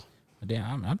But then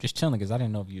I'm just chilling because I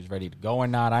didn't know if he was ready to go or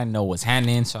not. I didn't know what's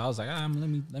happening, so I was like, let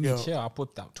me chill. I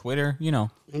put out Twitter, you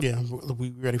know. Yeah, we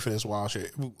ready for this wild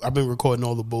shit. I've been recording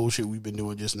all the bullshit we've been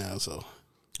doing just now, so.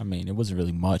 I mean, it wasn't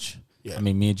really much. Yeah. I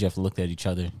mean, me and Jeff looked at each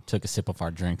other, took a sip of our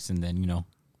drinks, and then, you know.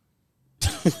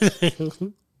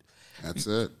 That's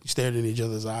it. We stared in each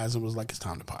other's eyes and was like, it's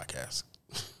time to podcast.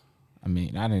 I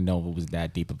mean, I didn't know if it was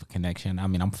that deep of a connection. I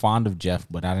mean, I'm fond of Jeff,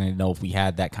 but I didn't know if we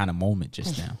had that kind of moment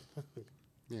just now.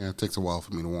 Yeah, it takes a while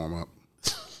for me to warm up.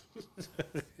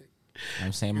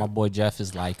 I'm saying my boy Jeff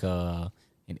is like an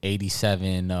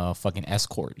 87 fucking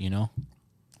Escort, you know?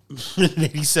 An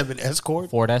 87 Escort?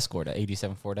 Ford Escort, an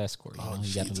 87 Ford Escort. You know?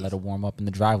 You got to let it warm up in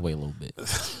the driveway a little bit.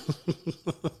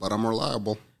 But I'm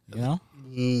reliable. You know?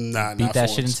 Nah, Beat that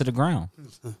shit into the ground.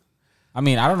 I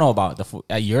mean, I don't know about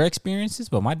your experiences,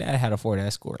 but my dad had a Ford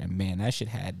Escort, and man, that shit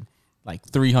had like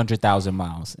 300,000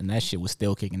 miles, and that shit was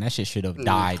still kicking. That shit should have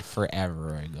died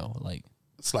forever ago. Like,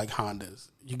 it's like Hondas.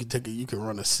 You can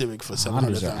run a Civic for Hondas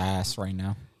 700,000. are ass right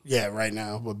now. Yeah, right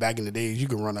now. But back in the days, you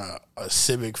could run a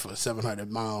Civic for 700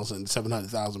 miles and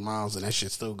 700,000 miles, and that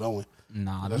shit's still going.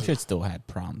 Nah, them shit still had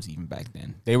problems even back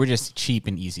then. They were just cheap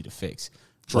and easy to fix.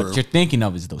 True. What you're thinking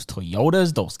of is those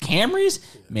Toyotas, those Camrys.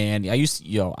 Man, I used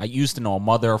to know a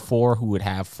mother of four who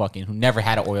never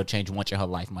had an oil change once in her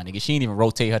life, my nigga. She didn't even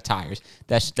rotate her tires.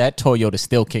 That Toyota's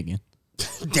still kicking.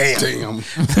 Damn.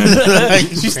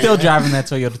 She's still driving that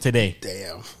Toyota today.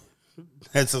 Damn.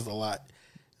 That's just a lot.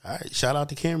 All right, shout out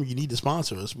to Camry. You need to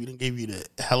sponsor us. We didn't give you the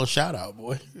hella shout out,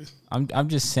 boy. I'm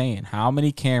just saying, how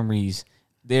many Camrys?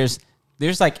 There's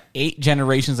like 8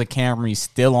 generations of Camrys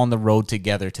still on the road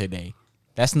together today.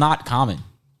 That's not common.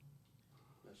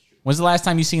 When's the last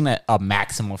time you seen a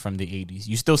Maxima from the 80s?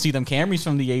 You still see them Camrys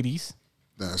from the 80s.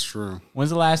 That's true. When's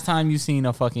the last time you seen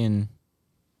a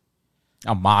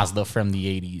Mazda from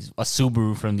the 80s, a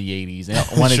Subaru from the 80s,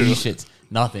 and one of these shits?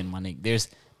 Nothing, my nigga. There's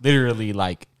literally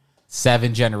like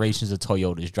 7 generations of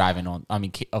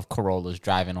Toyotas of Corollas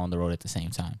driving on the road at the same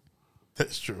time.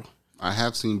 That's true. I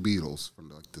have seen Beetles from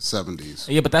the 70s.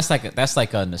 Yeah, but that's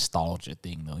like a nostalgia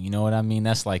thing, though. You know what I mean?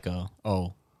 That's like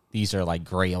these are like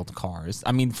gray old cars.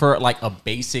 I mean, for like a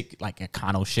basic like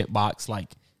Econo shit box,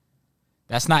 like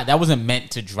that wasn't meant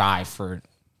to drive for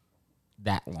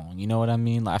that long. You know what I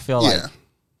mean? Like, I feel like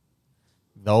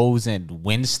those and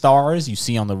Windstars you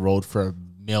see on the road for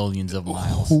millions of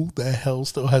miles. Who the hell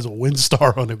still has a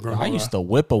Windstar on the ground? I used to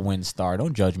whip a Windstar.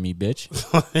 Don't judge me, bitch.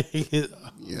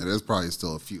 Yeah, there's probably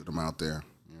still a few of them out there.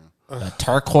 Yeah. The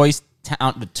turquoise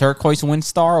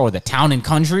Windstar or the Town and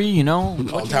Country, you know?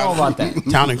 What you know about that?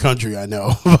 Town and Country, I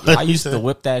know. I used to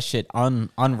whip that shit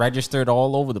unregistered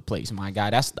all over the place, my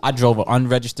guy. I drove an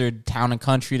unregistered Town and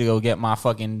Country to go get my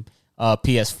fucking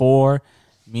PS4.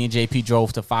 Me and JP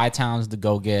drove to Five Towns to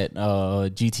go get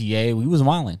GTA. We was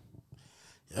wilding.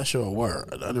 Yeah, sure were.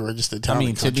 An unregistered Town I mean,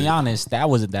 and to Country. be honest, that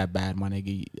wasn't that bad, my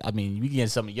nigga. I mean, you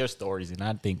get some of your stories, and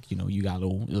I think you got a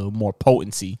little more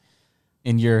potency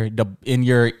in your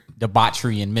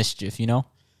debauchery and mischief. You know.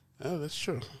 Oh, that's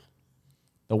true.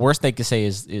 The worst they could say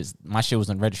is my shit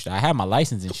wasn't registered. I had my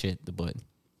license and shit, but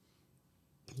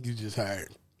You just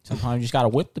hired. sometimes you just gotta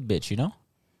whip the bitch. You know.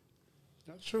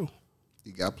 That's true.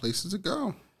 You got places to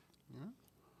go.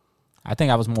 I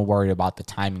think I was more worried about the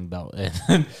timing belt and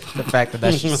the fact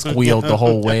that shit squealed the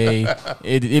whole way.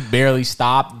 It barely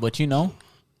stopped, but it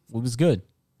was good.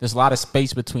 There's a lot of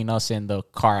space between us and the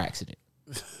car accident.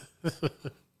 I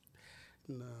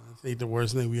think the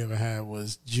worst thing we ever had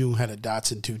was June had a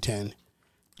Datsun 210.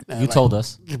 You told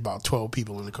us. About 12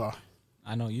 people in the car.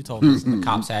 I know you told us. The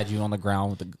cops had you on the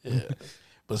ground with the.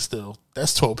 But still,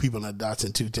 that's 12 people in a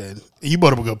Datsun 210. You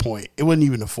brought up a good point. It wasn't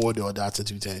even a 4-door Datsun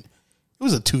 210. It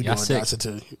was a 2-door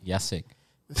Datsun 2. Yeah, sick.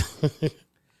 It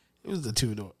was the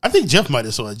 2-door. I think Jeff might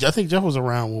have saw it. I think Jeff was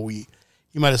around when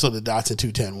you might have saw the Datsun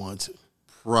 210 once.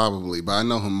 Probably, but I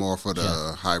know him more for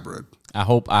the hybrid. I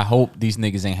hope these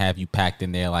niggas ain't have you packed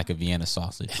in there like a Vienna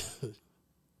sausage.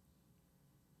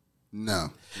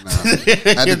 No. I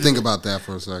had to think about that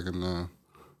for a second. No.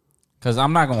 Because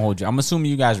I'm not gonna hold you. I'm assuming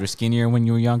you guys were skinnier when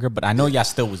you were younger, but I know y'all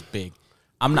still was big.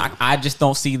 I just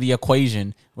don't see the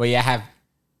equation where you have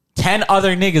 10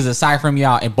 other niggas aside from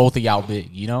y'all and both of y'all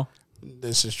big, you know?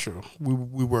 This is true.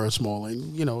 We were small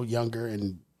and, younger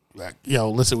and like,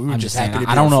 listen, we were I'm just saying, happy to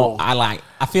be I don't know. full.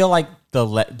 I feel like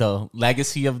the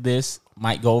legacy of this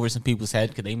might go over some people's head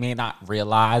because they may not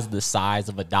realize the size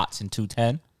of a Datsun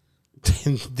 210.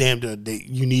 Damn,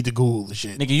 you need to Google the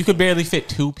shit. Nigga, you could barely fit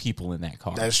 2 people in that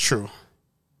car. That's true.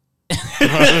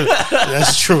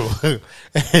 That's true.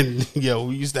 And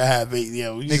we used to have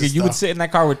Nigga, you would sit in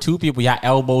that car with 2 people, y'all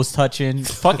elbows touching.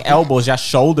 Fuck elbows, y'all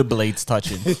shoulder blades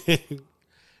touching.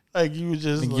 Like you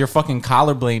just Your fucking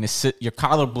collar blade is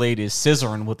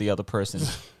scissoring with the other person.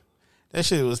 That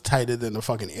shit was tighter than the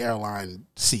fucking airline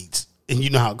seats, and you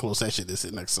know how close that shit is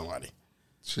sitting next to somebody.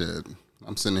 Shit,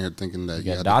 I'm sitting here thinking that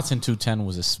Yeah, Datsun 210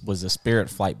 was a Spirit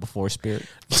flight before Spirit.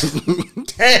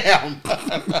 Damn.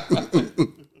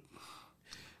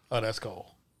 Oh, that's cold.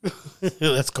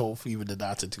 That's cold for even the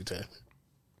Datsun 210.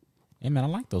 Hey man, I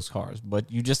like those cars,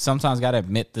 but you just sometimes gotta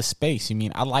admit the space. You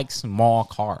mean I like small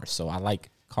cars, so I like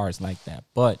cars like that.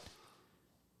 But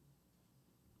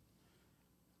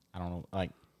I don't know,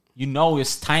 like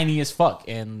it's tiny as fuck,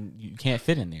 and you can't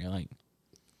fit in there. Like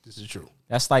this is true.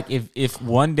 That's like if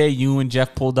one day you and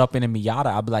Jeff pulled up in a Miata,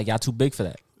 I'd be like, y'all too big for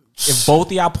that. If both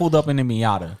of y'all pulled up in a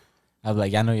Miata, I'd be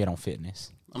like, y'all know you don't fit in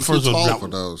this. I'm too tall for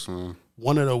those, man.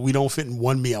 One of the we don't fit in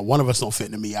one Miata. One of us don't fit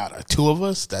in a Miata. Two of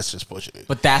us, that's just pushing it.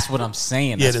 But that's what I'm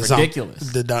saying. That's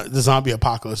ridiculous. The zombie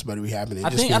apocalypse better be happening. I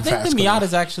think the Miata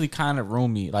is actually kind of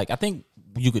roomy. Like I think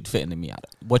you could fit in the Miata.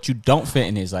 What you don't fit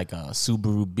in is like a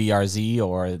Subaru BRZ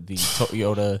or the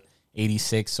Toyota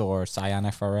 86 or Scion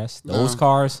FRS. Those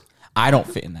cars, I don't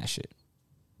fit in that shit.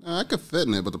 I could fit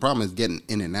in it, but the problem is getting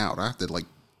in and out. I have to like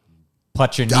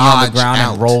put your knee on the ground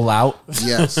out and roll out.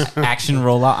 Yes, action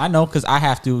roll out. I know because I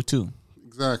have to too.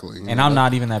 Exactly. And I'm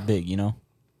not even that big, you know?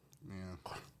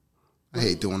 Yeah. I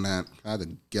hate doing that. I had to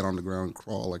get on the ground and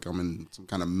crawl like I'm in some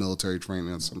kind of military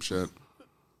training or some shit.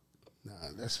 Nah,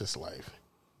 that's just life.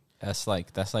 That's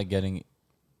like getting,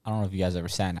 I don't know if you guys ever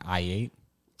sat in an I-8.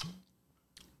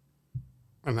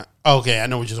 Okay, I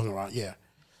know what you're talking about. Yeah.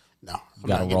 No. You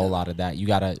got to roll out of that. You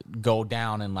got to go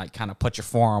down and like kind of put your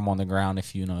forearm on the ground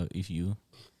if you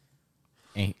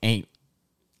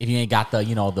ain't got the,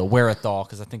 the wherewithal,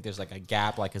 because I think there's like a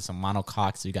gap, like it's a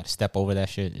monocoque, so you got to step over that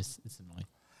shit. It's annoying.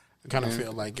 I kind of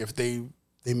feel like if they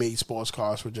made sports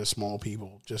cars for just small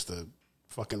people, just to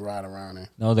fucking ride around in.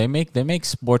 No, they make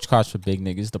sports cars for big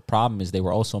niggas. The problem is they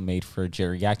were also made for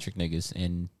geriatric niggas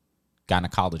and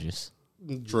gynecologists.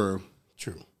 True.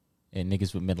 And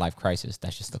niggas with midlife crisis.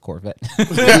 That's just the Corvette.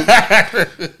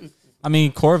 I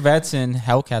mean, Corvettes and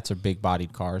Hellcats are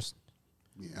big-bodied cars.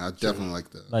 Yeah, I definitely like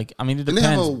that. Like, I mean, it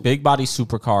depends. Big body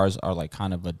supercars are like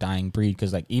kind of a dying breed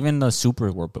because like even the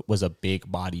Supra was a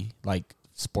big body like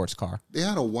sports car. They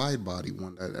had a wide body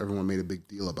one that everyone made a big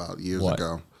deal about years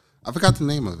ago. I forgot the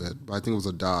name of it, but I think it was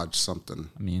a Dodge something.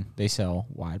 I mean, they sell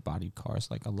wide bodied cars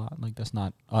like a lot. Like that's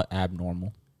not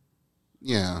abnormal.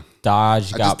 Yeah,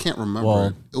 Dodge. I just can't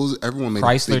remember. It was everyone made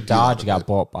Chrysler. A big deal Dodge got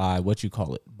bought by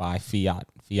by Fiat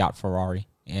Ferrari,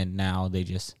 and now they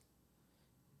just.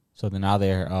 So then now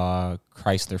they're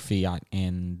Chrysler Fiat,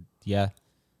 and yeah,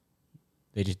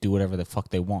 they just do whatever the fuck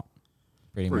they want,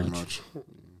 pretty much.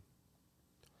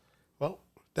 Well,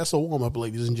 that's a warm up,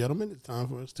 ladies and gentlemen. It's time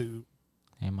for us to.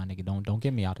 Hey, my nigga, don't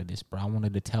get me out of this, bro. I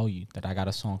wanted to tell you that I got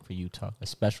a song for you, Tuck, a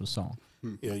special song,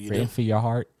 Yeah, you written do. for your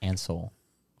heart and soul.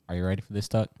 Are you ready for this,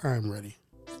 Tuck? I'm ready.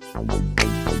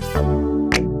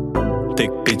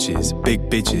 Thick bitches, big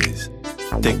bitches.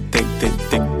 Thick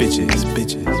bitches,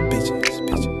 bitches.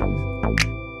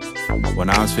 When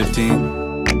I was 15,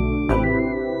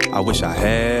 I wish I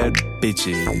had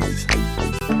bitches. If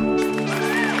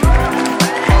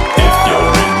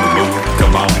you're in the mood,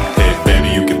 come on, hey baby,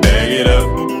 you can bag it up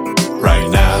right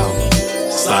now.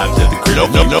 Slide to the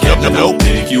crib, no,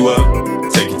 pick you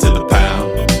up, take you to the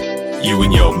pound. You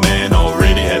and your man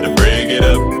already had to break it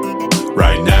up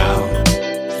right now.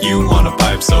 You want a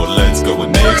pipe, so let's go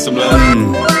and make some love.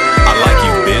 I like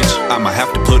you, bitch. I might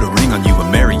have to put a ring on you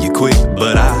and marry you quick,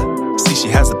 but I see she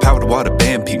has the power to water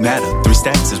band peak matter. 3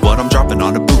 stacks is what I'm dropping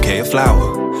on a bouquet of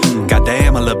flower.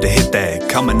 Goddamn, I love to hit that.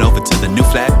 Coming over to the new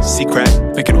flat, see crack,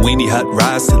 making a weenie hut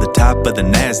rise to the top of the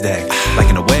NASDAQ. Like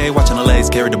in a way, watching the legs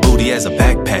carry the booty as a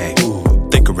backpack.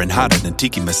 Thicker and hotter than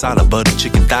tiki masala, butter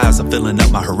chicken thighs are filling up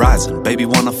my horizon. Baby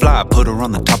wanna fly, put her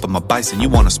on the top of my bison. You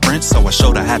wanna sprint, so I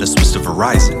showed her how to switch to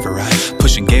Verizon.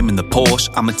 Pushing game in the Porsche,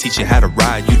 I'ma teach you how to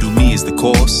ride. You do me as the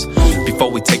course. Before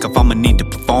we take off, I'ma need to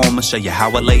perform. I'll show you how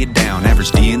I lay it down,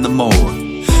 average D in the morgue.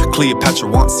 Cleopatra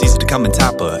wants Caesar to come and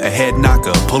top her. A head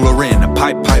knocker, pull her in, a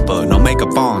pipe piper. No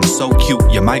makeup on, so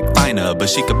cute, you might find her. But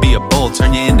she could be a bull,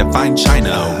 turn you into fine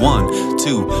china. 1,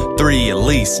 2, 3 at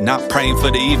least. Not praying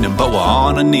for the evening, but we're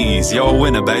on our knees. You're a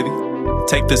winner, baby.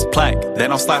 Take this plaque,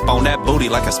 then I'll slap on that booty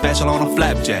like a spatula on a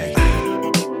flapjack.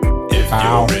 If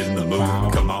you're in the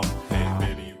mood, come on. Hey,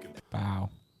 baby, you can...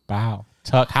 Bow.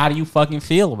 Tuck, how do you fucking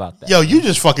feel about that? Yo, you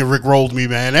just fucking rickrolled me,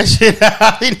 man. That shit,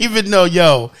 I didn't even know.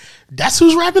 Yo, that's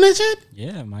who's rapping that shit?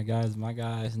 Yeah, my guy's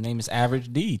name is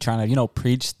Average D, trying to,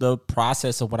 preach the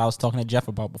process of what I was talking to Jeff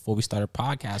about before we started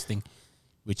podcasting,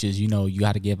 which is, you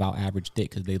got to give out average dick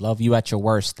because they love you at your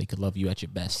worst. They could love you at your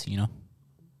best,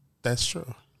 That's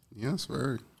true. Yes,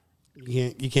 very.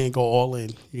 You can't go all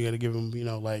in. You got to give them,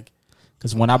 like.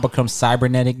 Because when I become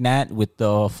cybernetic Nat with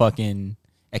the fucking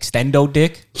extendo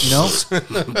dick,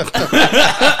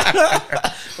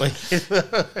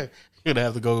 You're gonna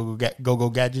have the go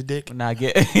gadget dick. when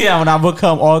I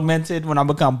become augmented, when I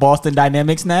become Boston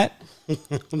Dynamics Nat,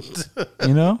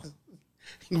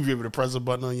 You'll be able to press a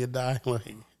button on your die.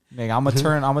 Like, nigga, I'm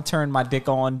gonna turn my dick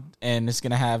on, and it's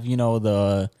gonna have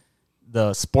the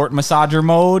sport massager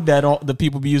mode that the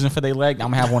people be using for their leg.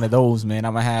 I'm gonna have one of those, man.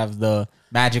 I'm gonna have the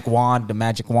magic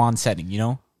wand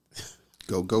setting,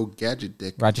 Go gadget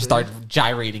dick. where I just start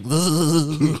gyrating.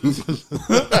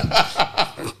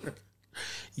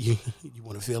 you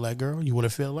want to feel that, girl? You want to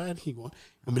feel that? You want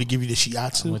me to give you the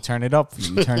shiatsu? I'm gonna turn it up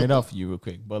for you, real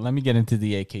quick. But let me get into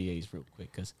the AKAs real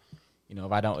quick, because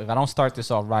if I don't start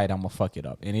this off right, I'm gonna fuck it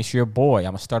up. And it's your boy. I'm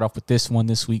gonna start off with this one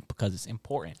this week because it's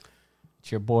important.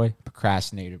 It's your boy,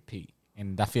 Procrastinator P.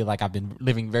 And I feel like I've been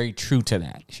living very true to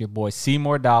that. It's your boy,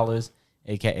 Seymour Dollars,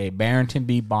 a.k.a. Barrington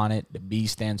B. Bonnet. The B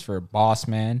stands for Boss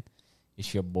Man.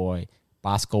 It's your boy,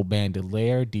 Bosco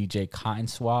Bandolier, DJ Cotton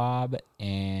Swab,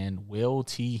 and Will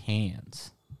T.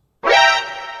 Hands.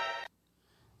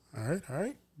 All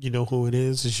right. You know who it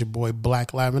is. It's your boy,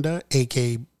 Black Lavender,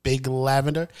 a.k.a. Big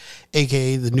Lavender,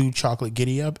 a.k.a. the new Chocolate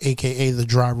Giddy Up, a.k.a. the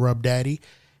Dry Rub Daddy,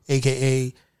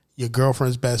 a.k.a. your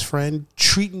girlfriend's best friend,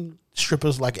 treating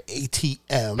strippers like an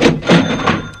ATM.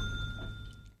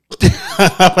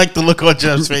 I like the look on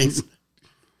Jeff's face.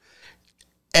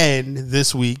 And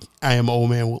this week, I am old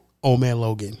man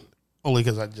Logan. Only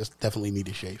because I just definitely need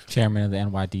a shave. Chairman of the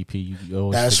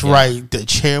NYDP. That's forget. Right. The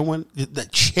chairman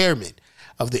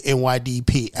of the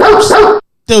NYDP. I'm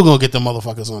still going to get the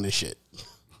motherfuckers on this shit.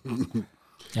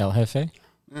 El Jefe.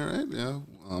 All right, yeah.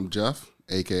 I'm Jeff,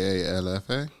 a.k.a.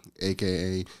 LFA,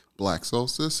 a.k.a. Black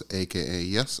Solstice, a.k.a.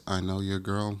 Yes, I know your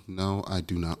girl. No, I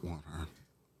do not want her.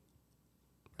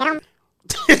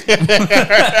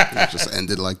 It just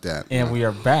ended like that. And we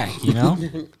are back,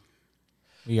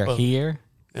 We are here.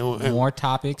 And more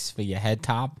topics for your head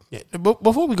top. Yeah, but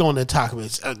before we go on the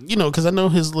topics, because I know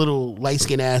his little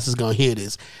light-skinned ass is going to hear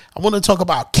this. I want to talk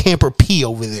about Camper P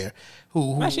over there.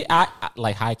 Who Actually, I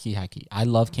like high key. I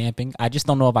love camping. I just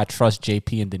don't know if I trust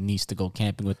JP and Denise to go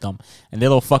camping with them. And their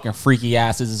little fucking freaky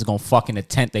asses is going to fuck in a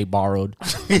tent they borrowed.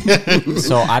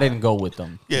 So I didn't go with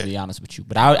them, to be honest with you.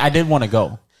 But I did want to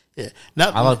go. Yeah,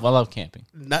 I love camping.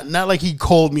 Not like he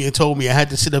called me and told me I had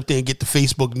to sit up there and get the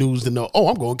Facebook news to know. Oh,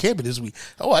 I'm going camping this week.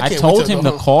 Oh, I told him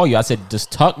to call you. I said, "Does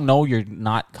Tuck know you're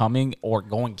not coming or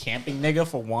going camping, nigga?"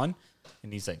 For one,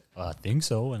 and he's like, "I think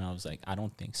so." And I was like, "I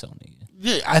don't think so, nigga."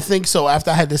 Yeah, I think so.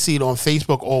 After I had to see it on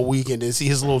Facebook all weekend and see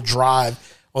his little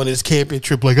drive on his camping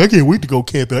trip, like, I can't wait to go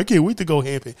camping. I can't wait to go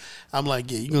camping. I'm like,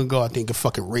 yeah, you're gonna go out there and get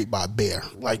fucking raped by a bear.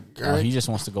 Like, he just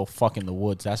wants to go fuck in the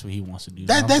woods. That's what he wants to do.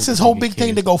 That's his whole big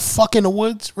thing, to go fuck in the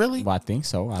woods. Really? Well, I think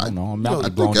so. I don't know. I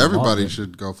think everybody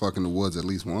should go fuck in the woods at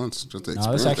least once just to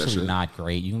experience that shit. It's actually not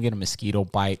great. You can get a mosquito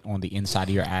bite on the inside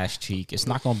of your ass cheek. It's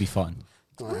not gonna be fun.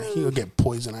 He'll get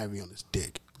poison ivy on his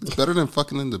dick. It's better than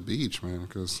fucking in the beach, man,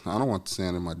 because I don't want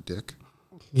sand in my dick.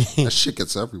 That shit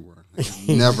gets everywhere.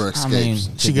 It never escapes.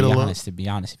 To be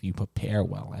honest, if you prepare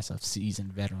well as a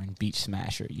seasoned veteran beach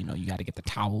smasher, you got to get the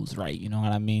towels right. You know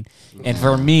what I mean? And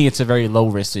for me, it's a very low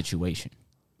risk situation.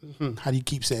 Mm-hmm. How do you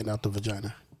keep sand out the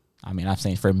vagina? I mean, I'm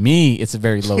saying for me, it's a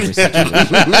very low risk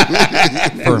situation.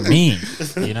 For me,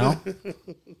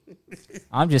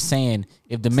 I'm just saying,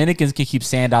 if Dominicans can keep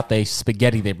sand out the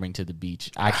spaghetti they bring to the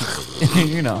beach, I can,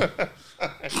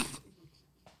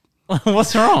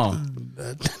 What's wrong?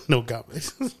 No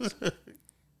comments.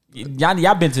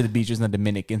 Y'all been to the beaches in the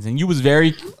Dominicans, and you was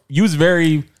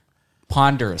very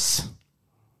ponderous.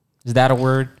 Is that a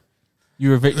word?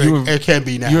 It can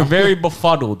be now. You were very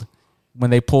befuddled when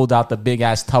they pulled out the big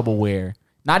ass Tupperware.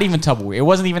 Not even Tupperware. It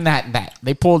wasn't even that.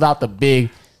 They pulled out the big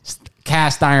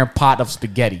cast iron pot of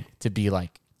spaghetti to be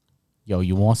like, "Yo,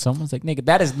 you want some?" I was like, "Nigga,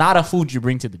 that is not a food you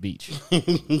bring to the beach."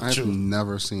 I've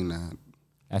never seen that.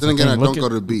 Then again, I don't go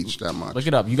to the beach that much. Look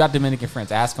it up. You got Dominican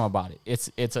friends. Ask them about it.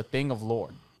 It's a thing of lore.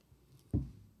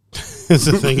 It's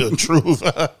a thing of truth.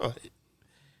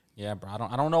 Yeah, bro.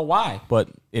 I don't know why, but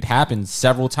it happened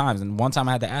several times. And one time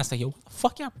I had to ask, like, "Yo, what the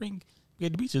fuck y'all bring to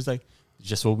the beach?" It's like, it's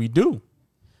just what we do.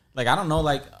 Like, I don't know.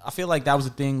 Like, I feel like that was a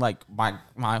thing. Like,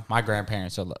 my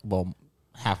grandparents are, well,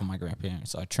 half of my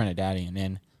grandparents are Trinidadian,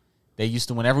 and they used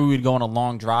to, whenever we would go on a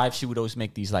long drive, she would always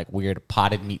make these like weird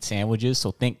potted meat sandwiches.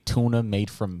 So think tuna made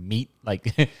from meat,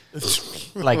 like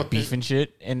like beef and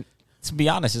shit. And to be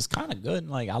honest, it's kind of good.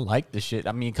 Like, I like the shit.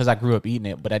 I mean, because I grew up eating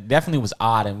it, but it definitely was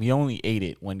odd, and we only ate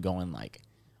it when going like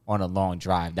on a long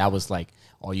drive. That was like,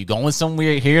 oh, you going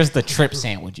somewhere? Here's the trip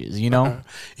sandwiches, you know?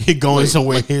 You're going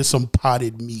somewhere. Here's some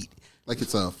potted meat. Like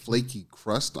it's a flaky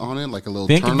crust on it, like a little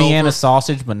Think turnover. of Vienna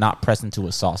sausage, but not pressed into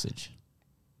a sausage.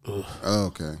 Oh,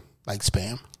 okay. Like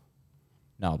Spam.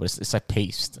 No, but it's like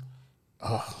paste.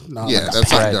 No, Yeah, like a that's pat-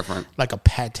 something different. like a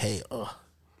pate. Ugh.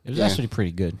 It was actually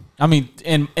pretty good. I mean,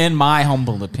 in my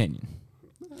humble opinion,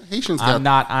 Haitians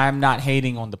got I'm not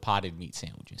hating on the potted meat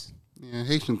sandwiches. yeah,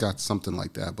 Haitians got something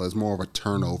like that, but it's more of a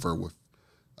turnover with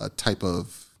a type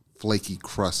of flaky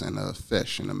crust and a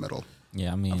fish in the middle.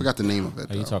 Yeah, I mean, I forgot the name of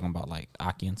it. are you though. talking about like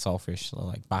ackee and saltfish, so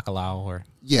like bacalao or?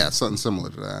 Yeah, something similar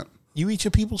to that. You eat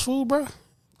your people's food, bro?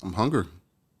 I'm hungry.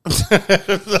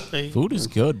 Food is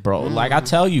good, bro. Like I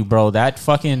tell you, bro, that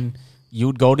fucking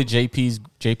you'd go to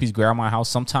JP's grandma's house.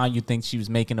 Sometimes you think she was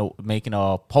making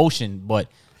a potion, but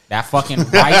that fucking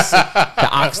rice, the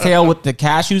oxtail with the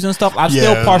cashews and stuff. I'm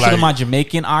still Yeah, partial to like- my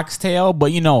Jamaican oxtail,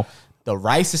 but you know the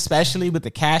rice, especially with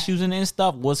the cashews and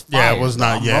stuff, was fire. Yeah, it was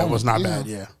not. I'm Yeah, it rolling. was not Yeah. bad.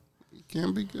 Yeah. It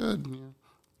can be good. Yeah.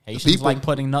 Haitians people- like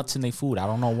putting nuts in their food. I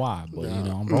don't know why, but you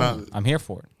know, I'm rolling. I'm here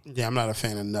for it. Yeah, I'm not a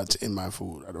fan of nuts in my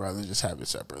food. I'd rather just have it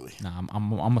separately. Nah,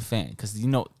 I'm a fan because you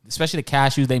know, especially the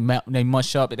cashews, they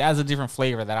mush up. It has a different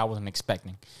flavor that I wasn't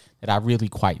expecting, that I really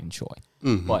quite enjoy.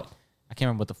 But I can't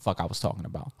remember what the fuck I was talking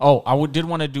about. Oh, I did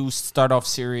want to start off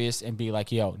serious and be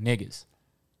like, yo, niggas,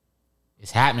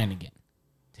 it's happening again.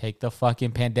 Take the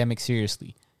fucking pandemic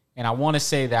seriously. And I want to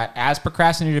say that as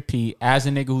Procrastinator P, as a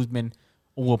nigga who's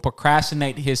will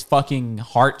procrastinate his fucking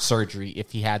heart surgery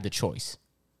if he had the choice.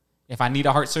 If I need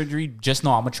a heart surgery, just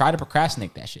know I'm going to try to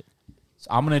procrastinate that shit. So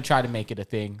I'm going to try to make it a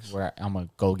thing where I'm going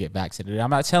to go get vaccinated. I'm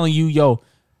not telling you, yo,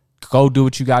 go do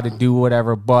what you got to do,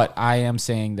 whatever. But I am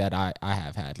saying that I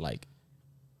have had like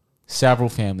several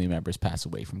family members pass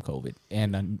away from COVID.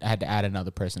 And I had to add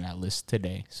another person to that list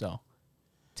today. So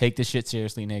take this shit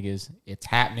seriously, niggas. It's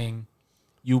happening.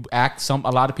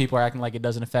 A lot of people are acting like it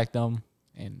doesn't affect them.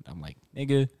 And I'm like,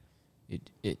 nigga,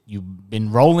 you've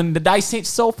been rolling the dice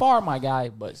so far, my guy.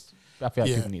 But I feel like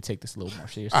Yeah. people need to take this a little more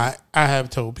seriously. I have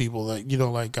told people that, you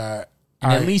know, like and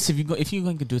at least if you're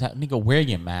going to do that, nigga, wear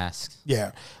your mask.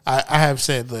 yeah, I have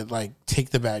said that, like,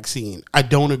 take the vaccine. I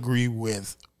don't agree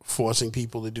with forcing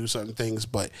people to do certain things,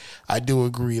 but I do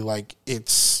agree, like,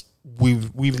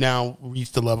 we've now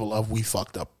reached the level of we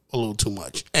fucked up a little too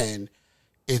much, and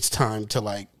it's time to,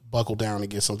 like, buckle down and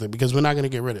get something, because we're not going to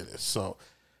get rid of this. So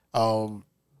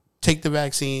take the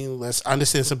vaccine. Let's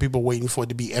understand some people waiting for it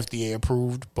to be FDA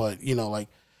approved, but, you know, like,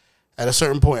 at a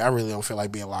certain point, I really don't feel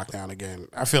like being locked down again.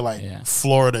 I feel like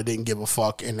Florida didn't give a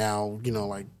fuck, and now, you know,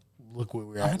 like, look where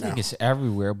we're at I now. think it's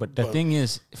everywhere. But the thing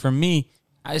is, for me,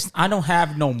 I don't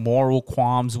have no moral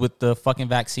qualms with the fucking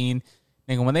vaccine.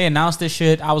 Nigga, when they announced this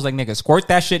shit, I was like, nigga, squirt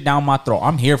that shit down my throat.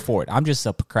 I'm here for it. I'm just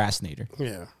a procrastinator.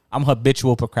 Yeah. I'm a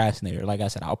habitual procrastinator. Like I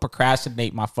said, I'll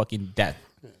procrastinate my fucking death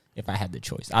if I had the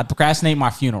choice. I'd procrastinate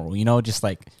my funeral, you know, just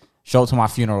like show up to my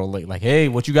funeral late. Like, hey,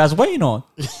 what you guys waiting on?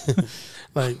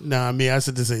 Like, nah, I mean, I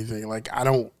said the same thing. Like, I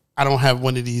don't have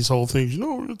one of these whole things, you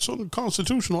know, it's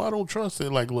unconstitutional. I don't trust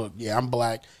it. Like, look, yeah, I'm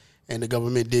black, and the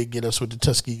government did get us with the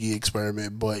Tuskegee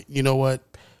experiment, but you know what?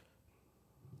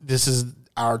 This is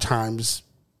our time's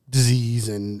disease,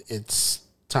 and it's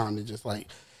time to just, like,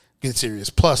 get serious.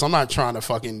 Plus, I'm not trying to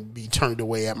fucking be turned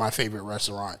away at my favorite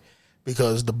restaurant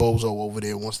because the bozo over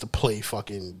there wants to play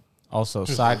fucking. Also,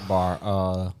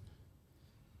 sidebar,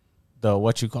 the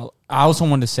what you call. I also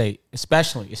wanted to say,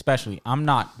 especially, I'm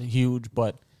not huge,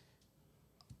 but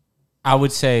I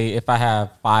would say if I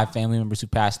have 5 family members who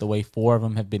passed away, 4 of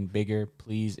them have been bigger.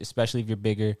 Please, especially if you're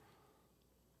bigger,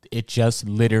 it just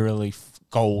literally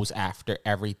goes after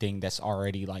everything that's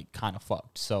already like kind of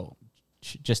fucked. So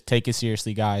just take it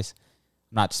seriously, guys.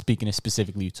 I'm not speaking it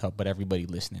specifically to, but everybody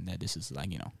listening, that this is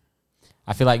like, you know,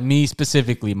 I feel like me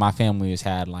specifically, my family has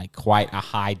had like quite a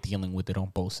high dealing with it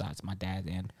on both sides, my dad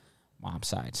and mom's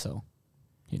side. So,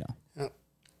 you know.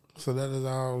 So that is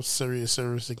our serious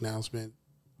announcement.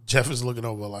 Jeff is looking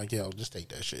over like, yo, just take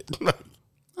that shit.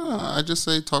 I just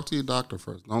say talk to your doctor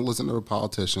first. Don't listen to the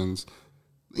politicians.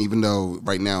 Even though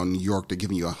right now in New York they're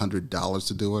giving you $100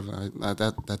 to do it,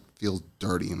 that feels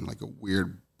dirty and like a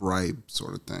weird bribe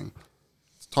sort of thing.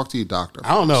 Talk to your doctor.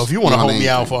 I don't know. If you want to Beyond hold me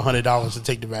out anything. for $100 to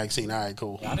take the vaccine, all right,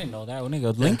 cool. I didn't know that. Well,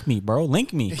 nigga, link me, bro.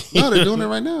 Link me. No, they're doing it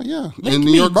right now. Yeah, Link in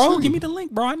New me, York bro. City. Give me the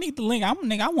link, bro. I need the link. I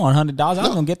want $100. I was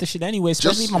gonna get this shit anyway.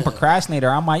 Especially if I'm a procrastinator.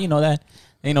 I might, you know, that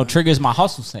triggers my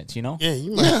hustle sense. You know. Yeah,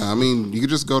 you might. Yeah, I mean, you could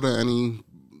just go to any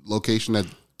location that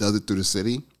does it through the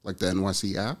city, like the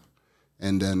NYC app,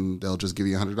 and then they'll just give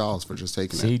you $100 for just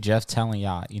taking See, it. Jeff telling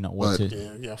y'all, you know what But-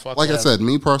 to. Yeah, fuck Like I that. said,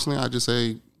 me personally, I just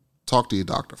say talk to your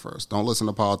doctor first. Don't listen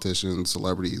to politicians,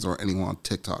 celebrities, or anyone on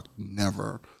TikTok.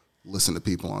 Never listen to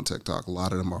people on TikTok. A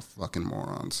lot of them are fucking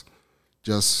morons.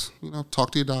 Just,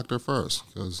 talk to your doctor first,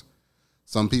 because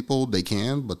some people, they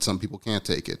can, but some people can't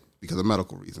take it because of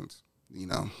medical reasons.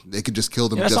 They could just kill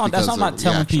them just because that's why I'm not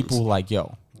telling reactions. people like,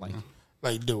 yo,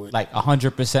 Like, do it. like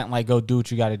 100%, like go do what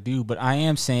you got to do. But I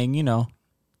am saying,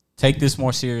 take this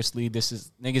more seriously. This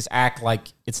is niggas act like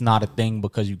it's not a thing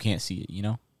because you can't see it,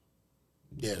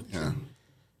 Yeah.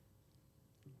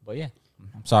 But yeah,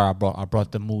 I'm sorry I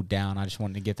brought the mood down. I just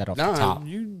wanted to get that off the top.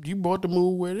 You brought the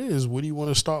mood where it is. What do you want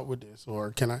to start with this,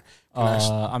 or can I?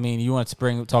 I mean, you want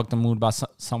to talk the mood about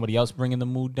somebody else bringing the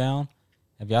mood down?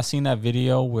 Have y'all seen that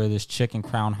video where this chick in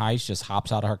Crown Heights just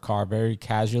hops out of her car very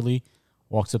casually,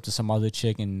 walks up to some other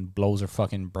chick and blows her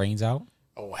fucking brains out?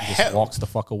 Oh, Just hell. walks the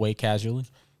fuck away casually.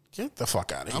 Get the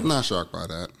fuck out of here. I'm not shocked by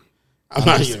that. I'm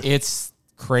not here. It's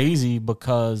crazy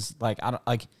because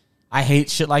I hate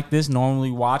shit like this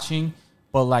normally watching,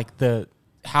 but like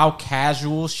how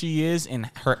casual she is and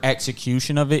her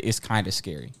execution of it is kind of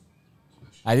scary.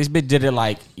 Like this bitch did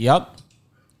it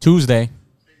Tuesday.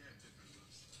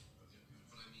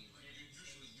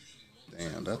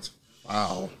 Damn, that's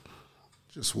foul.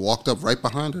 Just walked up right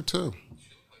behind her too.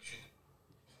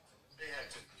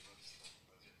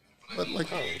 But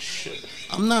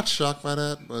I'm not shocked by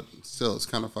that, but still, it's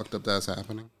kind of fucked up that's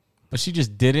happening. But she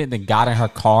just did it and then got in her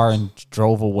car and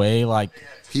drove away. Like,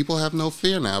 People have no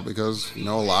fear now because, a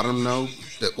lot of them know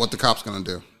what the cop's going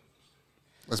to do.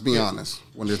 Let's be honest.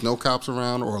 When there's no cops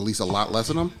around, or at least a lot less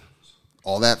of them,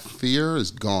 all that fear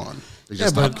is gone. They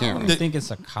just stop I caring. don't think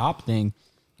it's a cop thing.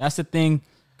 That's the thing.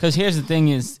 Because here's the thing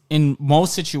is, in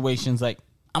most situations, like,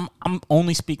 I'm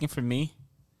only speaking for me.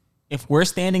 If we're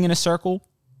standing in a circle,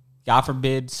 God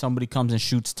forbid somebody comes and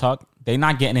shoots Tuck, they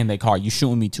not getting in their car. You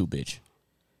shooting me too, bitch.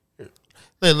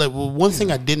 One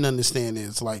thing I didn't understand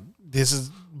is this is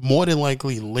more than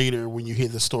likely later when you hear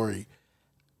the story.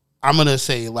 I'm gonna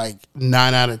say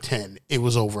 9 out of 10, it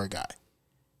was over a guy.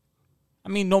 I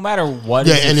mean, no matter what.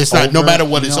 Yeah, and it's not. over, No matter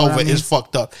what, you it's know over. I mean? It's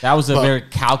fucked up. That was a But- very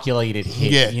calculated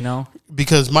hit. Yeah,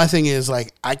 because my thing is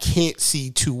I can't see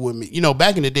two women.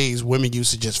 Back in the days, women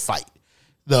used to just fight.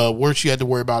 The worst you had to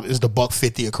worry about is the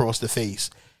 $150 across the face.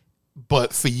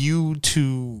 But for you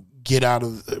to get out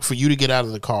of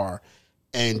the car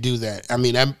and do that, I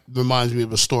mean, that reminds me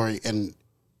of a story. And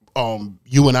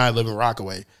you and I live in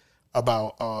Rockaway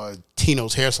about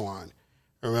Tino's hair salon.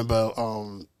 Remember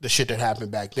the shit that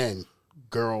happened back then?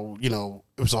 Girl, it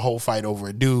was a whole fight over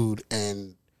a dude,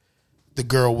 and the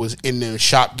girl was in the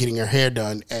shop getting her hair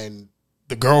done, and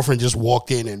the girlfriend just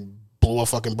walked in and blew her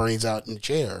fucking brains out in the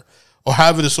chair. Or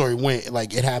however the story went,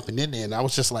 it happened in there, and I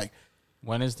was just like,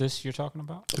 when is this you're talking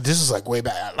about? this is way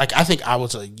back. I think I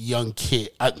was a young kid.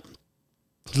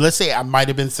 Let's say I might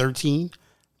have been 13,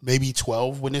 maybe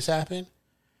 12 when this happened.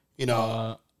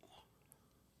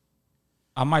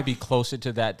 I might be closer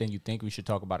to that than you think. We should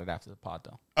talk about it after the pod,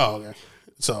 though. Oh, okay.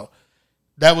 So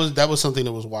that was something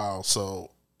that was wild.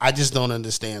 So I just don't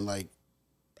understand. I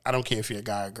don't care if you're a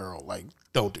guy or girl.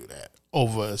 Don't do that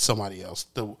over somebody else.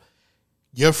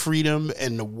 Your freedom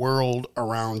and the world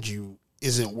around you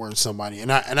isn't worth somebody.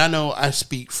 And I know I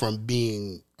speak from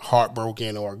being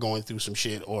heartbroken or going through some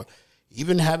shit, or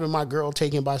even having my girl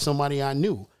taken by somebody I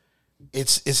knew.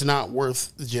 It's not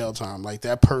worth the jail time.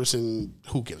 That person,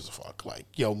 who gives a fuck?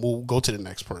 Go to the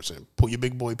next person. Pull your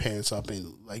big boy pants up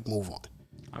and move on.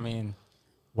 I mean,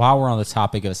 while we're on the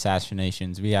topic of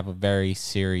assassinations, we have a very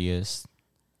serious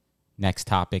next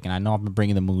topic, and I know I've been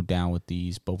bringing the mood down with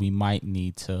these, but we might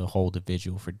need to hold a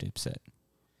vigil for Dipset.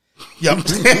 Yep.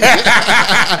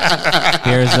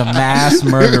 There's a mass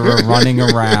murderer running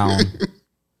around.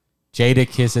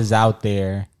 Jadakiss is out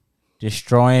there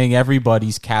destroying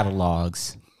everybody's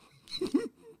catalogs.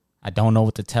 I don't know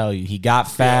what to tell you. He got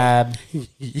Fab.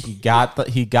 He got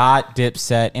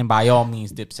Dipset, and by all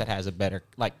means, Dipset has a better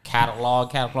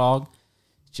catalog.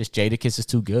 It's just Jadakiss is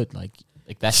too good.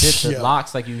 That shit. The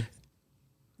locks the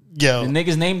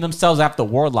niggas named themselves after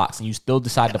warlocks, and you still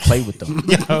decide to play with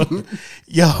them.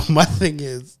 Yo, my thing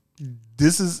is,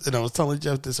 and I was telling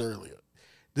Jeff this earlier.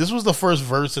 This was the first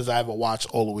verses I ever watched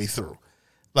all the way through.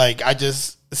 I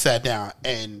just sat down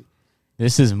and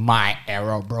this is my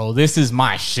era, bro. This is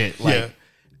my shit. And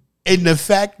the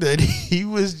fact that he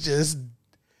was just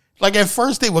at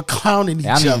first they were clowning each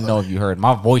other. I don't even know if you heard.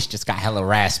 My voice just got hella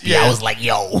raspy. Yeah. I was like,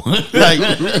 yo.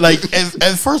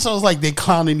 At first I was they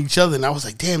clowning each other, and I was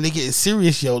like, damn, they getting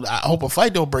serious, yo. I hope a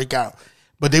fight don't break out.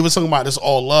 But they were talking about this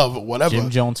all love or whatever.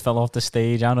 Jim Jones fell off the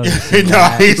stage. I don't know. No,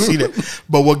 I didn't see that.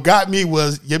 But what got me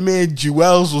was your man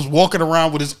Jewels was walking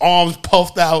around with his arms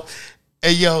puffed out.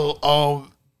 And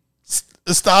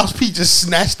the Styles P just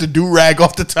snatched the do rag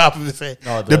off the top of his head,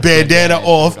 No, the bandana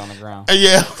off. on the ground. And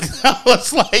yeah, I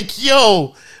was like,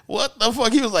 "Yo, what the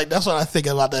fuck?" He was like, "That's what I think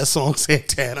about that song,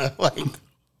 Santana." Like,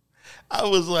 I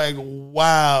was like,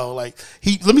 "Wow!" Like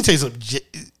let me tell you something.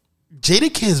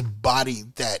 Jadakiss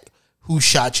bodied that "Who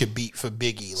Shot Your Beat" for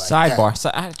Biggie. Like Sidebar.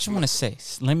 So I just want to say,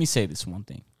 let me say this one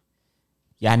thing.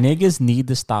 Y'all niggas need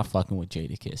to stop fucking with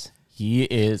Jadakiss. He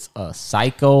is a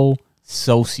psycho,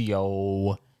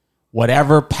 socio,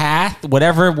 whatever path,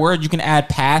 whatever word you can add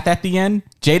path at the end.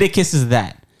 Jadakiss is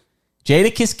that.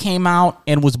 Jadakiss came out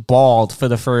and was bald for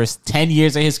the first 10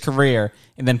 years of his career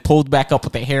and then pulled back up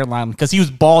with the hairline because he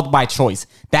was bald by choice.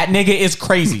 That nigga is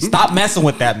crazy. Stop messing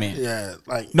with that man. Yeah,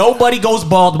 like Nobody goes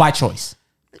bald by choice.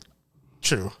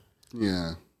 true.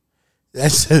 Yeah.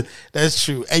 That's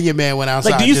true. And your man went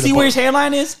outside. Like, do you see where his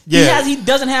hairline is? Yeah. He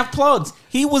doesn't have plugs.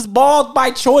 He was bald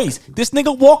by choice. This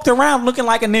nigga walked around looking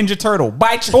like a Ninja Turtle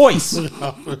by choice.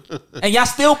 And y'all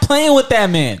still playing with that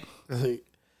man.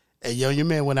 Hey, yo, your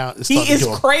man went out and He started is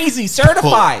doing crazy,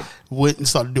 certified. went and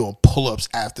started doing pull-ups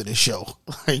after the show.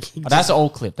 Like, Oh, that's an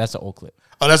old clip. That's an old clip.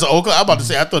 oh, that's an old clip? I'm about to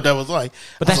say, I thought that was like,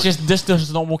 But that's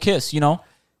just normal Kiss, you know?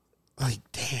 like,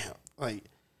 damn. Like,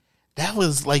 that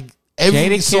was like every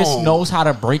Jadakiss song. knows how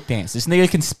to break dance. This nigga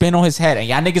can spin on his head, and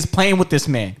y'all niggas playing with this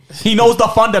man. He knows the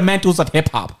fundamentals of hip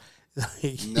hop.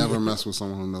 Never mess with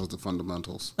someone who knows the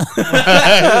fundamentals.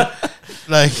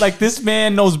 like, Like, this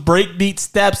man knows breakbeat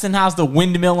steps and has the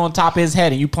windmill on top of his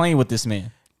head, and you playing with this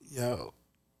man.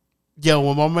 yo,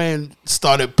 when my man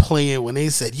started playing, when they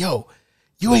said, yo,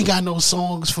 you ain't got no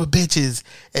songs for bitches,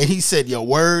 and he said, yo,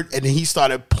 word, and then he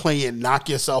started playing Knock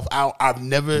Yourself Out. I've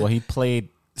never Well, he played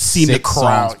seen the 6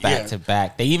 crowd songs back to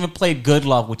back. They even played Good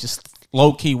Love, which is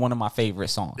low key one of my favorite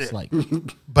songs. Like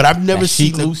but I've never that seen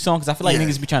Sheik the, Louch song, because I feel like Yeah.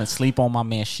 niggas be trying to sleep on my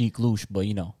man Sheik Louch, but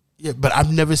you know. yeah, but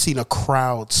I've never seen a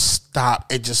crowd stop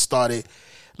and just started.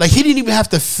 Like, he didn't even have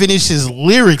to finish his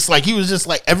lyrics. Like, he was just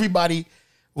like, everybody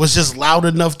was just loud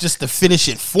enough just to finish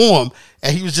it for him,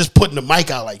 and he was just putting the mic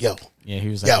out like, yo. Yeah, he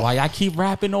was like, Yo. why y'all keep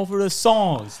rapping over the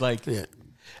songs? Like Yeah.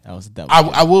 that was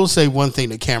I will say one thing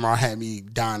that Cameron had me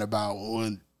dying about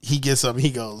when he gets up and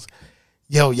he goes,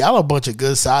 yo, y'all a bunch of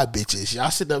good side bitches. Y'all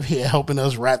sitting up here helping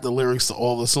us rap the lyrics to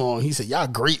all the song. He said, y'all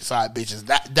great side bitches.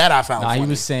 That I found Nah,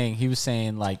 funny. he was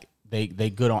saying like they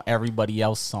good on everybody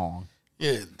else's song.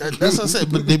 Yeah, that's what I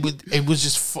said. But it was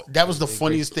just, that was the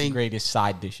funniest thing. Greatest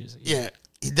side dishes. Yeah,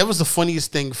 that was the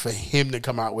funniest thing for him to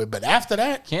come out with. But after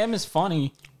that, Cam is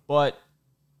funny, but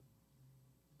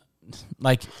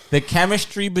like the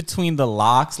chemistry between the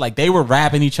locks, like they were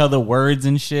rapping each other words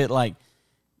and shit. Like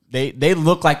they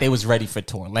looked like they was ready for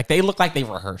tour. Like they looked like they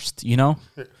rehearsed, you know?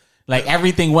 Like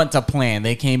everything went to plan.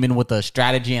 They came in with a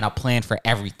strategy and a plan for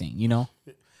everything, you know?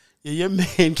 yeah, your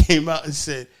man came out and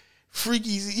said,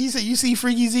 Freaky Z. He said, you see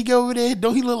Freaky Zeke over there?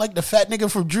 Don't he look like the fat nigga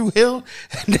from Drew Hill?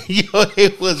 And then, yo,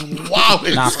 it was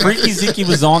wild. Nah, Freaky Zeke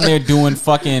was on there doing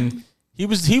fucking. He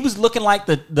was looking like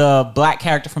the black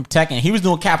character from Tekken. He was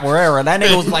doing capoeira. That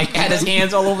nigga was like had his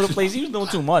hands all over the place. He was doing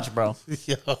too much, bro.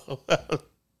 Yo,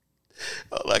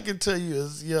 all I can tell you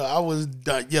is, yo, I was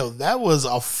done. Yo, that was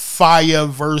a fire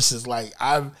versus. Like,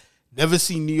 I've never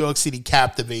seen New York City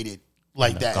captivated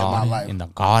like that in my life. In the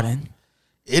garden.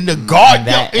 In the garden,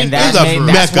 That, yo, and it that is a made,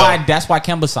 mecca. that's why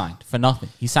Kemba signed for nothing.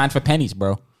 He signed for pennies,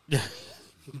 bro.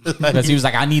 Because he was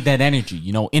like, I need that energy,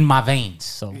 you know, in my veins.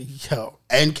 So Yo,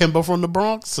 and Kimba from the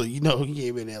Bronx, so you know he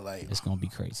came in there like, it's gonna be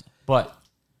crazy. But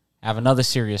I have another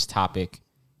serious topic.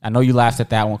 I know you laughed at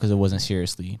that one because it wasn't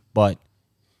seriously, but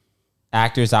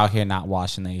actors out here not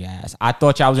washing their ass. I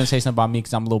thought y'all was gonna say something about me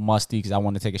because I'm a little musty because I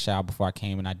wanted to take a shower before I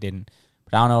came and I didn't.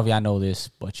 But I don't know if y'all know this,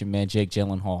 but your man Jake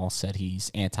Gyllenhaal said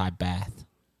he's anti-bath.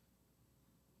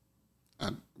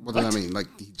 What does that mean? Like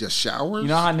he just showers? You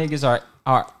know how niggas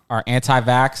are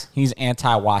anti-vax? He's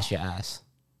anti-wash your ass.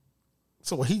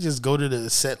 so he just go to the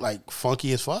set like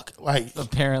funky as fuck, like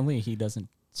Apparently, he doesn't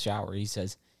shower. He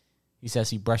says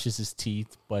he brushes his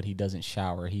teeth, but he doesn't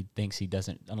shower. He thinks he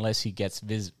doesn't unless he gets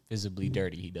visibly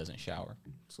dirty. He doesn't shower.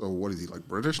 So what is he, like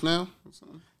British now? Or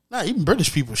something? nah. Even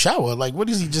British people shower. Like, what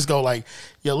does he just go like?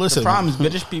 Yo, listen. The problem is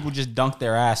British people just dunk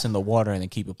their ass in the water and then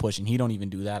keep it pushing. He don't even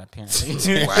do that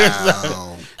apparently.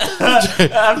 Wow.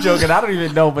 I'm joking. I don't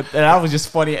even know, but that was just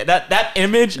funny. That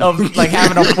image of like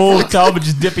having a full tub and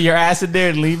just dipping your ass in there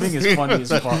and leaving is funny as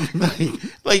fuck.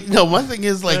 like, no, my thing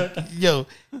is like, yo,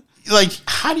 like,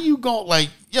 how do you go? Like,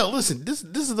 yo, listen, this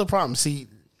is the problem. See,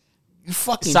 you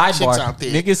fucking Sidebar. chicks out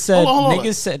there. Niggas said- Hold on.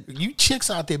 niggas said- you chicks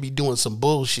out there be doing some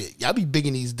bullshit. Y'all be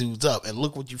bigging these dudes up, and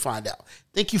look what you find out.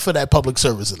 Thank you for that public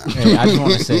service announcement. Hey, I just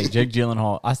want to say, Jake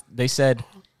Gyllenhaal.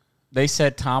 They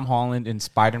said Tom Holland and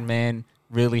Spider-Man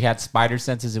really had spider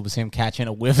senses, it was him catching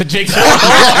a whiff of Jake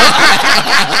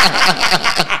Gyllenhaal.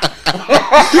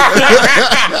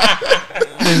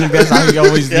 That's how he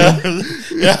always do. Yo,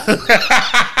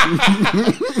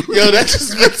 that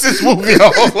just makes this movie a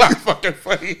whole lot fucking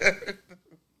funnier.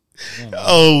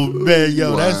 Oh man,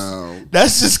 yo, Wow.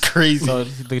 that's just crazy. So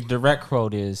the direct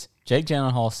quote is Jake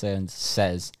Gyllenhaal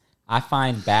says, I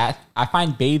find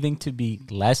bathing to be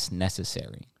less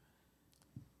necessary.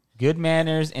 Good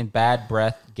manners and bad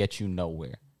breath get you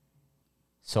nowhere.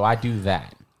 So I do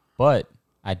that. But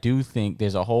I do think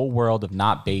there's a whole world of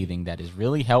not bathing that is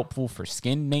really helpful for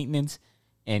skin maintenance,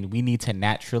 and we need to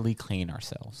naturally clean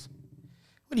ourselves.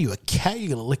 What are you, a cat? You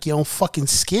gonna lick your own fucking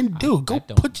skin, dude? Go I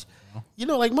don't put. You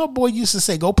know, like my boy used to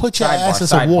say, go put your ass in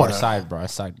some Sidebar, water.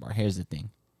 sidebar. Here's the thing.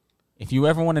 If you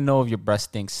ever want to know if your breath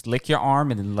stinks, lick your arm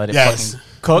and then let it Yes. fucking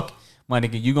cook. My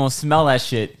nigga, you gonna smell that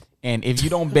shit. And if you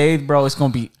don't bathe, bro, it's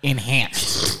gonna be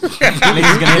enhanced.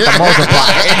 Niggas gonna hit the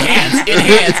multiplier.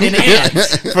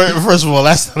 Enhance. First of all,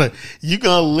 that's not you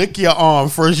gonna lick your arm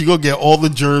first. You gonna get all the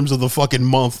germs of the fucking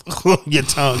month on your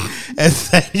tongue, and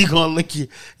then you gonna lick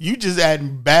you just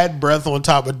adding bad breath on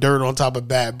top of dirt on top of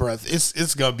bad breath.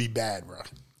 It's gonna be bad, bro.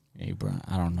 Hey, bro,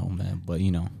 I don't know, man, but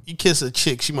you know, You kiss a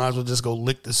chick, she might as well just go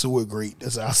lick the sewer grate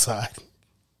that's outside.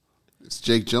 It's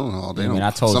Jake Gyllenhaal. They I mean, don't.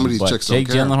 I told some you, of these but chicks Jake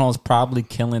don't care. Gyllenhaal is probably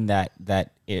killing that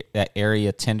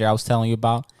area Tinder I was telling you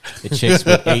about. The chicks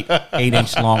with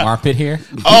 8-inch long armpit hair.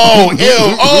 Oh,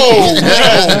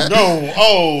 ew,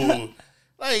 no.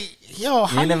 Like, yo,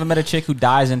 You ain't never met a chick who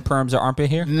dies in perms or armpit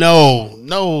hair?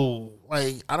 no.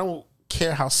 Like, I don't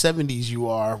care how 70s you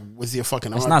are with your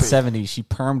fucking It's armpit. not 70s. She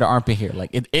permed her armpit hair. Like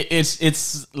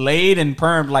it's laid and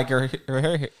permed like her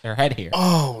head hair.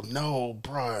 Oh, no,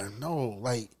 bro. No,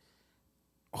 like,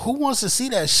 who wants to see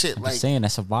that shit? I'm Like, just saying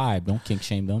that's a vibe. Don't kink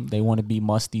shame them. They want to be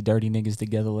musty, dirty niggas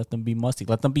together. Let them be musty.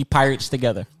 Let them be pirates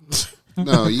together.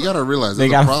 No, you got to realize They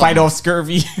got got to fight off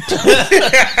scurvy.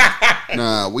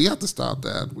 Nah, we have to stop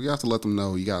that. We have to let them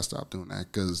know you got to stop doing that.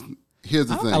 Because here's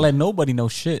the I don't thing. gotta let nobody know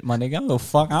shit, my nigga. I don't go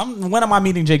fuck. When am I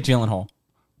meeting Jake Gyllenhaal?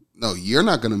 No, you're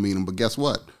not going to meet him. But guess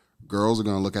what? Girls are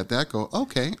going to look at that, go,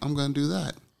 okay, I'm going to do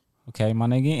that. Okay, my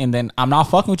nigga. And then I'm not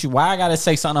fucking with you. Why I gotta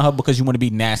say something to her because you want to be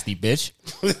nasty, bitch?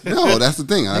 No, that's the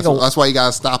thing. That's why you got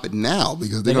to stop it now.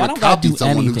 Because they're Nigga, I going to don't gotta copy do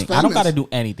someone who's anything. famous. I don't gotta do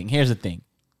anything. Here's the thing.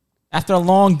 After a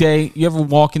long day, you ever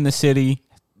walk in the city,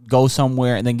 go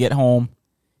somewhere, and then get home,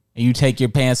 and you take your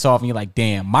pants off, and you're like,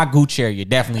 damn, my Gucci area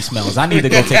definitely smells. I need to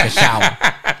go take a shower.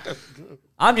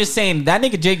 I'm just saying, that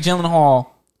nigga Jake Gyllenhaal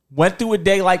went through a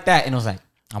day like that, and was like,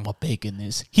 I'm a bake in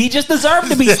this. He just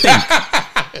deserved to be stink.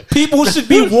 People should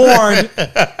be warned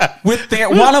with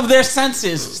one of their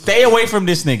senses. Stay away from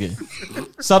this nigga.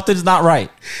 Something's not right.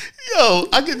 yo,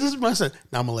 I get this myself.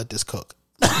 Now I'm gonna let this cook.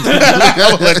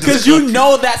 Because you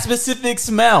know that specific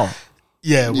smell.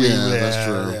 Yeah, that's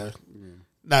true. Yeah.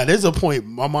 Now, there's a point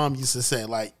my mom used to say,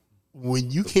 like,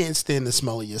 when you can't stand the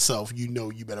smell of yourself, you know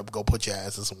you better go put your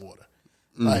ass in some water.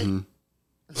 Like,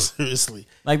 seriously.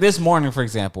 Like this morning, for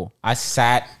example, I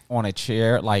sat on a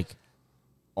chair, like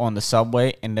on the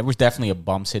subway, and there was definitely a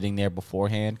bum sitting there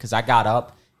beforehand because I got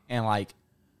up and like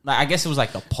I guess it was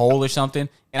like the pole or something,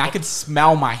 and I could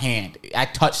smell my hand. I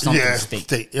touched something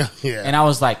stink. Yeah. And I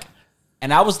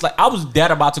was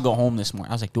dead about to go home this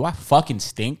morning. I was like, do I fucking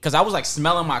stink? Because I was like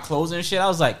smelling my clothes and shit. I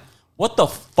was like, what the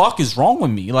fuck is wrong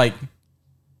with me? Like,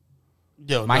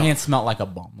 Yo, my hand smelled like a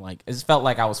bum. Like, it felt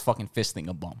like I was fucking fisting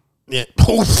a bum. Yeah.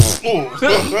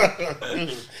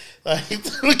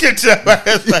 Like, look at your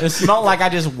ass. Like, It smelled like I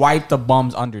just wiped the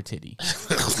bum's under titty.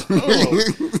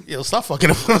 yo, stop fucking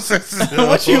up.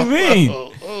 What you mean?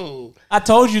 Oh. I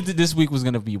told you that this week was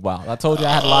gonna be wild. I told you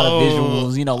I had a lot of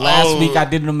visuals. You know, last week I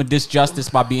did them a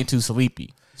disjustice by being too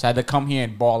sleepy, so I had to come here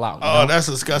and ball out. You Oh, know? that's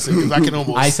disgusting because I can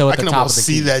almost, ISO at the top of the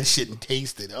see key. that shit and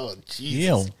taste it. Oh,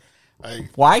 Jesus. Ew.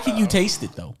 Like, Why can you taste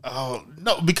it though? oh,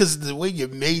 no, because the way you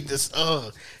made this,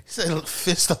 you said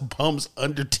fist of bums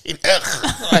under titty.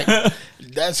 Like,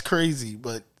 that's crazy.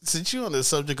 But since you're on the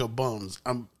subject of bums,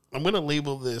 I'm going to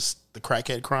label this the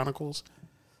Crackhead Chronicles.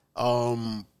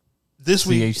 This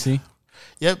week, CHC.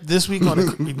 yep, this week on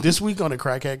the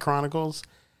Crackhead Chronicles,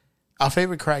 our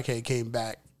favorite crackhead came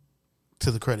back to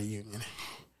the credit union,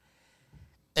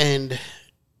 and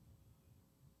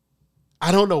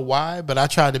I don't know why, but I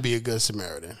tried to be a good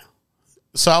Samaritan.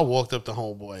 So I walked up to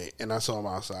homeboy and I saw him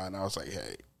outside, and I was like,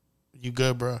 "Hey, you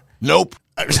good, bro?" Nope.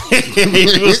 he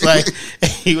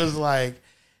was like,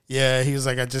 yeah. He was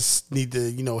like, I just need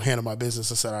to, handle my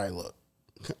business. I said, all right, look,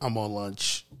 I'm on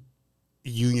lunch.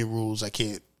 Union rules, I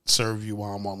can't serve you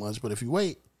while I'm on lunch, but if you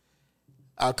wait,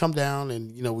 I'll come down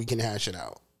and we can hash it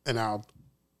out, and I'll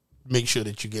make sure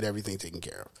that you get everything taken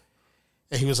care of.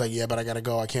 And he was like, yeah, but I got to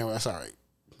go. I can't. That's all right.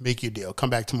 Make your deal. Come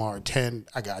back tomorrow at 10.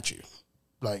 I got you.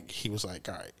 Like, he was like,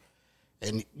 all right.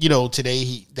 And, you know,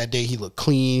 that day he looked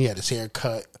clean. He had his hair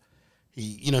cut.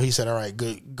 He said, all right,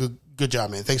 good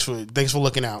job, man. Thanks for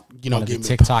looking out. You know, one of the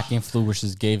TikTok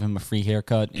influencers gave him a free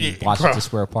haircut in Washington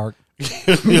Square Park.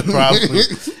 Probably.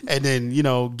 And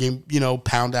then,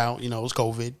 pound out, it was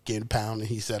COVID, gave a pound, and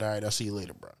he said, all right, I'll see you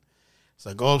later, bro. So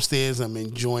I go upstairs, I'm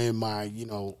enjoying my,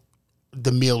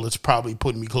 the meal that's probably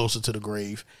putting me closer to the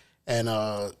grave. And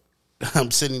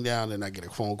I'm sitting down and I get a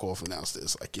phone call from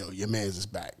downstairs, like, yo, your man's is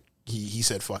back. He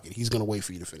said, fuck it. He's going to wait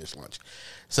for you to finish lunch. I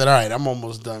said, all right, I'm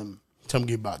almost done. Tell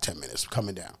me about 10 minutes. I'm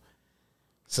coming down.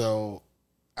 So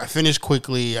I finish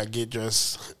quickly. I get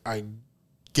dressed. I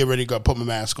get ready to go, put my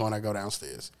mask on. I go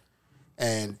downstairs.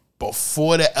 And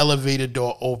before the elevator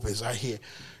door opens, I hear,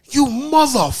 you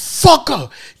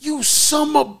motherfucker, you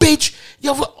son of a bitch.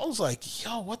 Yo, I was like,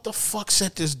 yo, what the fuck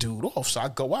set this dude off? So I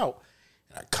go out.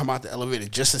 And I come out the elevator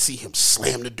just to see him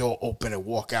slam the door open and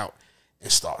walk out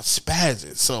and start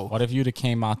spazzing. So what if you'd have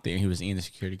came out there and he was eating the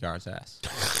security guard's ass?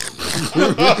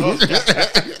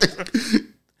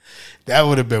 That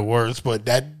would have been worse, but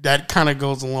that kind of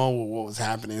goes along with what was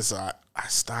happening. So I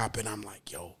stop and I'm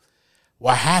like, yo,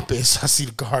 what happened? So I see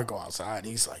the guard go outside and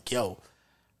he's like, yo,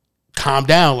 calm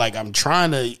down. Like, I'm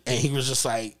trying to, and he was just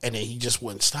like, and then he just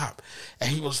wouldn't stop. And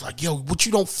he was like, yo, what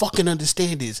you don't fucking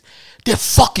understand is they're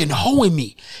fucking hoeing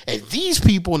me. And these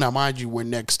people, now mind you, we're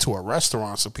next to a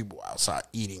restaurant, so people were outside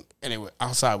eating, and they were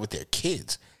outside with their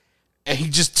kids. And he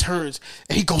just turns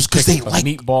and he goes, because they like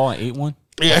meatball and ate one.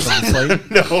 Yeah,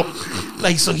 no.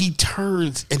 Like, so he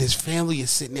turns and his family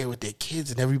is sitting there with their kids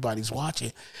and everybody's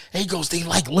watching. And he goes, they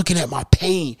like looking at my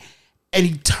pain. And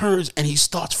he turns and he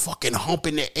starts fucking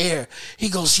humping the air. He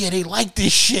goes, yeah, they like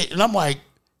this shit. And I'm like,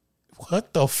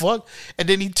 what the fuck? And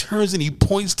then he turns and he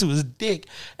points to his dick.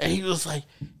 And he was like,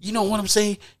 you know what I'm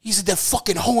saying? He said, they're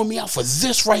fucking hoeing me out for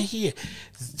this right here.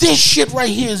 This shit right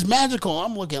here is magical.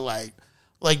 I'm looking like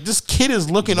this kid is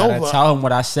looking over. Tell him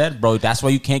what I said, bro. That's why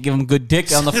you can't give him good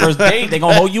dick on the first date. They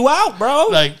gonna hold you out, bro.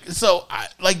 I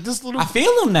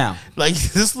feel him now. Like,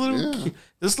 this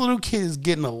little kid is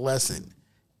getting a lesson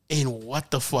in what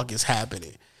the fuck is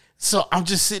happening. So I'm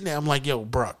just sitting there. I'm like, yo,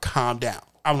 bro, calm down.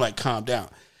 I'm like, calm down.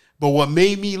 But what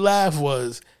made me laugh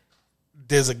was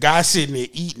there's a guy sitting there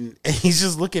eating, and he's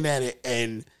just looking at it.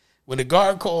 And when the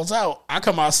guard calls out, I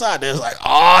come outside. There's like,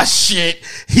 oh, shit.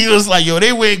 He was like, yo,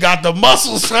 they went and got the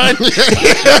muscle, son. He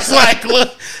was like,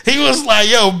 look. He was like,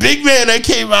 yo, big man that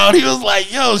came out. He was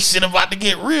like, yo, shit about to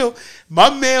get real. My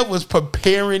man was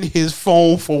preparing his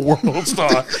phone for World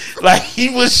Star. Like, he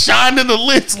was shining the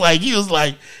lights. Like, he was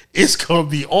like, it's going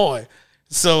to be on.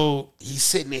 So he's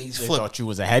sitting there, he's flipping. Thought you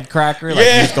was a head cracker? Like, you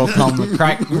just gonna come and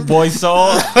crack your boy's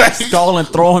skull and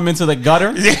throw him into the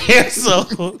gutter? Yeah,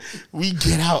 so we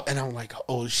get out, and I'm like,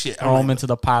 oh, shit. Throw him into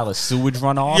the pile of sewage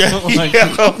runoff?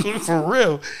 Yeah, for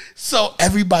real. So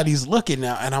everybody's looking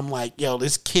now, and I'm like, yo,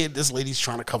 this lady's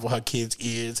trying to cover her kid's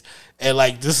ears. And,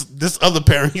 like, this other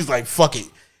parent, he's like, fuck it.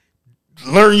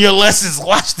 Learn your lessons.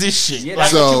 Watch this shit. Yeah,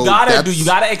 that's what you gotta do. You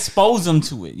gotta expose them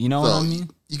to it. You know what I mean?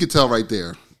 You can tell right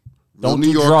there. Don't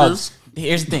do drugs.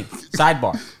 Here's the thing.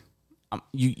 Sidebar.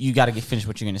 You got to finish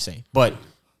what you're going to say. But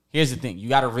here's the thing. You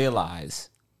got to realize,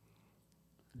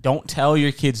 don't tell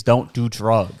your kids don't do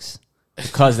drugs,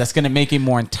 because that's going to make it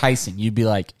more enticing. They'll be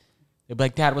like,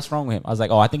 Dad, what's wrong with him? I was like,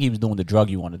 oh, I think he was doing the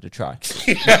drug you wanted to try.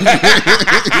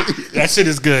 That shit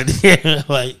is good.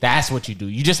 Like, that's what you do.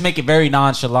 You just make it very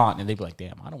nonchalant, and they be like,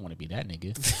 damn, I don't want to be that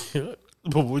nigga.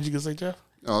 But what was you going to say, Jeff?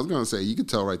 I was going to say, you could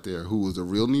tell right there who was a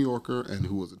real New Yorker and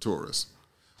who was a tourist.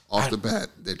 Off the bat,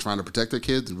 they're trying to protect their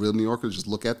kids. The real New Yorkers just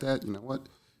look at that. You know what?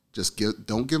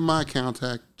 Don't give them eye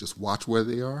contact. Just watch where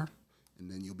they are,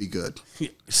 and then you'll be good.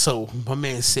 So my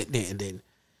man's sitting there, and then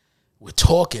we're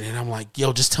talking, and I'm like,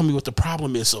 yo, just tell me what the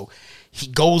problem is. So he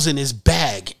goes in his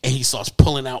bag, and he starts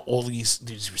pulling out all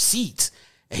these receipts.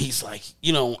 And he's like,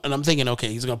 and I'm thinking, okay,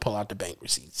 he's going to pull out the bank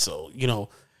receipts. So,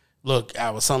 look, I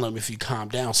was telling him if you calm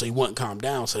down, so he wouldn't calm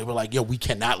down. So they were like, yo, we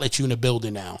cannot let you in the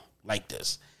building now like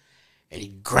this. And he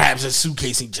grabs his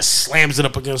suitcase and he just slams it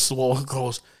up against the wall and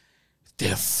goes,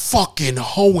 they're fucking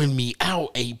hoeing me out.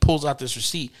 And he pulls out this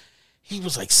receipt. He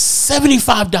was like,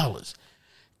 $75.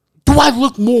 Do I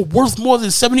look worth more than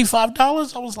 $75?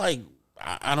 I was like,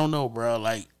 I don't know, bro.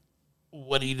 Like,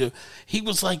 what do you do? He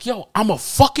was like, yo, I'm a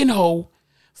fucking hoe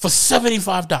for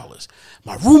 $75.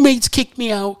 My roommates kicked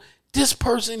me out. This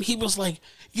person, he was like,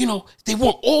 they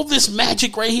want all this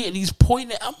magic right here. And he's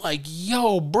pointing at, I'm like,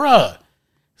 yo, bruh,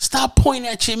 stop pointing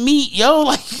at your meat, yo.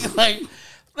 Like,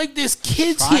 Like there's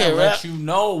kids Trying here, to let right? you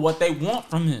know what they want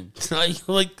from him.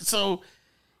 like so.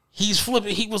 He's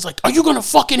flipping. He was like, "Are you gonna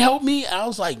fucking help me?" I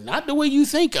was like, "Not the way you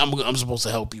think I'm supposed to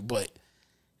help you, but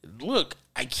look,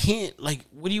 I can't. Like,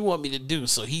 what do you want me to do?"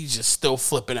 So he's just still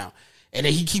flipping out, and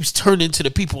then he keeps turning to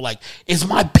the people like, "Is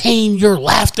my pain your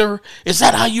laughter? Is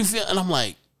that how you feel?" And I'm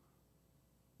like,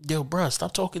 "Yo, bro,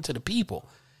 stop talking to the people."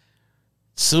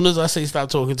 As soon as I say stop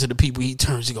talking to the people, he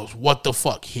turns. He goes, "What the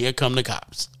fuck? Here come the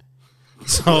cops."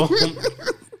 So.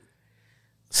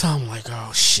 So I'm like,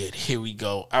 oh shit, here we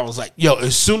go. I was like, yo,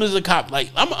 as soon as the cop, like,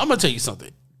 I'm gonna tell you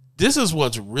something. This is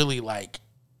what's really like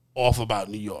off about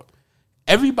New York.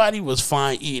 Everybody was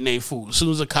fine eating their food. As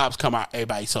soon as the cops come out,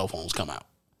 everybody's cell phones come out.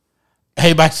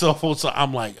 Everybody's cell phones. So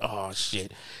I'm like, oh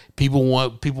shit. People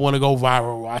want to go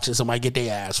viral watching somebody get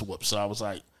their ass whooped. So I was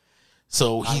like,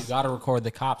 so You gotta record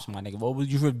the cops, my nigga. What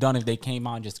would you have done if they came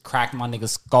out and just cracked my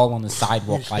nigga's skull on the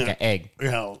sidewalk like an egg?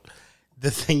 you know,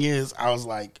 the thing is, I was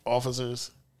like,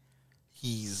 officers,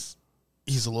 he's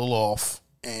a little off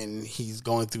and he's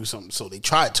going through something. So they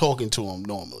tried talking to him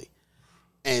normally.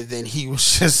 And then he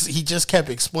just kept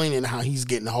explaining how he's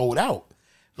getting holed out.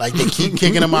 Like they keep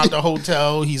kicking him out the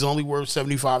hotel. He's only worth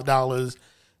 $75.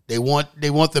 They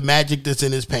want the magic that's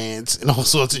in his pants and all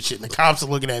sorts of shit. And the cops are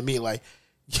looking at me like,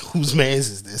 whose man's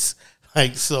is this?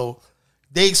 Like, so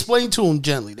they explained to him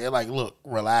gently. They're like, look,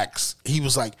 relax. He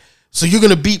was like, so you're going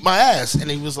to beat my ass?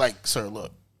 And he was like, sir,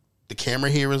 look, the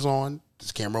camera here is on. There's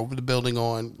a camera over the building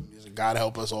on. God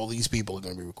help us, all these people are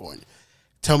going to be recording.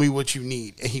 Tell me what you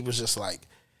need. And he was just like,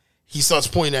 he starts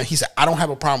pointing out. He said, I don't have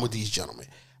a problem with these gentlemen.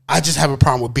 I just have a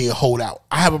problem with being holed out.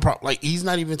 I have a problem. Like, he's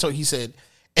not even talking. He said,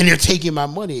 and they're taking my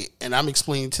money. And I'm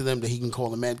explaining to them that he can call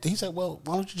the man. He said, well,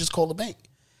 why don't you just call the bank?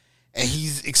 And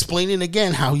he's explaining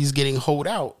again how he's getting holed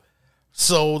out.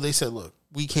 So they said, look,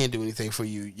 we can't do anything for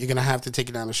you. You're going to have to take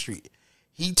it down the street.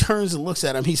 He turns and looks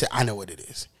at him. He said, I know what it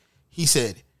is. He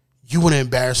said, you want to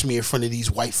embarrass me in front of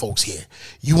these white folks here.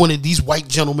 You wanted these white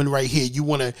gentlemen right here. You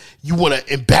want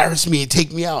to embarrass me and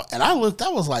take me out. And I looked, I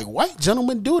was like, white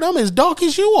gentlemen, dude, I'm as dark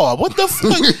as you are. What the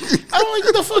fuck? I was like,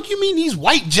 what the fuck you mean these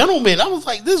white gentlemen? I was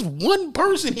like, this one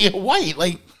person here, white.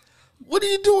 Like, what are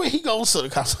you doing? He goes, so the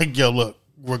cop's like, yo, look,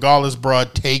 regardless, bro,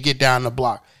 take it down the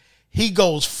block. He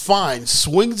goes, fine,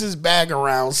 swings his bag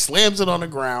around, slams it on the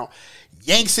ground,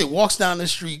 yanks it, walks down the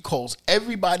street, calls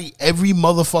everybody, every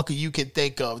motherfucker you can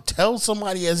think of. Tells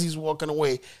somebody as he's walking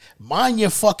away, mind your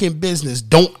fucking business.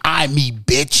 Don't eye me,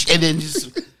 bitch. And then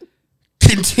just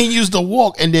continues to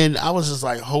walk. And then I was just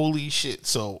like, holy shit.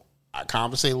 So I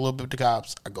conversate a little bit with the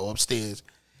cops. I go upstairs.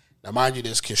 Now, mind you,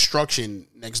 there's construction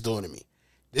next door to me.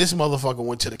 This motherfucker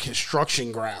went to the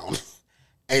construction ground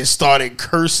and started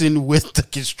cursing with the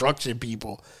construction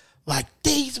people. Like,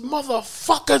 these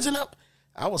motherfuckers. And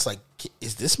I was like,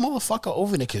 is this motherfucker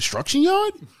over in the construction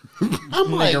yard?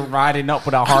 I'm like, Nigga riding up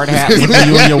with a hard hat,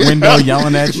 looking you in your window,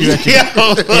 yelling at you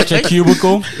at your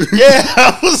cubicle. Yeah,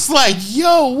 I was like,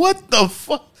 yo, what the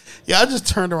fuck? Yeah, I just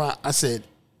turned around. I said,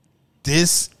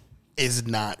 this is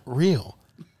not real.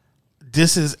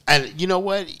 This is, and you know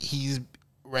what?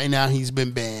 Right now he's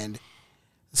been banned.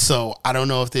 So I don't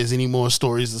know if there's any more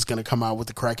stories that's going to come out with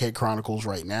the Crackhead Chronicles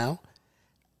right now.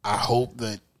 I hope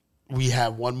that we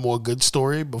have one more good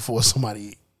story before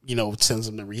somebody, sends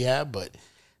him to rehab. But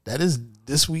that is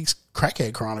this week's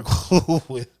Crackhead Chronicle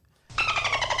with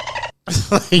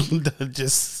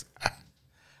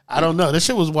I don't know. This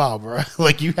shit was wild, bro.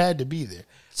 Like, you had to be there.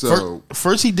 So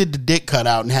first he did the dick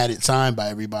cutout and had it signed by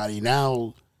everybody.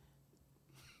 Now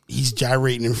he's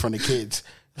gyrating in front of kids.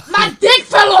 My dick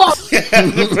fell off.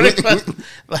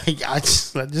 Like, I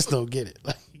just don't get it.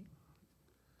 Like,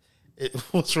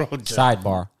 what's wrong with you?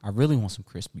 Sidebar: I really want some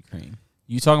Krispy Kreme.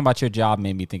 You talking about your job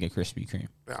made me think of Krispy Kreme.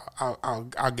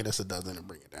 I'll get us a dozen and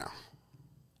bring it down.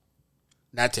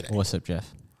 Not today. What's up,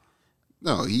 Jeff?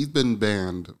 no, he's been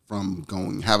banned from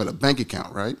having a bank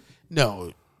account, right?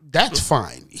 No, that's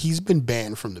fine. He's been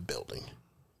banned from the building.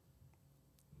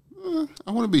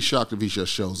 I wouldn't be shocked if he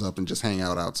just shows up and just hang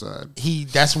out outside.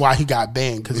 That's why he got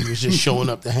banned, because he was just showing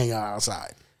up to hang out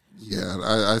outside. Yeah,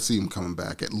 I see him coming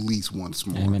back at least once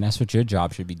more. I mean, that's what your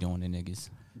job should be doing to niggas.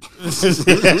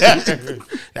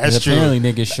 That's true. Apparently,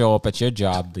 niggas show up at your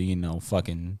job to,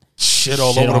 fucking Shit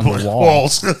all shit over on the the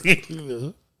walls.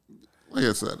 Like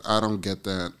I said, I don't get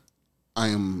that. I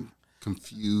am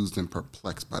confused and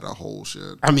perplexed by the whole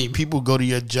shit. I mean, people go to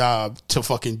your job to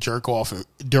fucking jerk off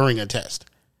during a test.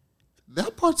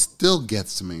 That part still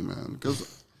gets to me, man,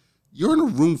 because you're in a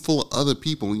room full of other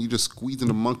people and you just squeezing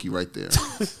a monkey right there.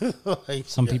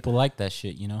 some people like that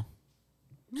shit, He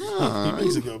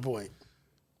makes a good point.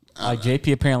 Like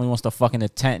JP apparently wants to fuck in a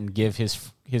tent and give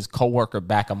his coworker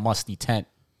back a musty tent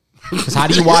Because how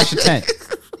do you wash a tent?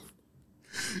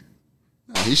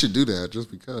 He should do that just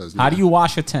because. How do you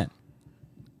wash a tent?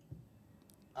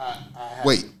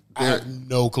 Wait? I have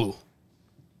no clue.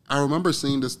 I remember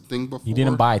seeing this thing before. He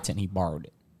didn't buy a tent. He borrowed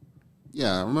it.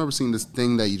 Yeah, I remember seeing this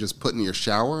thing that you just put in your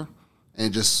shower and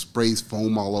it just sprays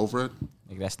foam all over it.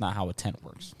 Like, that's not how a tent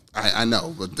works. I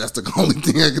know, but that's the only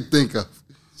thing I could think of.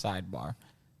 Sidebar.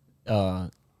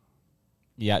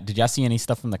 Yeah, did y'all see any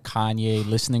stuff from the Kanye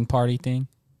listening party thing?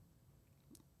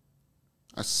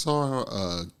 I saw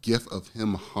a gif of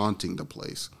him haunting the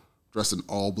place, dressed in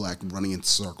all black, running in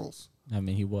circles. I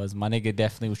mean, he was. My nigga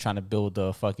definitely was trying to build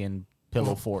a fucking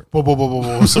pillow fort. Sorry.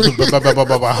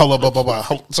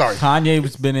 Kanye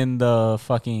has been in the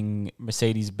fucking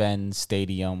Mercedes-Benz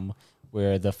Stadium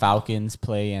where the Falcons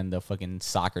play and the fucking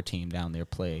soccer team down there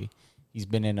play. He's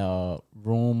been in a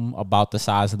room about the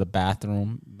size of the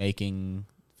bathroom,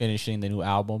 finishing the new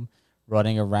album,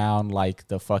 running around like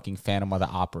the fucking Phantom of the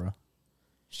Opera,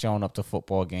 showing up to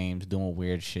football games, doing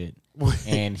weird shit.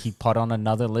 And he put on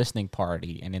another listening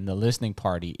party, and in the listening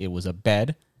party, it was a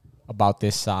bed about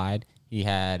this side. He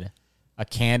had a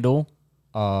candle,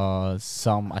 I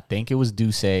think it was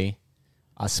Douce, a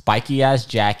spiky ass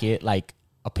jacket, like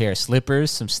a pair of slippers,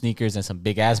 some sneakers, and some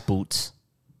big ass boots.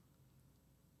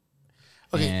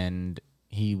 Okay. And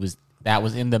that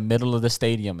was in the middle of the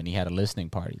stadium, and he had a listening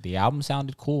party. The album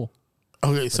sounded cool.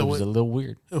 Okay, so it was a little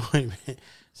weird. Wait a minute.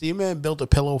 So your man built a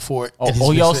pillow fort.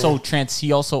 He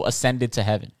also ascended to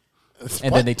heaven,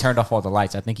 and then they turned off all the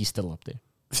lights. I think he's still up there.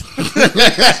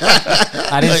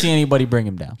 I didn't see anybody bring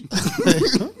him down.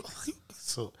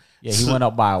 He went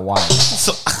up by a wire.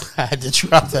 So I had to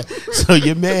drop that. So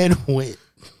your man went.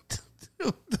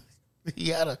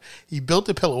 He built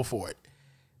a pillow fort.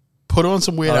 Put on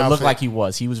some weird outfit. It looked like he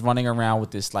was running around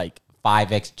with this like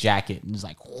 5X jacket and was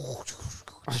like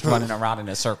just running around in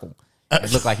a circle.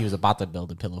 It looked like he was about to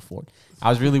build a pillow fort. I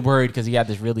was really worried because he had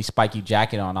this really spiky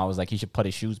jacket on. I was like, he should put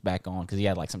his shoes back on because he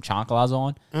had like some chanclas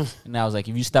on. And I was like,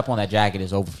 if you step on that jacket,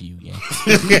 it's over for you. Yeah.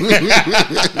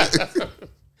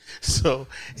 So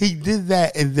he did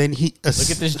that, and then he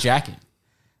look at this jacket.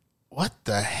 What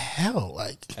the hell?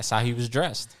 Like, that's how he was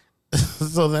dressed.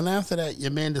 So then after that,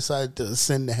 your man decided to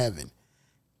ascend to heaven,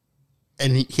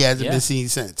 and he hasn't been seen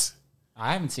since.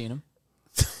 I haven't seen him.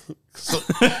 So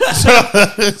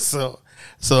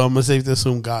I'm gonna safe to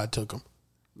assume God took him.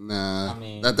 Nah, I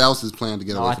mean, that was his plan to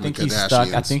get away from the Kardashians.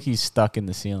 Stuck. I think he's stuck in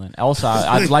the ceiling. Also,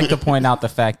 I'd like to point out the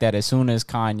fact that as soon as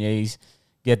Kanye's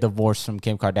get divorced from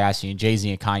Kim Kardashian, Jay-Z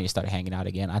and Kanye started hanging out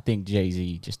again. I think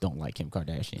Jay-Z just don't like Kim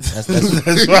Kardashian. That's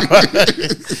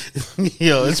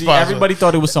Yo, it's everybody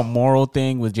thought it was some moral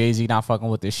thing with Jay-Z not fucking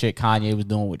with the shit Kanye was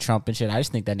doing with Trump and shit. I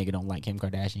just think that nigga don't like Kim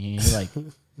Kardashian. He's like,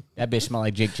 that bitch smell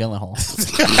like Jake Gyllenhaal.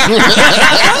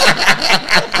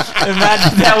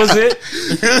 Imagine that was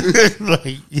it.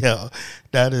 Like, yo,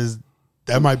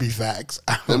 that might be facts.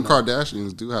 Them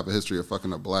Kardashians do have a history of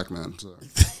fucking up black men. So.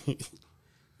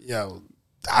 Yo,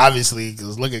 obviously,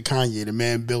 because look at Kanye, the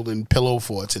man building pillow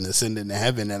forts and ascending to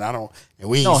heaven, and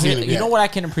we ain't seen it yet. You know what I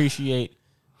can appreciate?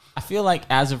 I feel like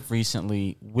as of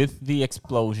recently, with the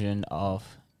explosion of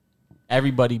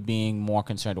everybody being more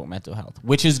concerned with mental health,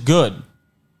 which is good.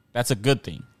 That's a good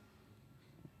thing.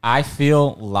 I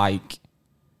feel like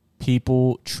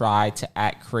people try to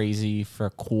act crazy for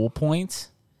cool points.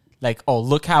 Like, oh,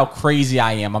 look how crazy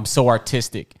I am. I'm so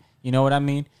artistic. You know what I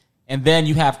mean? And then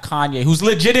you have Kanye, who's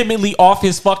legitimately off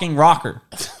his fucking rocker.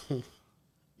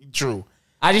 True.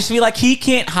 I just feel like he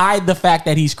can't hide the fact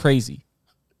that he's crazy.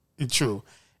 True.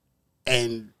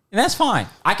 And that's fine.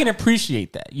 I can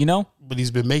appreciate that, you know? But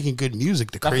he's been making good music.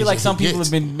 I feel like some people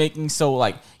have been making so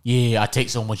like, yeah, I take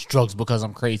so much drugs because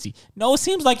I'm crazy. No, it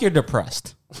seems like you're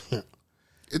depressed.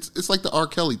 It's like the R.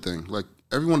 Kelly thing. Like,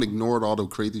 everyone ignored all the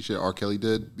crazy shit R. Kelly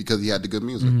did because he had the good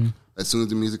music. Mm-hmm. As soon as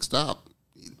the music stopped,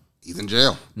 he's in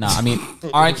jail. No, I mean,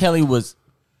 R. Kelly was...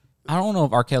 I don't know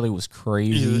if R. Kelly was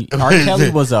crazy. R.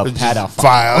 Kelly was a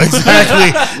pedophile.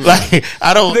 Exactly. Like,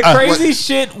 I don't... The crazy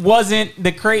shit wasn't...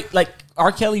 Like,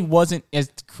 R. Kelly wasn't as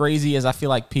crazy as I feel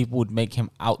like people would make him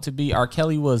out to be. R.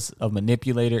 Kelly was a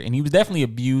manipulator, and he was definitely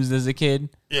abused as a kid.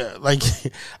 Yeah, like...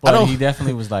 But he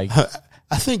definitely was like...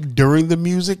 I think during the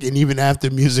music and even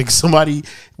after music,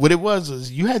 what it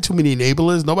was you had too many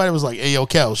enablers. Nobody was like, hey, yo,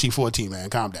 Kel, she 14, man,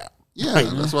 calm down. Yeah,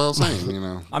 that's what I was saying, you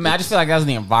know. I mean, I just feel like that was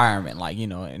the environment, like, you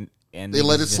know, and they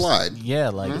let it slide. Yeah,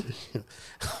 like,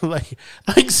 like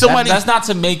somebody. That's not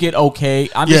to make it okay.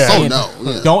 I'm just saying,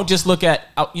 yeah. Don't just look at,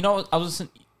 you know,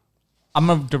 I'm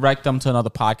going to direct them to another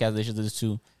podcast they should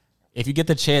listen to. If you get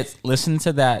the chance, listen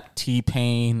to that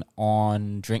T-Pain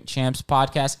on Drink Champs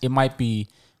podcast. It might be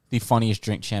the funniest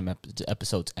Drink Champ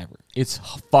episodes ever. It's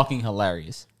fucking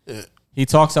hilarious. He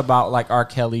talks about like R.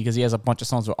 Kelly because he has a bunch of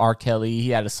songs with R. Kelly. He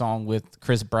had a song with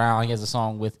Chris Brown. He has a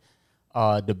song with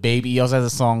the Baby. He also has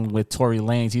a song with Tory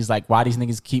Lanez. He's like, why these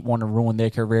niggas keep wanting to ruin their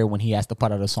career when he has to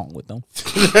put out a song with them?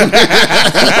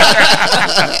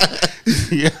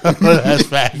 Yeah, that's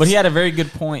facts. But he had a very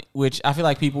good point, which I feel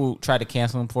like people tried to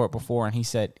cancel him for it before, and he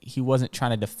said he wasn't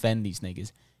trying to defend these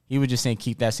niggas. He was just saying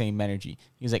keep that same energy.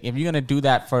 He was like, if you're going to do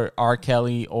that for R.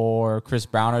 Kelly or Chris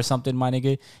Brown or something, my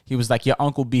nigga, he was like, your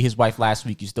uncle beat his wife last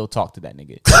week. You still talk to that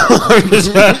nigga.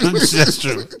 That's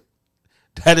true.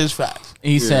 That is facts.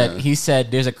 He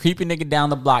said, there's a creepy nigga down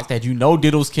the block that you know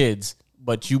diddles kids,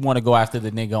 but you want to go after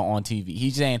the nigga on TV.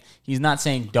 He's not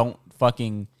saying don't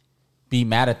fucking be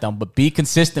mad at them, but be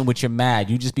consistent with your mad.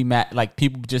 You just be mad. Like,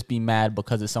 people just be mad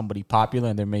because it's somebody popular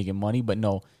and they're making money, but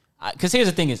no. Because here's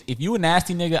the thing is, if you a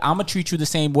nasty nigga, I'm going to treat you the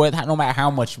same way no matter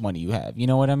how much money you have. You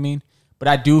know what I mean? But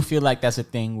I do feel like that's a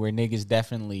thing where niggas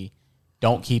definitely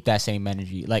don't keep that same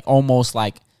energy. Like, almost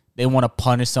like they want to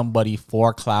punish somebody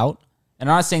for clout. And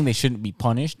I'm not saying they shouldn't be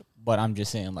punished, but I'm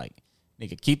just saying, like,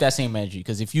 nigga, keep that same energy.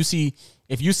 Because if you see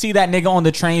that nigga on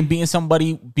the train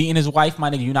beating his wife,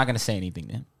 my nigga, you're not going to say anything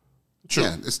to him. True.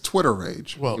 Yeah, it's Twitter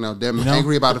rage. Well, they're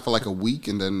angry about it for like a week,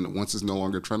 and then once it's no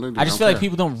longer trending, I just feel like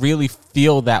people don't really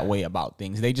feel that way about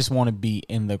things. They just want to be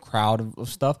in the crowd of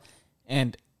stuff.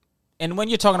 And when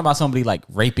you're talking about somebody like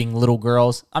raping little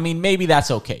girls, I mean, maybe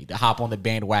that's okay to hop on the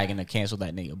bandwagon and cancel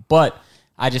that nigga. But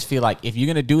I just feel like if you're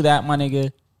gonna do that, my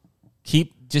nigga,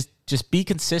 just be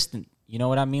consistent. You know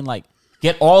what I mean? Like,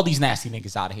 get all these nasty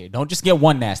niggas out of here. Don't just get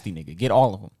one nasty nigga. Get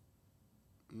all of them.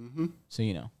 Mm-hmm. So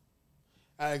you know.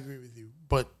 I agree with you,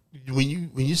 but when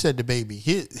you said the Baby,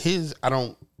 his I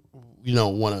don't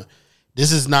want to.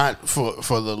 This is not for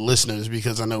the listeners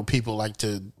because I know people like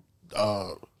to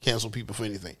cancel people for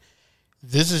anything.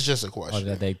 This is just a question. Or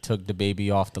that they took the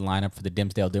Baby off the lineup for the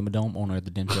Dimsdale Dimmadome, owner of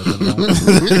the Dimsdale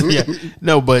Dimmadome. Yeah,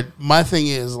 no, but my thing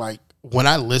is, like, when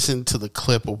I listened to the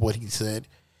clip of what he said,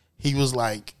 he was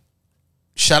like,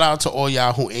 "Shout out to all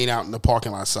y'all who ain't out in the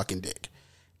parking lot sucking dick,"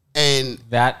 and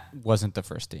that wasn't the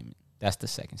first statement. That's the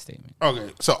second statement.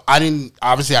 Okay, so I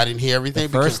didn't hear everything.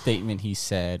 The first statement he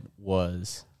said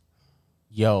was,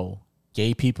 yo,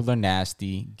 gay people are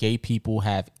nasty. Gay people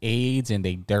have AIDS and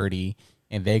they dirty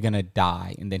and they're going to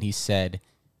die. And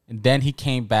then he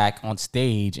came back on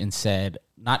stage and said,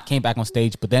 not came back on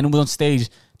stage, but then was on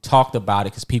stage, talked about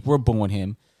it because people were booing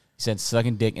him. He said,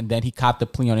 sucking dick. And then he copped a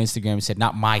plea on Instagram and said,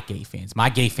 not my gay fans. My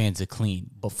gay fans are clean.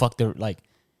 But fuck their, like,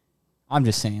 I'm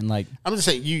just saying,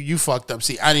 you fucked up.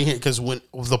 See, I didn't hear because when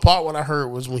the part what I heard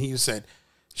was when he said,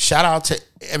 "Shout out to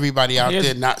everybody out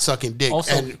there not sucking dick,"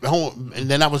 also,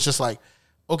 and then I was just like,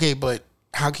 okay, but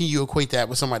how can you equate that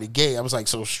with somebody gay? I was like,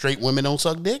 so straight women don't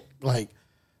suck dick? Like,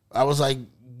 I was like,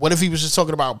 what if he was just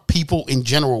talking about people in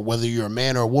general, whether you're a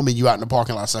man or a woman, you out in the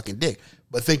parking lot sucking dick?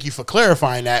 But thank you for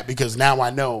clarifying that because now I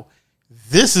know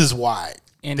this is why.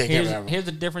 And here's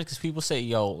the difference because people say,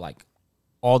 yo, like,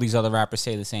 all these other rappers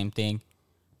say the same thing.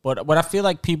 But what I feel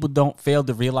like people don't fail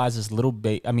to realize is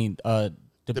the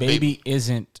Baby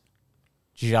isn't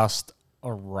just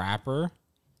a rapper.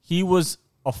 He was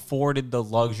afforded the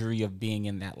luxury of being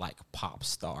in that, like, pop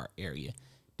star area.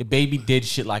 The Baby did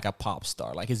shit like a pop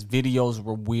star. Like, his videos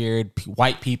were weird.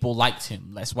 White people liked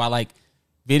him. That's why, like,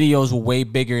 videos were way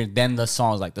bigger than the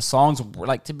songs. Like, the songs were,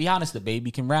 like, to be honest, the Baby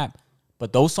can rap.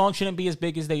 But those songs shouldn't be as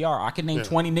big as they are. I can name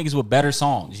 20 niggas with better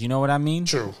songs. You know what I mean?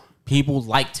 True. People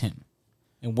liked him.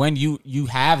 And when you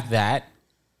have that,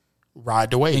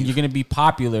 ride the wave. And you're going to be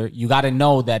popular, you got to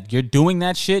know that you're doing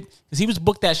that shit. Because he was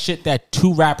booked that shit that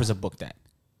 2 rappers are booked at.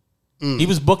 He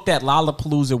was booked at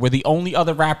Lollapalooza where the only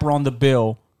other rapper on the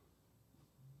bill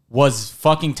was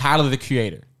fucking Tyler, the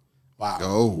Creator. Wow.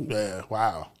 Oh. Yeah,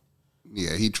 wow.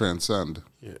 Yeah, he transcend.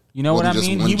 Yeah. You know what I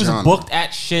mean? He was booked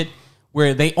at shit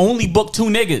where they only booked 2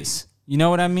 niggas. You know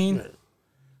what I mean? Yeah.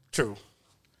 True.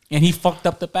 And he fucked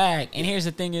up the bag. And here's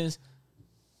the thing is,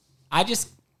 I just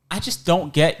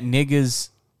don't get niggas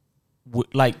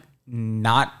like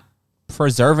not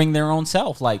preserving their own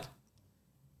self. Like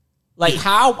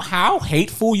how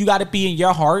hateful you got to be in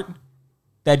your heart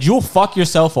that you'll fuck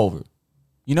yourself over.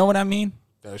 You know what I mean?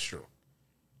 That's true.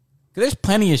 'Cause there's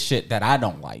plenty of shit that I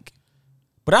don't like,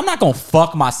 but I'm not gonna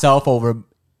fuck myself over.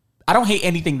 I don't hate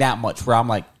anything that much where I'm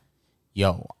like,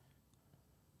 yo,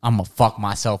 I'm gonna fuck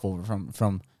myself over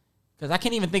from. Because I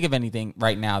can't even think of anything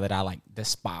right now that I, like,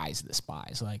 despise.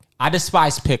 Like, I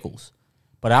despise pickles.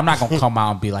 But I'm not going to come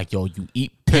out and be like, yo, you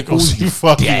eat pickles, you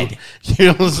dead. You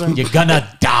know what I'm saying? You're going to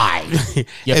die.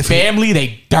 Your family,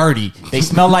 they dirty. They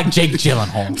smell like Jake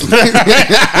Gyllenhaal.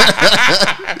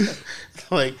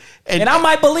 Like, And I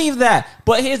might believe that.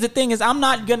 But here's the thing is I'm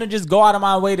not going to just go out of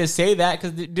my way to say that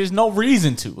because there's no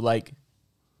reason to. Like,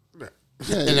 Yeah,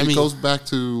 And it I mean- goes back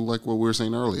to like what we were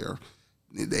saying earlier.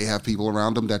 They have people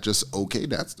around them that just okay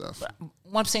that stuff.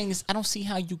 what I'm saying is I don't see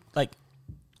how you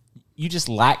just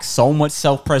lack so much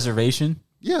self-preservation.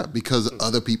 Yeah, because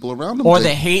other people around them. Or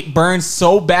the hate burns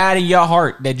so bad in your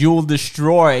heart that you will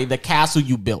destroy the castle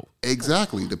you built.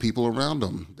 Exactly, the people around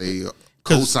them. They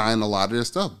co-sign a lot of their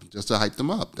stuff just to hype them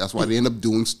up. That's why they end up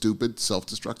doing stupid,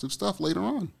 self-destructive stuff later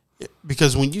on.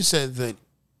 because when you said that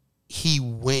he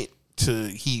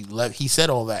said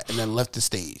all that and then left the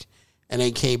stage and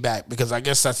then came back, because I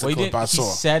guess that's the Well, clip I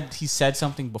saw. he said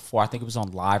something before. I think it was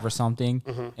on live or something.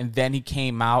 And then he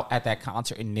came out at that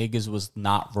concert and niggas was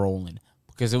not rolling.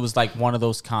 Because it was like one of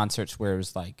those concerts where it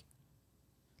was like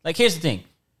here's the thing.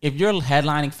 If you're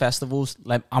headlining festivals,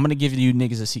 like I'm gonna give you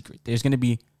niggas a secret. There's gonna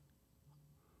be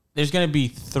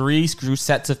 3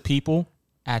 sets of people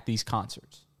at these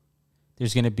concerts.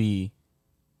 There's gonna be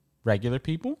regular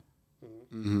people,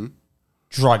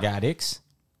 drug addicts,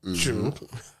 True.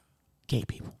 gay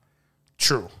people.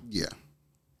 True. Yeah.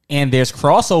 And there's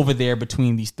crossover there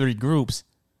between these 3 groups.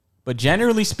 But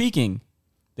generally speaking,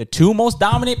 the 2 most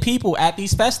dominant people at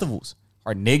these festivals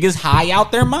are niggas high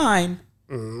out their mind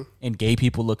and gay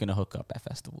people looking to hook up at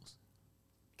festivals.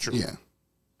 True. Yeah.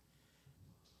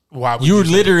 Why would You're you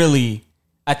say- literally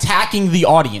attacking the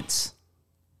audience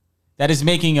that is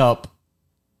making up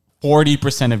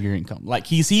 40% of your income. Like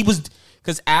he was,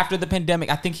 because after the pandemic,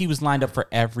 I think he was lined up for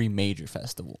every major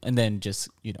festival. And then just,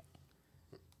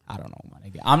 I don't know, my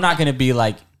nigga. I'm not going to be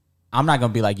like,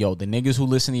 yo, the niggas who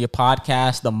listen to your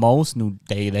podcast the most,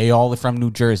 they all are from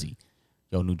New Jersey.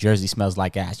 Yo, New Jersey smells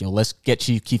like ass. Yo, let's get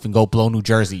Chief Keef and go blow New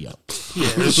Jersey up.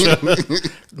 Yeah, sure.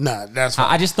 Nah, that's fine.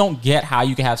 I just don't get how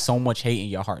you can have so much hate in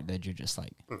your heart that you're just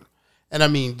like, And I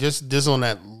mean, just on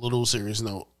that little serious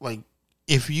note, like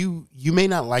if you may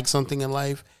not like something in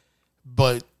life,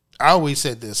 but I always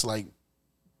said this, like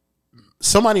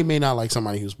somebody may not like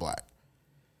somebody who's black,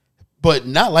 but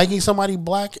not liking somebody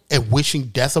black and wishing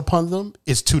death upon them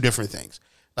is 2 different things.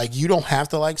 Like you don't have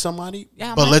to like somebody,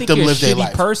 yeah, but I let think them you're live a their shitty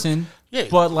life. person. Yeah.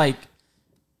 But like,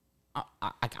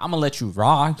 I'm gonna let you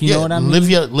rock. You know what I mean?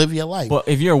 Live your life. But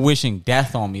if you're wishing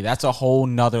death on me, that's a whole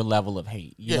nother level of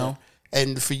hate. You know?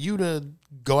 And for you to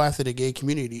go after the gay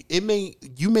community,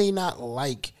 you may not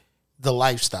like the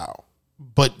lifestyle,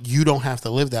 but you don't have to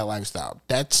live that lifestyle.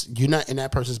 You're not in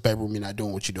that person's bedroom. You're not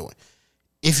doing what you're doing.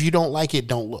 If you don't like it,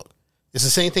 don't look. It's the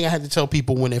same thing I had to tell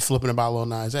people when they're flipping about Lil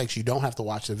Nas X. You don't have to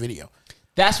watch the video.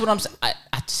 That's what I'm saying. I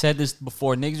said this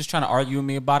before. Niggas was trying to argue with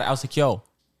me about it. I was like, yo,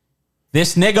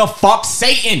 this nigga fucked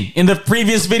Satan in the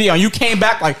previous video. And you came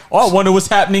back like, oh, I wonder what's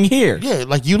happening here. Yeah,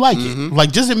 like you like it.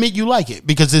 Like just admit you like it,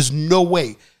 because there's no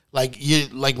way. Like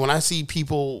when I see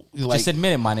people like Just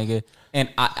admit it, my nigga. And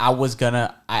I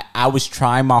was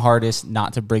trying my hardest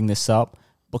not to bring this up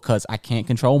because I can't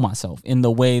control myself in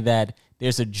the way that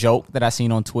there's a joke that I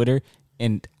seen on Twitter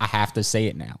and I have to say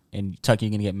it now. And Tuck, you're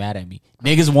gonna get mad at me.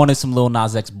 Niggas wanted some Lil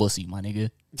Nas X bussy, my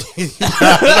nigga.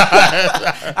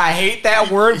 I hate that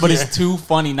word, but it's too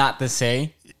funny not to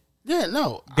say. yeah,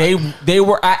 no. They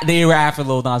were after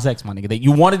Lil Nas X, my nigga.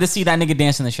 You wanted to see that nigga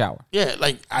dance in the shower Yeah,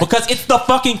 like because it's the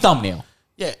fucking thumbnail.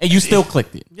 yeah, And you still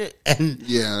clicked it. yeah, and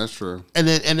Yeah, that's true. And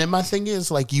then my thing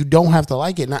is, like, you don't have to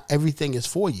like it. Not everything is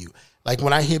for you. Like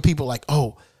when I hear people like,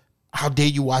 oh, how dare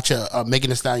you watch a Megan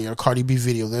Thee Stallion or Cardi B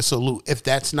video? They're so lewd. If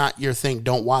that's not your thing,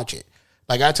 don't watch it.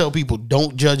 Like I tell people,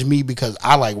 don't judge me because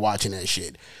I like watching that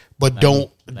shit. But don't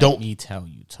Let me tell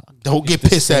you, Tuck. don't get It's the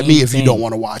pissed at me same if you thing. don't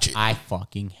want to watch it. I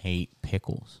fucking hate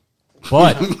pickles.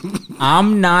 But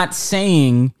I'm not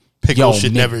saying Pickles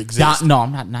should never exist. No,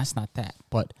 I'm not. That's not that.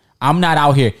 But I'm not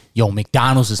out here. Yo,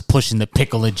 McDonald's is pushing the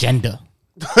pickle agenda.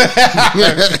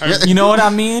 You know what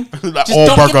I mean? Just all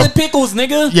don't burger- get the pickles,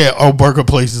 nigga. Yeah, all burger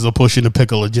places are pushing the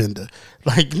pickle agenda.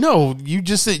 Like, no, you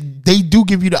just said they do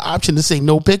give you the option to say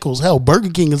no pickles. Hell, Burger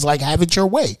King is like, have it your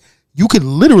way. You could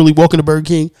literally walk into Burger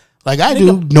King like I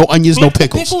do, no onions, no Take the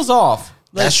pickles. Pickles off.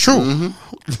 Like, That's true.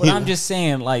 but I'm just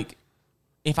saying, like,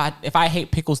 if I hate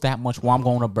pickles that much, well, I'm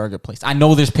going to a burger place. I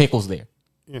know there's pickles there.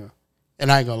 Yeah.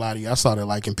 And I ain't gonna lie to you, I started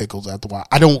liking pickles after a while.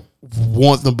 I don't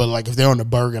want them, but like if they're on the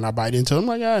burger and I bite into them, I'm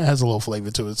like, it has a little flavor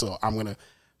to it, so I'm gonna.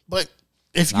 But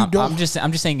if you don't, I'm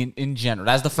just saying in general.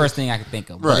 That's the first thing I could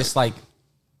think of. But Right. it's like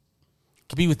it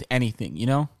could be with anything, you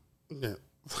know. yeah.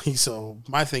 So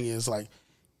my thing is like,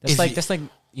 That's if like you- that's like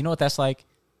you know what that's like.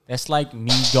 That's like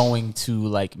me going to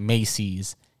like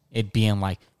Macy's. It being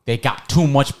like they got too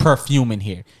much perfume in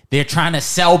here. They're trying to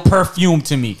sell perfume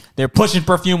to me. They're pushing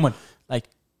perfume on like.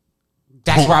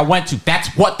 That's where I went to.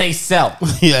 That's what they sell.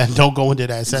 Yeah, don't go into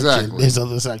that section. Exactly. There's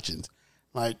other sections.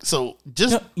 Like, so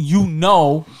just You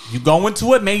go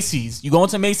into a Macy's. You go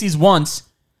into Macy's once.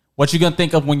 What you gonna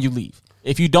think of when you leave?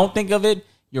 If you don't think of it,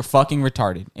 you're fucking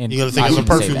retarded. And You're gonna think I it's a wouldn't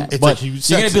say perfume. that. It's But a huge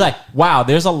you're gonna section. be like, wow,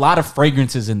 there's a lot of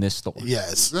fragrances in this store.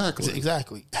 yes, Exactly.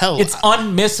 exactly. Hell, It's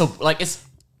unmissable. Like it's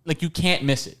like you can't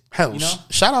miss it. hell. You know?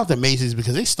 Shout out to Macy's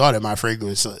because they started my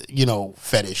fragrance,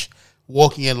 fetish.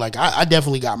 Walking in, like I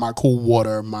definitely got my Cool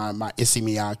Water, my Issey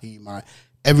Miyake, my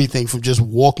everything from just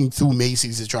walking through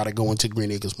Macy's to try to go into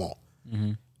Green Acres Mall.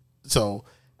 So,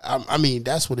 I mean,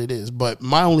 that's what it is. But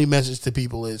my only message to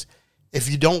people is, if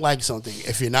you don't like something,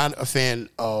 if you're not a fan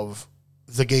of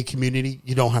the gay community,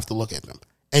 you don't have to look at them.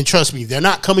 And trust me, they're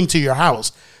not coming to your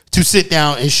house to sit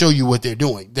down and show you what they're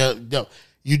doing.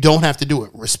 You don't have to do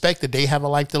it. Respect that they have a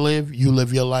life to live. You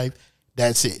live your life.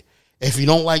 That's it. If you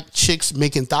don't like chicks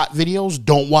making thought videos,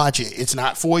 don't watch it. It's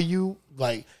not for you.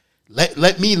 Like,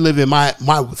 let me live in my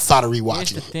thoughtery Here's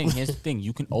watching. the thing. Here's the thing.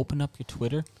 You can open up your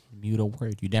Twitter, mute a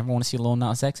word. You never want to see Lil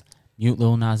Nas X? Mute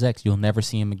Lil Nas X. You'll never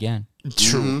see him again.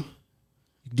 True.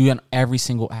 You can do that on every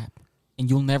single app, and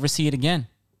you'll never see it again.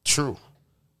 True.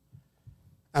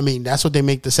 I mean, that's what they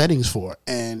make the settings for.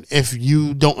 And if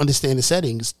you don't understand the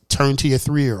settings, turn to your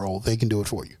 3-year-old. They can do it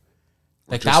for you.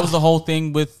 Like that was the whole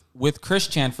thing with Chris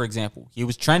Chan, for example. He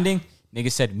was trending.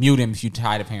 Niggas said mute him if you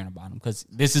tired of hearing about him because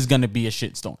this is gonna be a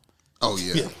shitstorm. Oh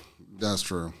yeah, that's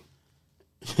true.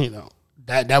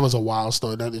 That was a wild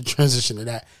story. The transition to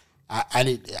that,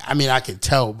 I could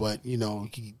tell, but he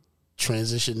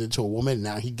transitioned into a woman.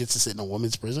 Now he gets to sit in a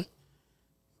woman's prison.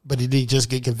 But did he just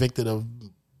get convicted of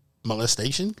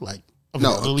molestation? Like, of No,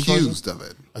 an elderly accused person? of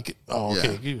it. Okay. Oh, okay,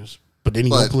 Yeah. accused. But then he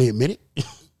But- openly admitted.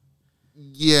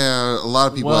 Yeah, a lot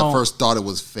of people Well- at first thought it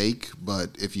was fake, but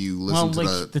if you listen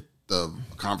Well, to like, the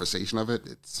conversation of it,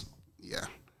 it's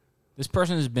This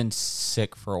person has been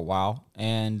sick for a while,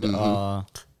 and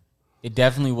it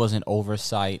definitely was an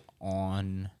oversight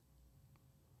on,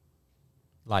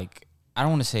 like, I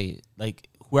don't want to say, like,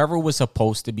 whoever was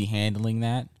supposed to be handling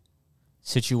that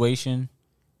situation,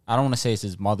 I don't want to say it's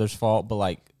his mother's fault, but,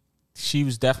 like, she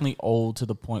was definitely old to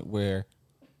the point where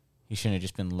he shouldn't have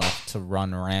just been left to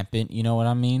run rampant, you know what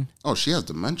I mean? Oh, she has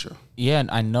dementia. Yeah,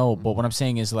 I know, but what I'm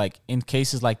saying is, like, in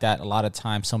cases like that, a lot of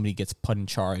times somebody gets put in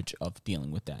charge of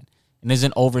dealing with that. And there's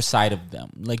an oversight of them.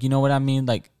 Like, you know what I mean?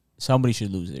 Like, somebody should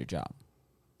lose their job.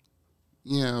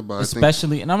 Yeah, but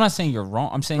Especially, and I'm not saying you're wrong.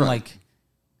 I'm saying, Right.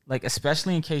 like,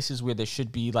 especially in cases where there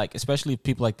should be, like, especially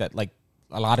people like that, like,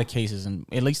 a lot of cases, and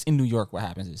at least in New York, what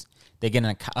happens is they get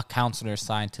a counselor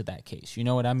assigned to that case. You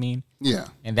know what I mean? yeah.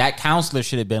 And that counselor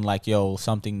should have been like, yo,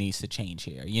 something needs to change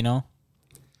here, you know?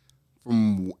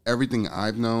 From everything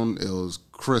I've known, it was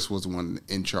Chris was the one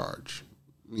in charge.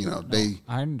 I Yeah,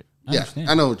 understand.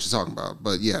 I know what you're talking about,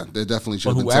 but yeah, there definitely should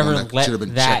But have been whoever someone that should have let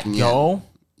been that checking go, in.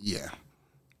 Yeah, they need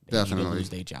to definitely. lose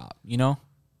their job, you know?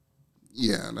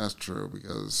 Yeah, that's true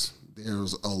because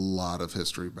there's a lot of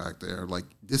history back there. Like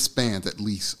this spans at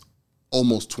least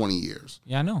almost 20 years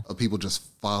Yeah, I know. of people just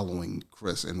following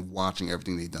Chris and watching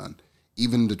everything they've done.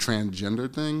 Even the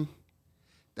transgender thing,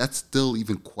 that's still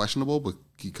even questionable, but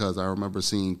because I remember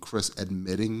seeing Chris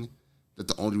admitting that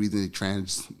the only reason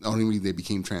they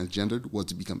became transgendered was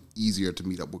to become easier to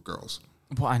meet up with girls.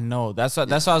 Well, I know. That's what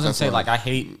I was gonna say. Like, I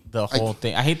hate the whole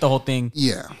thing. I hate the whole thing.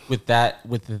 Yeah. With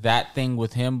that thing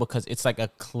with him, because it's like a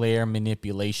clear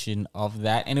manipulation of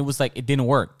that, and it was like it didn't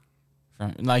work.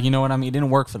 Like, you know what I mean? It didn't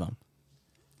work for them.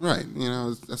 Right.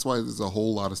 That's why there's a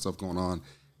whole lot of stuff going on.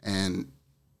 And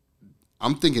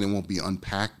I'm thinking it won't be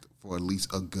unpacked for at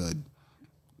least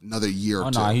another year Oh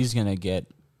or two. no, he's gonna get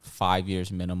 5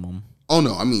 years minimum. Oh,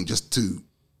 no. I mean, just to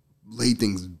lay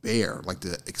things bare, like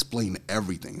to explain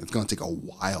everything. It's going to take a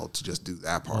while to just do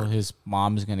that Or part. his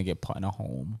mom's gonna get put in a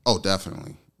home. Oh,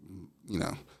 definitely.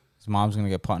 His mom's gonna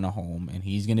get put in a home, and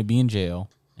he's gonna be in jail.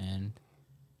 And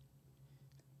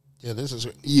Yeah, this is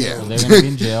Yeah. so they're gonna be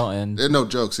in jail, and There are no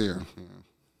jokes here.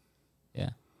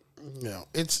 yeah,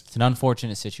 it's an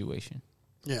unfortunate situation.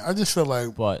 yeah. I just feel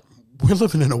like But we're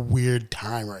living in a weird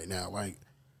time right now. Like,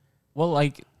 well,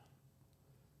 like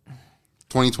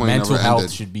 2020 mental never health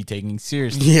ended. should be taken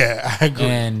seriously. yeah, I agree.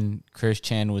 And Chris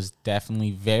Chan was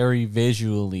definitely very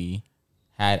visually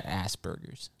had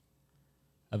Asperger's,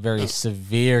 a very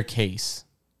severe case.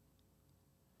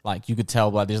 Like you could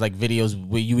tell, but there's like videos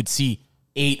where you would see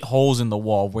 8 holes in the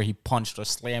wall where he punched or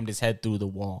slammed his head through the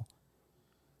wall,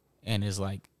 and it's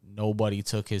like nobody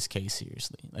took his case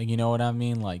seriously. Like, you know what I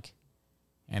mean? Like,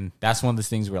 and that's one of those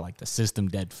things where like the system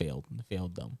failed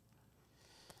them.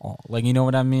 All, like, you know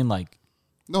what I mean? Like,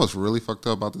 No, it's really fucked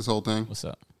up about this whole thing. what's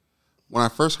up? when I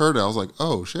first heard it, I was like,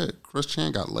 oh shit, Chris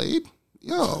Chan got laid?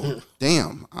 Yo,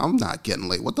 damn, I'm not getting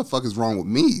laid. What the fuck is wrong with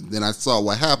me? Then I saw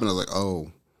what happened. I was like,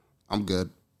 oh, I'm good.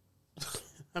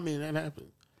 I mean, that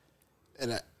happened.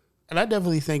 And I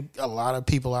definitely think a lot of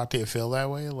people out there feel that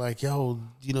way. Like, yo,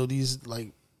 you know, these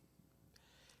like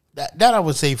that I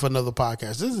would say for another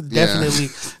podcast.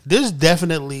 There's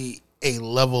definitely a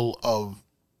level of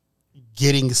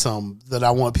getting some that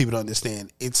I want people to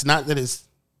understand. It's not that it's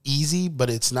easy, but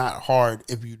it's not hard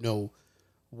if you know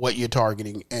what you're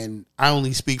targeting. And I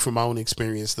only speak from my own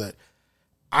experience that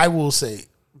I will say,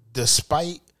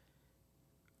 despite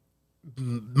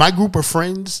my group of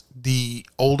friends, the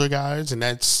older guys, and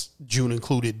that's June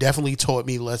included, definitely taught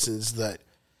me lessons that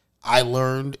I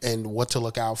learned and what to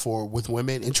look out for with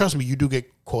women. And trust me, you do get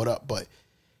caught up, but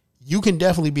you can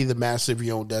definitely be the master of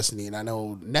your own destiny. And I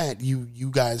know, Nat, you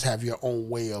guys have your own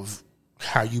way of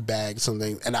how you bag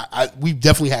something. And we've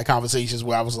definitely had conversations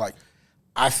where I was like,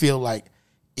 I feel like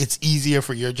it's easier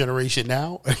for your generation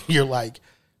now. You're like,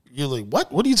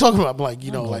 what? What are you talking about? I'm like,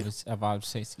 you know, like, I would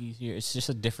say it's easier. It's just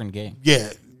a different game.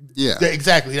 Yeah. Yeah.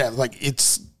 Exactly that. Like,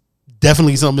 it's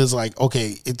definitely something that's like,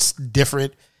 okay, it's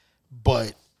different,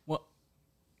 but. Well,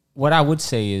 what I would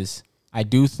say is, I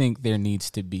do think there needs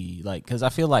to be, like, because I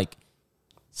feel like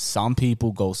some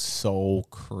people go so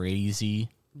crazy.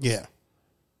 Yeah.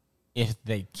 If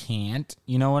they can't,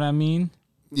 you know what I mean?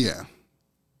 Yeah.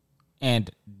 And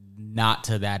not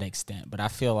to that extent. But I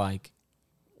feel like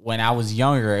when I was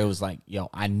younger, it was like, yo,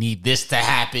 I need this to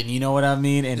happen. You know what I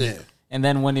mean? And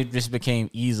then when it just became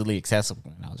easily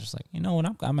accessible, and I was just like, you know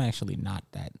what? I'm actually not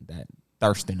that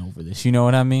thirsting over this. You know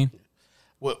what I mean?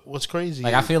 What's crazy?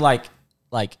 Like, I feel like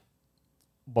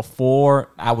before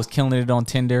I was killing it on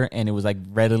Tinder and it was like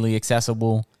readily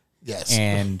accessible. Yes.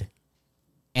 And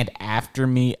after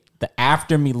me, the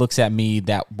after me looks at me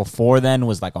that before then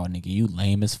was like, oh, nigga, you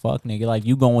lame as fuck, nigga. Like,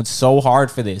 you going so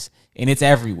hard for this, and it's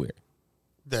everywhere.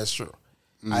 That's true.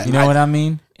 You know what I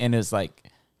mean? And it's like,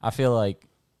 I feel like,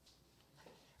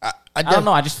 I don't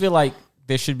know. I just feel like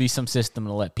there should be some system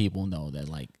to let people know that,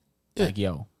 like,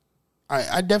 yo,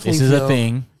 I definitely this is a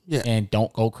thing, yeah. And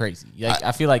don't go crazy. Like,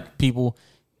 I feel like people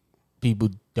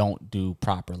don't do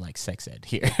proper, like, sex ed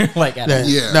here. Like,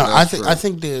 I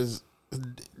think there's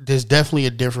definitely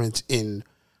a difference in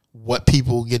what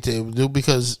people get to do,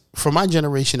 because for my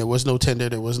generation, there was no Tinder,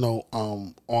 there was no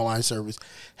online service.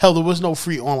 Hell, there was no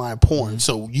free online porn.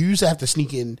 So you used to have to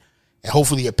sneak in, and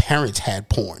hopefully your parents had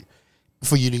porn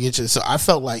for you to get you. So I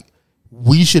felt like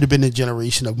we should have been a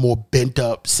generation of more bent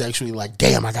up sexually, like,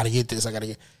 damn, I got to get this,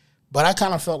 But I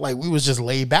kind of felt like we was just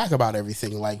laid back about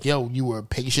everything. Like, yo, you were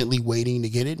patiently waiting to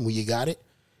get it, and when you got it,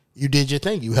 you did your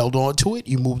thing. You held on to it.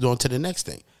 You moved on to the next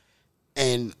thing.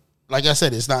 And like I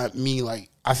said, it's not me. Like,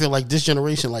 I feel like this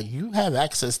generation, like, you have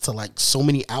access to, like, so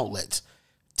many outlets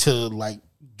to, like,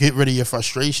 get rid of your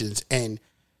frustrations. And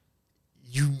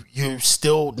you're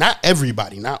still, not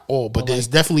everybody, not all, but there's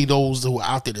definitely those who are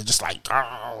out there that just like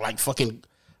fucking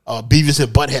Beavis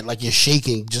and Butthead, like you're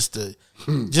shaking just to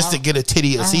get a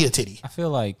titty or see a titty. I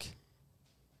feel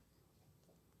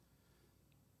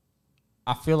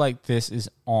like this is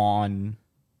on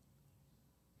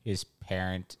his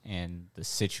parent and the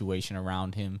situation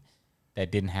around him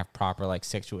that didn't have proper, like,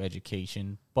 sexual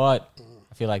education. But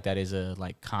I feel like that is a,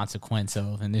 like, consequence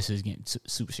of, and this is getting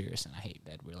super serious, and I hate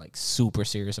that we're, like, super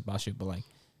serious about shit, but, like,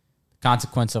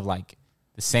 consequence of, like,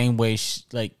 the same way,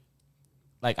 like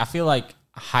I feel like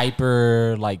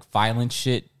hyper, like, violent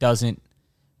shit doesn't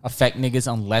affect niggas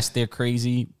unless they're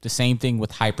crazy. The same thing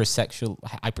with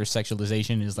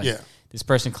hypersexualization is, like, this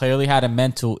person clearly had a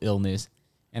mental illness,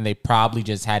 and they probably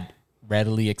just had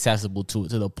readily accessible to it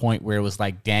to the point where it was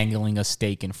like dangling a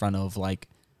steak in front of, like,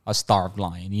 a starved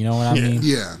lion. You know what I mean?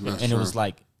 Yeah. That's and true. it was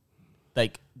like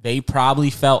they probably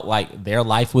felt like their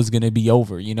life was going to be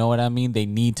over. You know what I mean? They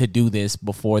need to do this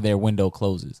before their window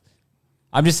closes.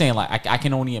 I'm just saying, like, I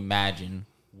can only imagine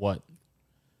what,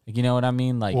 you know what I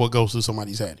mean? Like, what goes through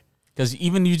somebody's head. Because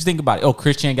even you just think about it, oh,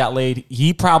 Chris Chan got laid.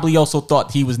 He probably also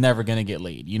thought he was never going to get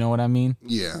laid. You know what I mean?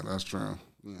 Yeah, that's true.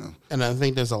 Yeah. And I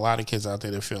think there's a lot of kids out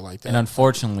there that feel like that. And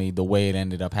unfortunately, the way it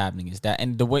ended up happening is that,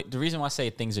 and the reason why I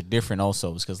say things are different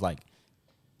also is because, like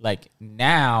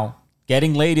now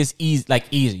getting laid is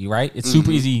easy, right? It's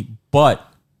super easy, but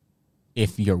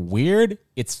if you're weird,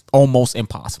 it's almost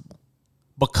impossible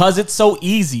because it's so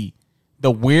easy. The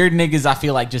weird niggas, I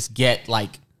feel like, just get,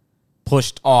 like,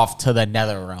 pushed off to the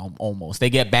nether realm almost.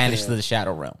 They get banished to the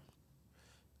shadow realm.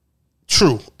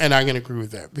 True, and I can agree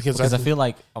with that because I feel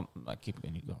like I keep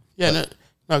going. You go. Yeah,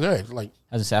 no, go ahead. Like,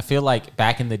 as I said, I feel like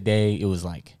back in the day, it was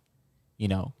like, you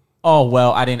know, oh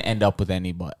well, I didn't end up with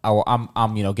anybody.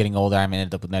 I'm getting older. I haven't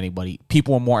ended up with anybody.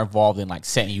 People were more involved in like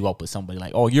setting you up with somebody.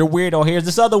 Like, oh, you're weird. Oh, here's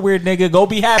this other weird nigga. Go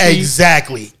be happy.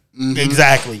 Exactly.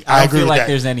 Exactly. I I don't agree feel with like that.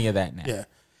 there's any of that now. Yeah.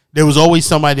 There was always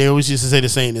somebody. They always used to say the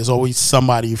saying, there's always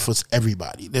somebody for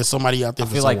everybody. There's somebody out there I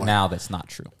for feel like someone. now that's not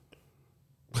true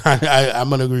I'm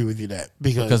going to agree with you that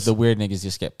because the weird niggas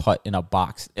just get put in a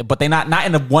box, but they not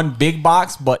in a one big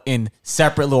box, but in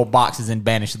separate little boxes and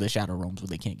banished to the shadow realms where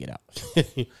they can't get out.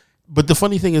 But the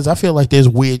funny thing is, I feel like there's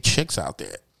weird chicks out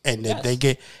there, and that they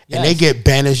get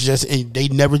banished just, and they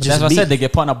never just. That's what meet. I said. They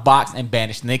get put in a box and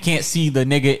banished, and they can't see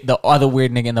the other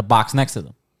weird nigga in the box next to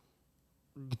them.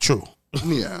 True.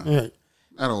 Yeah,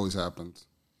 that always happens.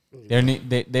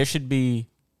 There should be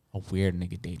a weird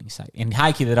nigga dating site, and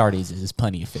high key that already is. There's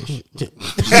plenty of fish.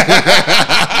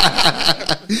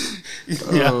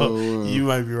 You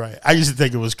might be right. I used to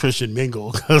think it was Christian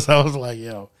Mingle because I was like,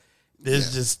 yo,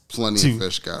 there's just Plenty of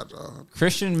fish got.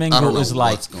 Christian I don't Mingle know is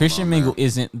like what's going Christian on Mingle there.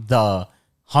 isn't the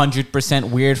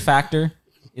 100% weird factor.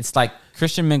 It's like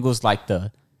Christian Mingle is like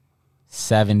the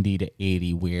 70 to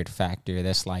 80 weird factor.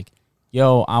 That's like,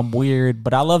 yo, I'm weird,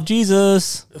 but I love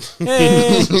Jesus.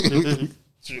 Hey.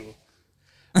 true.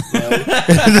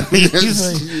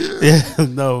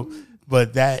 No,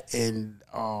 but that and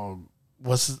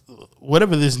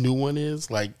whatever this new one is,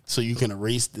 like, so you can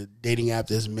erase the dating app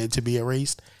that's meant to be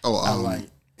erased. I'm like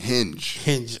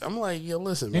Hinge. I'm like, yo,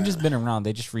 listen, They've man. just been around.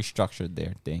 They just restructured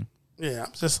their thing. Yeah,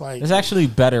 I'm just like, It's actually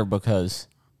better because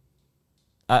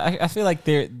I feel like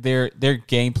their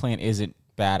game plan isn't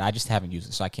bad. I just haven't used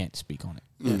it, so I can't speak on it.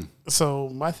 So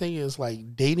my thing is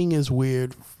like dating is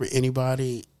weird for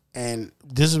anybody, and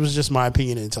this was just my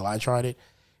opinion until I tried it.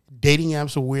 Dating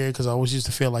apps are weird because I always used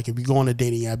to feel like if you go on a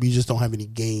dating app, you just don't have any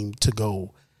game to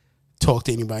go talk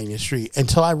to anybody in the street.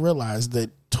 Until I realized that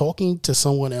talking to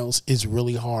someone else is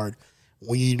really hard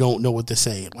when you don't know what to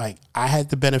say. Like, I had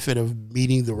the benefit of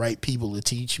meeting the right people to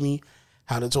teach me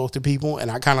how to talk to people,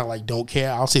 and I kind of like don't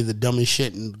care. I'll say the dumbest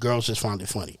shit, and girls just find it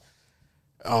funny.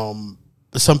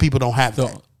 Some people don't have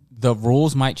that. The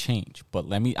rules might change, but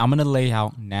I'm gonna lay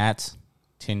out Nat's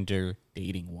Tinder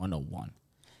dating 101.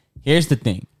 Here's the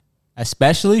thing,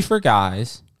 especially for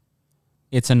guys,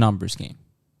 it's a numbers game.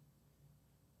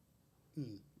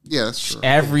 Yeah, that's true.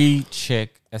 Every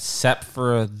chick, except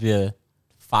for the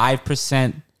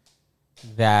 5%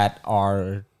 that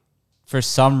are, for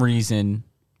some reason,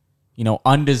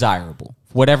 undesirable,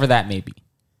 whatever that may be,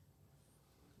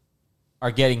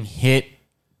 are getting hit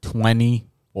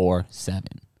 24/7.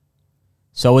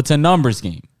 So it's a numbers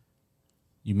game.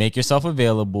 You make yourself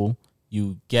available.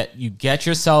 You get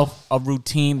yourself a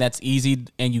routine that's easy,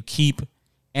 and you keep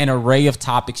an array of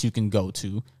topics you can go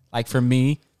to. Like for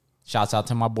me, shouts out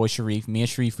to my boy Sharif. Me and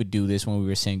Sharif would do this when we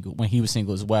were single, when he was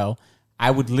single as well.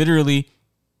 I would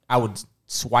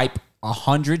swipe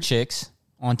 100 chicks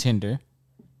on Tinder,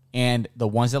 and the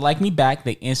ones that like me back,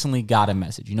 they instantly got a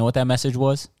message. You know what that message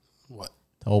was? What?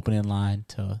 The opening line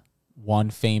to one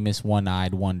famous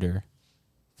one-eyed wonder,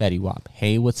 Fetty Wap.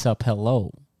 Hey, what's up?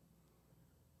 Hello.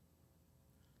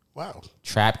 Wow.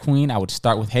 Trap Queen, I would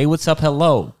start with, hey, what's up?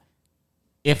 Hello.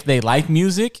 If they like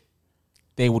music,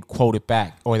 they would quote it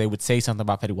back, or they would say something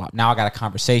about Fetty Wap. Now I got a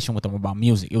conversation with them about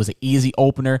music. It was an easy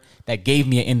opener that gave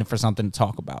me an ending for something to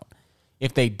talk about.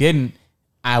 If they didn't,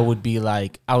 I would be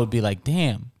like,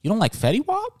 damn, you don't like Fetty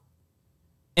Wap?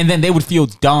 And then they would feel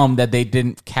dumb that they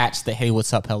didn't catch the hey,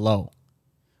 what's up? Hello.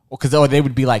 Or they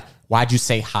would be like, why'd you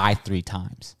say hi 3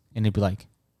 times? And they'd be like,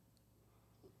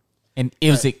 and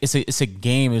it's a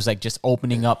game. It was like just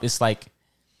opening up. It's like,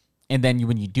 and then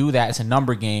when you do that, it's a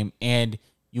number game, and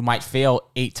you might fail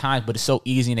 8 times, but it's so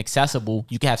easy and accessible.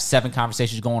 You can have 7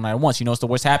 conversations going on at once. You know what's the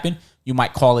worst happen? You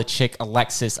might call a chick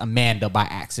Alexis Amanda by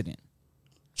accident.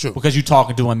 True. Because you're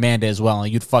talking to Amanda as well,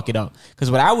 and you'd fuck it up.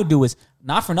 Because what I would do is,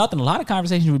 not for nothing, a lot of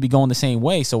conversations would be going the same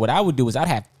way. So what I would do is I'd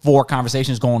have 4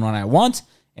 conversations going on at once,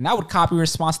 and I would copy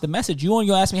response to the message. You only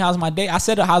gonna ask me how's my day? I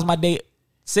said how's my day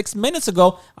 6 minutes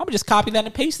ago. I'm gonna just copy that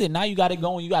and paste it. Now you got it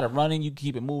going. You got it running. You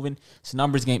keep it moving. It's a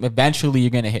numbers game. Eventually, you're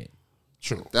gonna hit.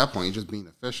 True. At that point, you're just being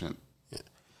efficient.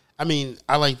 I mean,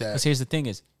 I like that. Because here's the thing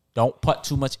is, don't put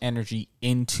too much energy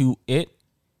into it.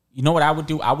 You know what I would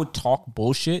do? I would talk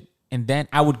bullshit, and then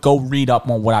I would go read up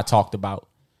on what I talked about.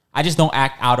 I just don't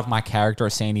act out of my character or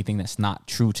say anything that's not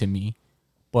true to me.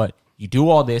 But you do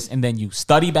all this, and then you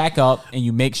study back up, and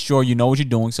you make sure you know what you're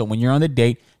doing. So when you're on the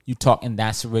date, you talk, and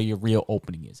that's where your real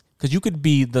opening is. Because you could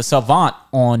be the savant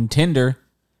on Tinder,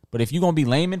 but if you're going to be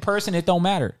lame in person, it don't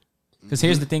matter. Because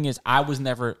here's the thing is, I was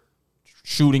never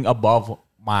shooting above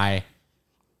my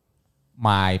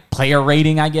player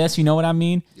rating, I guess. You know what I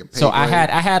mean? So I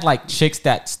had like chicks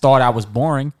that thought I was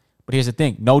boring, But here's the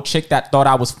thing: no chick that thought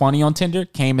I was funny on Tinder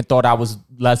came and thought I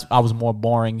was more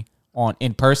boring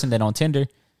in person than on Tinder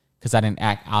because I didn't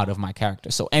act out of my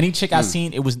character. So any chick I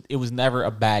seen, it was never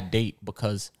a bad date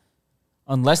because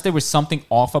unless there was something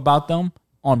off about them,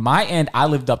 on my end, I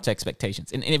lived up to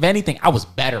expectations, and if anything, I was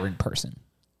better in person.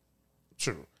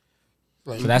 True.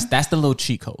 So that's the little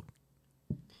cheat code.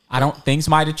 Things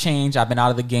might have changed. I've been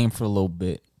out of the game for a little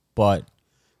bit, but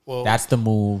that's the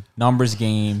move. Numbers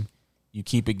game. You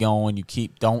keep it going. You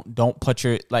don't put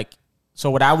your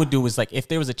So what I would do is if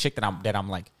there was a chick that I'm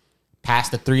like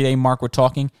past the 3-day mark we're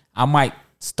talking, I might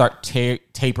start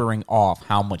tapering off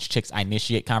how much chicks I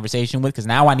initiate conversation with because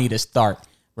now I need to start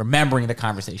remembering the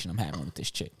conversation I'm having with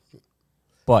this chick.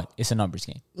 But it's a numbers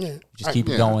game. Yeah, just keep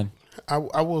it going. I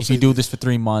will. If you do this for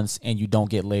 3 months and you don't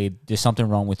get laid, there's something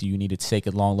wrong with you. You need to take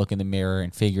a long look in the mirror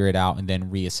and figure it out, and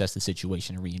then reassess the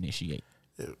situation and reinitiate.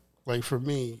 Like for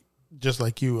me, just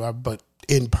like you, but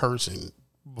in person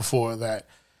before that,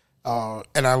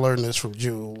 and I learned this from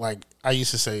June. Like I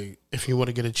used to say, if you want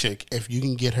to get a chick, if you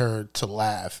can get her to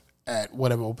laugh at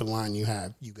whatever open line you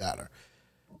have, you got her.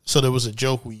 So there was a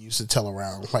joke we used to tell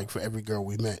around, for every girl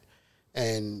we met,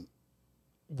 and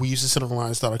we used to sit on the line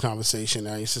and start a conversation.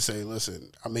 And I used to say,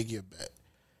 listen, I'll make you a bet.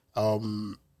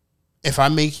 If I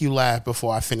make you laugh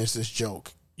before I finish this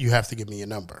joke, you have to give me your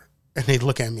number. And they'd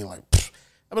look at me like, pfft.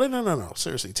 I'm like, no.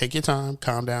 Seriously, take your time,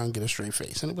 calm down, get a straight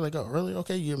face. And they'd be like, oh, really?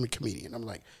 Okay, you're a comedian. I'm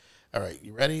like, all right,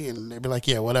 you ready? And they'd be like,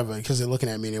 yeah, whatever. Because they're looking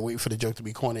at me and they're waiting for the joke to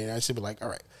be corny. And I used to be like, all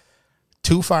right,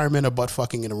 2 firemen are butt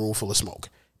fucking in a room full of smoke.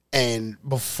 And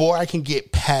before I can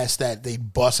get past that, they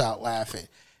bust out laughing.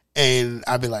 And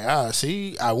I'd be like,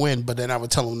 see, I win. But then I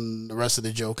would tell them the rest of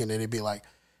the joke, and then they'd be like,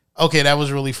 okay, that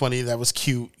was really funny. That was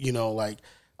cute.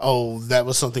 Oh, that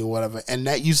was something, whatever. And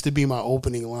that used to be my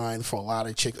opening line for a lot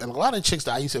of chicks. And a lot of chicks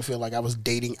that I used to feel like I was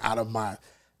dating out of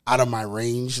my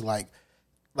range. Like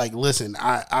listen,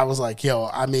 I was like, yo,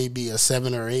 I may be a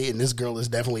 7 or 8, and this girl is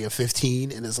definitely a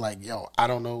 15. And it's like, yo, I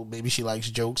don't know. Maybe she likes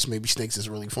jokes. Maybe she thinks it's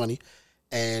really funny.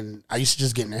 And I used to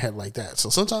just get in her head like that. So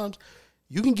sometimes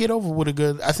you can get over with a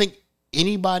good. I think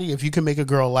anybody, if you can make a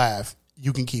girl laugh,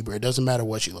 you can keep her. It doesn't matter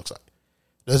what she looks like.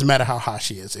 It doesn't matter how hot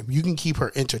she is. If you can keep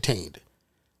her entertained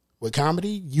with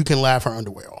comedy, you can laugh her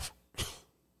underwear off.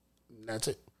 That's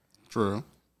it. True.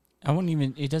 I wouldn't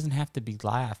even. It doesn't have to be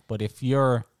laugh, but if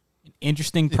you're an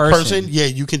interesting person, yeah,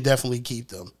 you can definitely keep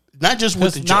them. Not just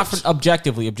with the jokes. Not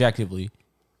objectively.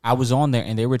 I was on there,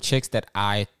 and there were chicks that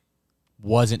I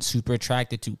wasn't super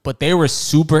attracted to, but they were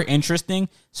super interesting.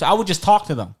 So I would just talk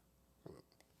to them.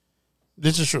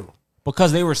 This is true.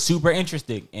 Because they were super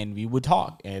interesting, and we would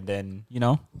talk, and then,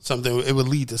 something, it would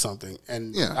lead to something.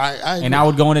 And yeah. I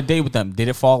would go on a date with them. Did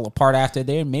it fall apart after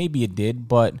there? Maybe it did,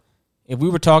 but if we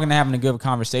were talking and having a good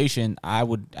conversation, I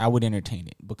would entertain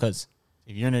it, because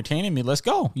if you're entertaining me, let's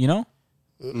go,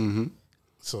 Mm-hmm.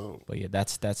 So, but yeah,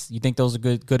 that's. You think those are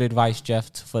good advice,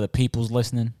 Jeff, for the people's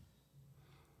listening?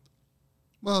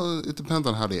 Well, it depends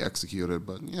on how they execute it,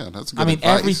 but yeah, that's good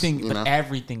advice.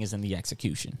 Everything is in the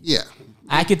execution. Yeah.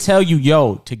 I could tell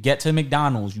you, to get to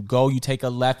McDonald's, you take a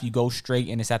left, you go straight,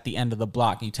 and it's at the end of the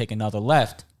block, and you take another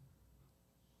left.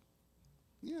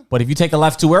 Yeah. But if you take a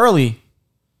left too early,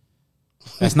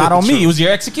 that's not on me. It was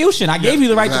your execution. I gave you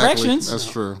the right directions. That's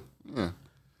true. Yeah.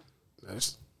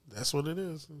 That's what it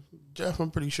is. Jeff,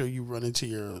 I'm pretty sure you run into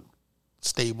your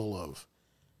stable of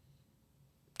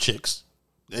chicks.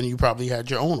 And you probably had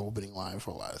your own opening line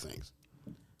for a lot of things.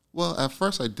 Well, at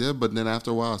first I did, but then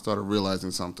after a while I started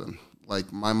realizing something.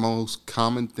 Like, my most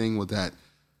common thing was that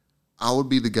I would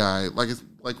be the guy,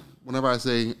 like whenever I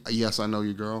say, yes, I know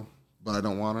your girl, but I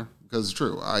don't want her, because it's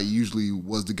true. I usually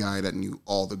was the guy that knew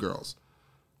all the girls.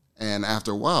 And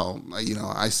after a while,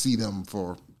 I see them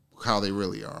for how they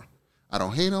really are. I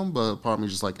don't hate them, but part of me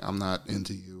is just like, I'm not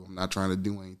into you. I'm not trying to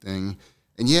do anything.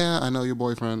 And yeah, I know your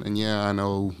boyfriend, and yeah, I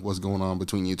know what's going on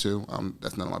between you two.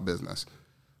 That's none of my business.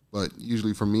 But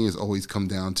usually for me, it's always come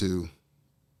down to,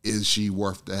 is she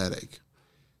worth the headache?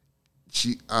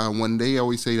 When they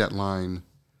always say that line,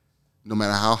 no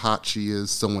matter how hot she is,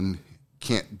 someone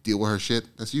can't deal with her shit,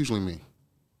 that's usually me.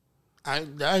 I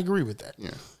agree with that.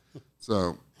 Yeah.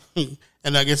 So.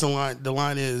 And I guess the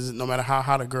line is, no matter how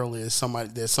hot a girl is,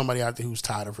 there's somebody out there who's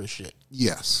tired of her shit.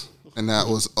 Yes. And that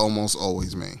was almost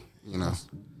always me.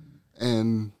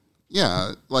 And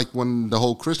yeah, like when the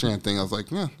whole Christian thing, I was like,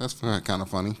 yeah, that's kind of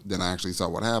funny. Then I actually saw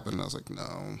what happened, and I was like,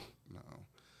 no.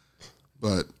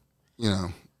 But,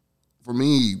 for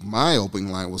me, my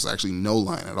opening line was actually no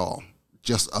line at all.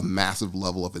 Just a massive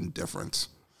level of indifference.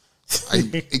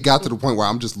 It got to the point where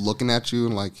I'm just looking at you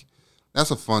and like,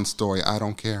 that's a fun story. I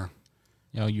don't care.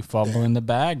 Yo, you fumble in the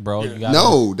bag, bro. You gotta,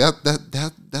 No,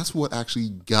 that's what actually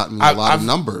got me a lot of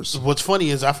numbers. What's funny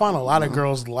is I find a lot of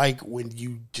girls like when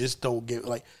you just don't give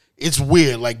like it's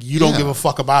weird. Like you don't give a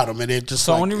fuck about them, and it just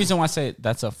So the only reason why I say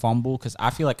that's a fumble because I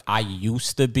feel like I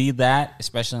used to be that,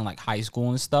 especially in like high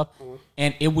school and stuff,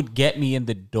 and it would get me in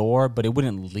the door, but it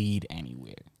wouldn't lead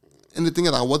anywhere. And the thing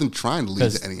is, I wasn't trying to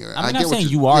lead to anywhere. I mean, I'm saying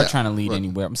you are trying to lead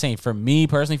anywhere. I'm saying for me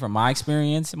personally, from my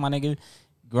experience, my nigga,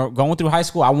 going through high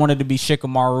school, I wanted to be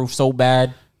Shikamaru so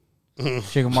bad.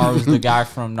 Shikamaru is the guy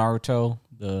from Naruto,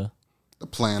 the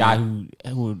planner. guy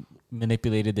who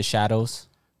manipulated the shadows.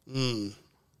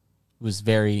 Was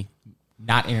very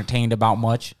not entertained about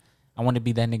much. I wanted to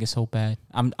be that nigga so bad.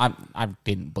 I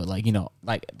didn't, but like, you know,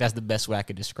 like that's the best way I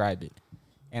could describe it.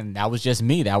 And that was just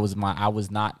me. I was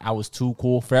too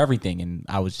cool for everything, and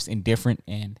I was just indifferent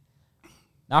and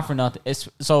not for nothing.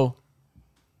 The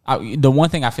one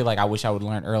thing I feel like I wish I would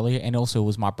learn earlier, and also it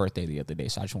was my birthday the other day,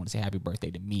 so I just want to say happy birthday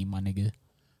to me, my nigga.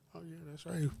 Oh yeah, that's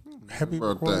right. Happy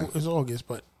birthday. Well, it's August,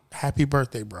 but happy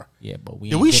birthday, bro. Yeah, but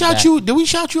Did we shout you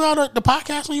out at the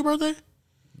podcast on your birthday?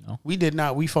 No, we did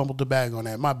not. We fumbled the bag on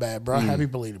that. My bad, bro. Happy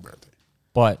belated birthday.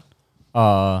 But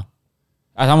I'm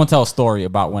gonna tell a story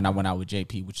about when I went out with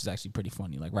JP, which is actually pretty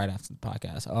funny. Like right after the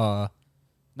podcast.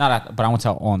 But I won't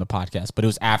tell on the podcast. But it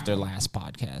was after last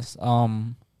podcast.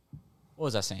 What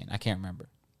was I saying? I can't remember.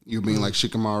 You mean like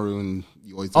Shikamaru and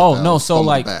you always So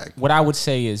like what I would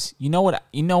say is, you know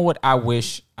what I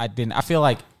wish I didn't. I feel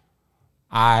like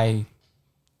I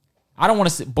don't want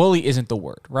to say bully isn't the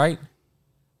word, right?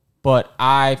 But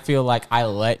I feel like I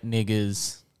let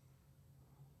niggas,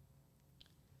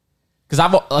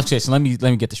 because so let me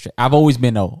get this straight. I've always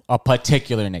been a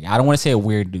particular nigga. I don't want to say a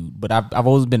weird dude, but I've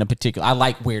always been a particular. I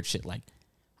like weird shit. Like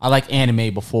I like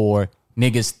anime before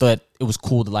niggas thought it was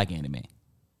cool to like anime.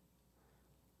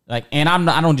 Like, and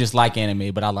I don't just like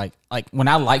anime, but I like when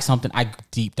I like something, I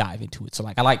deep dive into it. So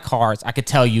like I like cars. I could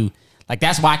tell you. Like,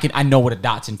 that's why I know what a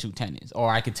Datsun 210 is. Or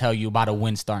I could tell you about a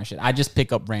Windstar and shit. I just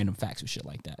pick up random facts with shit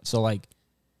like that. So,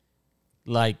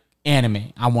 like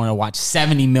anime. I want to watch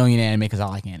 70 million anime because I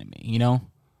like anime, you know?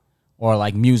 Or,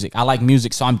 like, music. I like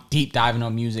music, so I'm deep diving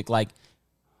on music. Like,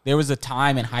 there was a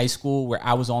time in high school where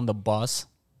I was on the bus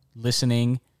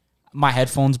listening. My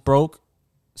headphones broke,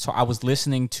 so I was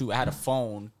listening to... I had a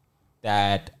phone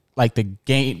that, like, the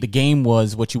game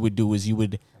was what you would do is you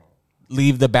would...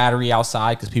 leave the battery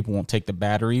outside because people won't take the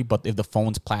battery. But if the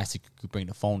phone's plastic, you could bring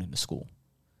the phone into school.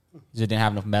 Because it didn't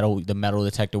have enough metal, the metal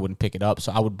detector wouldn't pick it up.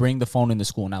 So I would bring the phone into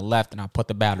school, and I left, and I put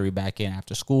the battery back in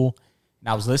after school. And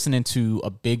I was listening to a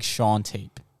Big Sean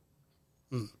tape.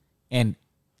 And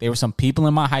there were some people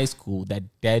in my high school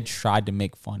that dead tried to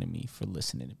make fun of me for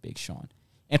listening to Big Sean.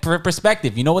 And for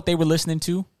perspective, you know what they were listening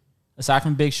to? Aside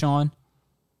from Big Sean?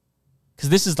 Because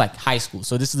this is like high school.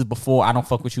 So this is before I Don't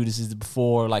Fuck With You. This is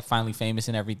before like Finally Famous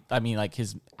and like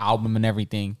his album and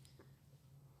everything.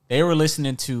 They were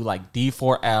listening to like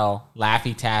D4L,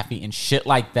 Laffy Taffy, and shit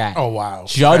like that. Oh, wow.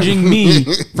 Judging me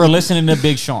for listening to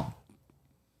Big Sean.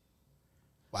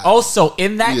 Wow. Also,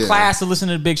 in that class of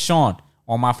listening to Big Sean,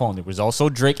 on my phone, there was also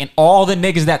Drake and all the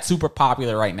niggas that's super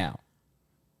popular right now.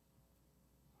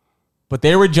 But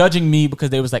they were judging me because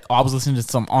they was like, oh, I was listening to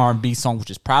some R&B song,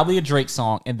 which is probably a Drake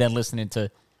song, and then listening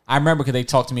to, I remember because they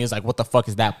talked to me, it was like, what the fuck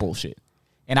is that bullshit?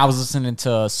 And I was listening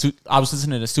to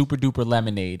Super Duper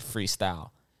Lemonade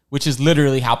freestyle, which is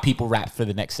literally how people rap for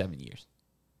the next 7 years.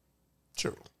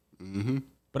 True. Mm-hmm.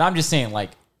 But I'm just saying,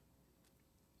 like,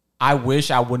 I wish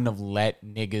I wouldn't have let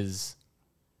niggas,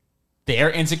 their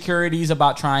insecurities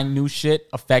about trying new shit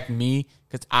affect me.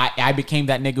 Because I became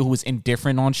that nigga who was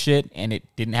indifferent on shit, and it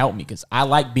didn't help me. Because I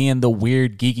like being the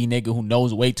weird, geeky nigga who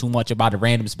knows way too much about a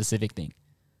random specific thing.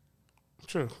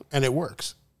 True. And it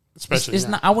works. Especially it's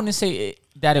not. I wouldn't say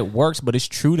that it works, but it's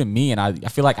true to me. And I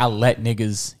feel like I let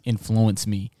niggas influence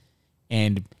me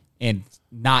and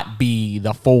not be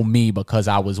the full me because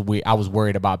I was weird. I was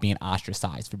worried about being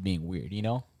ostracized for being weird, you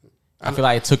know? I feel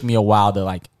like it took me a while to,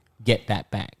 like, get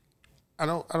that back. I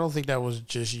don't think that was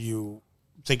just you.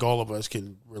 I think all of us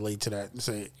can relate to that and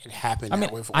say it happened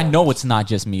that way for all I know of us. it's not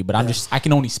just me, but I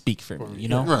can only speak for me, you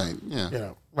know? Right, yeah. You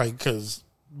know, like, because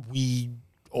we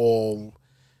all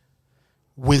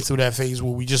went through that phase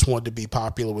where we just wanted to be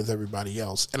popular with everybody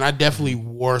else. And I definitely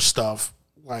wore stuff,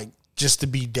 like, just to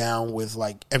be down with,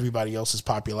 like, everybody else's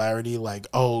popularity. Like,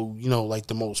 oh, you know, like,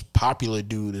 the most popular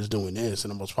dude is doing this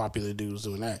and the most popular dude is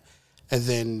doing that. And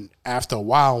then after a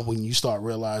while, when you start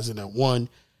realizing that, one,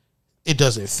 it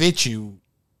doesn't fit you,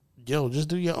 yo, just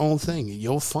do your own thing, and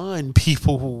you'll find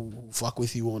people who fuck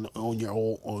with you on your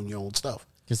own stuff.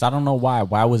 Because I don't know why.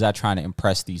 Why was I trying to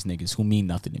impress these niggas who mean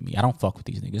nothing to me? I don't fuck with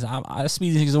these niggas. I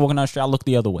see these niggas walking down the street. I look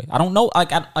the other way. I don't know.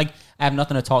 I have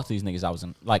nothing to talk to these niggas. I was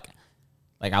in I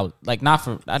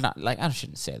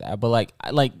shouldn't say that, but like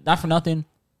not for nothing.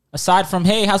 Aside from,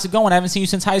 hey, how's it going? I haven't seen you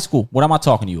since high school. What am I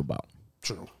talking to you about?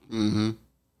 True. Mm-hmm.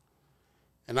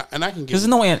 And I can get There's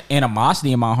no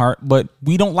animosity in my heart, but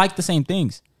we don't like the same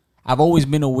things. I've always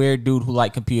been a weird dude who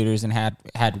liked computers and had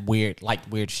weird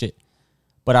shit.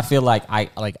 But I feel like I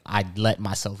let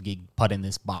myself get put in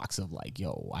this box of like,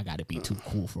 yo, I gotta be too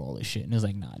cool for all this shit. And it's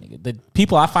like, nah, nigga. The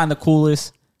people I find the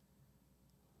coolest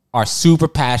are super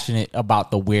passionate about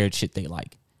the weird shit they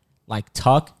like. Like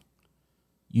Tuck,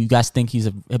 you guys think he's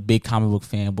a big comic book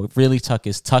fan, but really Tuck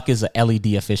is a LED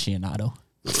aficionado.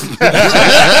 Tuck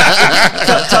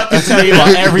can tell you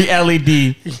about every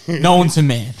LED known to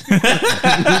man.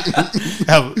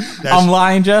 I'm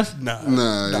lying, Jeff? No,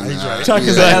 He's right. Chuck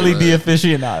is an LED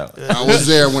aficionado. I was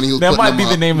there when he was. That might be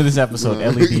the up. name of this episode,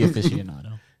 LED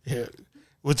aficionado. Yeah,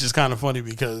 which is kind of funny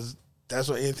because that's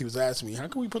what Anthony was asking me. How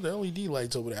can we put the LED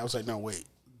lights over there? I was like, no, wait.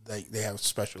 They have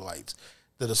special lights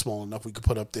that are small enough we could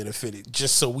put up there to fit it,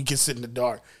 just so we can sit in the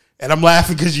dark. And I'm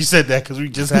laughing because you said that because we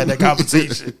just had that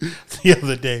conversation the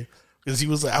other day. Because he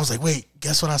was like, I was like, wait,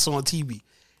 guess what I saw on TV?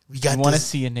 We got. You want to this.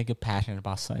 see a nigga passionate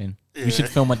about something? Yeah. You should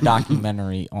film a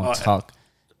documentary on Tuck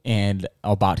and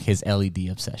about his LED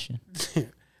obsession.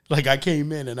 Like I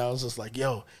came in and I was just like,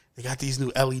 yo, they got these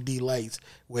new LED lights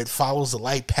where it follows the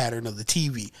light pattern of the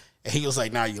TV. And he was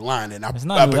like, nah, you're lying. And It's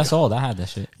not new. That's old. I had that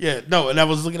shit. Yeah, no. And I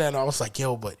was looking at it. I was like,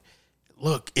 yo, but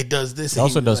look, it does this. It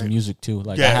also And he was does like, music too.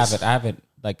 Like Yes. I have it.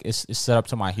 Like it's set up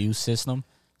to my Hue system,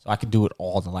 so I can do it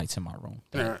all the lights in my room.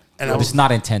 Yeah. And I was, it's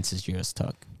not intense as yours,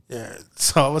 Tuck. yeah.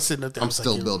 So I was sitting up there. I I'm was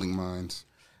still like, yo. building mines.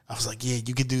 I was like, yeah,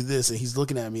 you could do this. And he's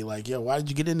looking at me like, yo, why did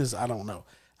you get in this? I don't know.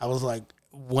 I was like,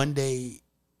 one day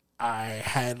I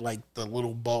had like the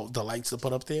little bulb, the lights to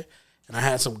put up there. And I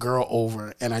had some girl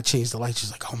over and I changed the lights. She's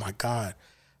like, oh my God,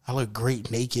 I look great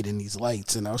naked in these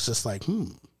lights. And I was just like,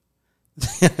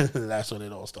 That's when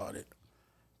it all started.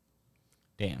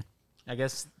 Damn. I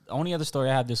guess the only other story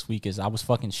I have this week is I was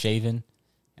fucking shaving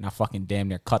and I fucking damn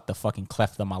near cut the fucking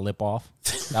cleft of my lip off.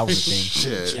 That was the thing.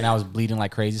 Shit. And I was bleeding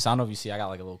like crazy. So I don't know if you see, I got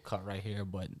like a little cut right here,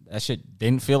 but that shit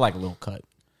didn't feel like a little cut.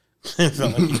 It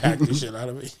felt like you hacked the shit out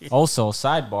of me. Also,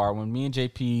 sidebar, when me and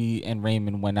JP and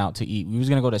Raymond went out to eat, we was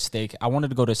going to go to steak. I wanted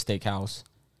to go to a steakhouse,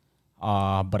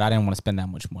 but I didn't want to spend that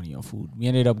much money on food. We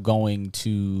ended up going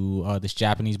to this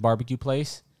Japanese barbecue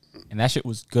place, and that shit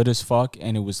was good as fuck,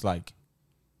 and it was like,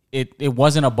 it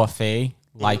wasn't a buffet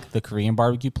like the Korean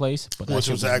barbecue place, but that Which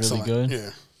shit was was excellent. really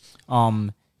good. Yeah.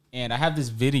 And I have this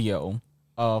video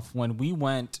of when we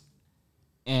went,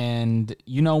 and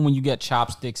you know when you get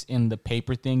chopsticks in the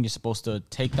paper thing, you're supposed to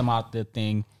take them out the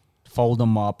thing, fold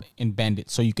them up, and bend it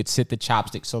so you could sit the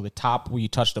chopstick so the top where you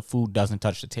touch the food doesn't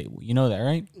touch the table. You know that,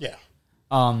 right? Yeah.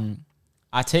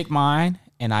 I take mine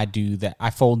and I do that.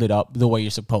 I fold it up the way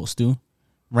you're supposed to.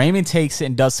 Raymond takes it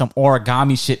and does some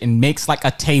origami shit and makes like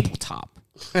a tabletop.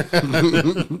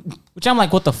 Which I'm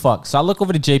like, what the fuck? So I look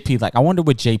over to JP like, I wonder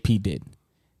what JP did.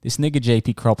 This nigga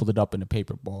JP crumpled it up in a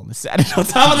paper ball and sat it on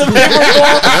top of the paper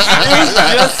ball.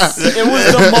 It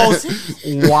was the most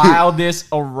wildest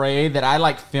array that I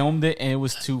like filmed it and it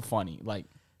was too funny. Like,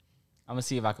 I'm gonna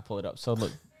see if I can pull it up. So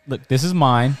look, this is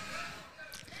mine.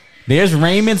 There's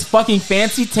Raymond's fucking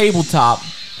fancy tabletop.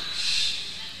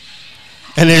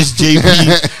 And there's JP.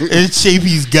 It's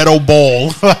JP's ghetto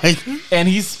ball. And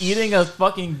he's eating a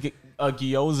fucking a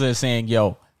gyoza saying,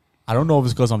 yo, I don't know if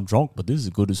it's because I'm drunk, but this is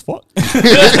good as fuck.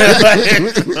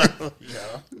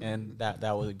 And that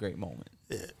was a great moment.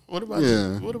 Yeah. What about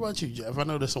you? What about you, Jeff? I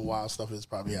know there's some wild stuff that's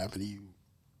probably happened to you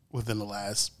within the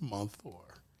last month or.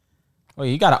 Oh,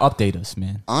 you got to update us,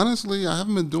 man. Honestly, I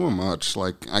haven't been doing much.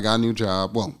 Like, I got a new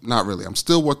job. Well, not really. I'm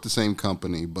still with the same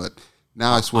company, but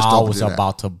now I switched I over was to that.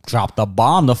 about to drop the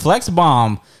bomb, the flex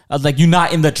bomb. I was like, you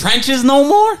not in the trenches no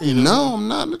more? No, I'm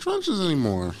not in the trenches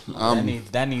anymore.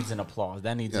 That needs an applause.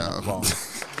 That needs an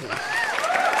applause.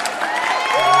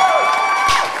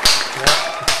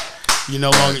 You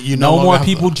no longer. No more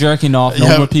people jerking off.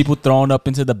 No more people throwing up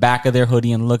into the back of their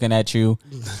hoodie and looking at you.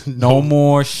 No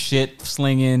more shit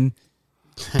slinging,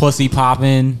 pussy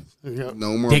popping,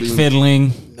 No more dick being,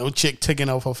 fiddling, No chick taking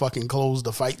off her fucking clothes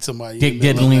to fight somebody. dick You know,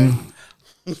 diddling.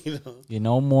 you know. Yeah,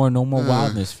 no more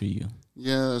wildness for you.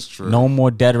 Yeah, that's true. No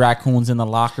more dead raccoons in the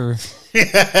locker.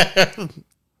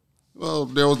 Well,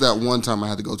 there was that one time I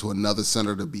had to go to another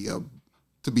center to be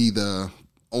the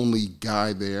only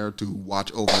guy there to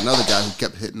watch over another guy who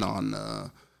kept hitting on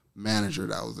the manager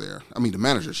that was there. I mean, the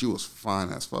manager, she was fine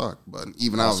as fuck, but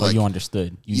even I was So like, you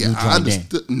understood. You yeah, joined I in.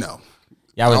 understood. No,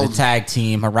 Y'all were the tag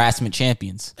team harassment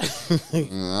champions.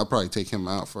 I'll probably take him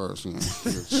out first. You know.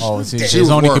 Oh, She there's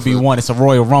was only worth could be it. one. It's a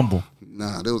Royal Rumble.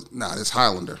 This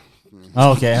Highlander.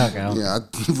 Okay. Yeah,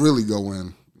 I'd really go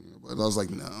in. But I was like,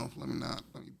 no, let me not.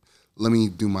 Let me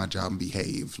do my job and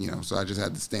behave, you know. So I just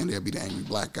had to stand there and be the angry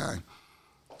black guy.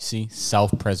 See,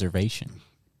 self-preservation.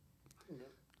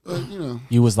 But, you know.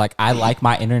 You was like, I like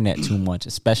my internet too much,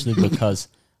 especially because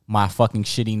my fucking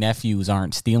shitty nephews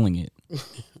aren't stealing it.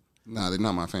 Nah, they're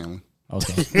not my family.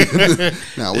 Okay.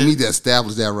 Now, we need to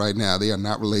establish that right now. They are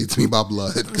not related to me by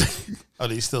blood. Are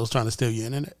they still trying to steal your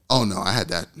internet? Oh, no, I had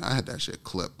that shit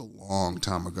clipped a long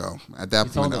time ago. At that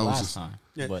You point, told it I was last just... time.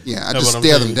 Yeah. But Yeah, I No, just but I'm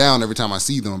stare them saying- down every time I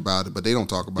see them about it, but they don't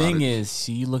talk about thing it. is,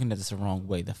 see, you looking at this the wrong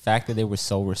way. The fact that they were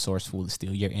so resourceful to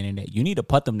steal your internet, you need to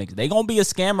put them niggas. They gonna be a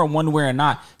scammer one way or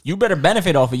not. You better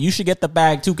benefit off it. You should get the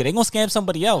bag too, cause they gonna scam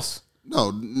somebody else.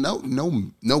 No,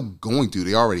 going to.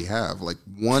 They already have. Like,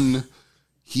 one,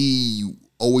 he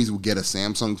always would get a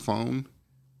Samsung phone,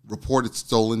 report it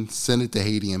stolen, send it to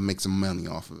Haiti, and make some money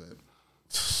off of it.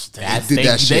 That's, did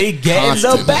that shit they get in the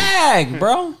constantly. bag,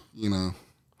 bro. You know?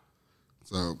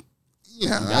 So,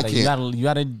 yeah, You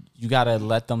gotta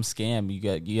let them scam. You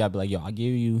gotta be like, yo, I'll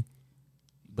give you,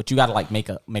 but you gotta like make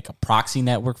a proxy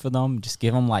network for them. Just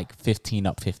give them like 15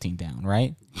 up, 15 down,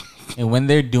 right? And when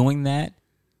they're doing that,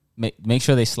 make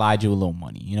sure they slide you a little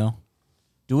money. You know,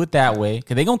 do it that way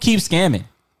because they gonna keep scamming.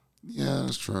 Yeah,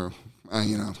 that's true.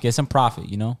 You know, Get some profit.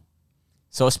 You know,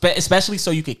 so especially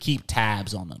so you could keep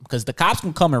tabs on them because the cops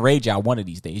can come and raid you out one of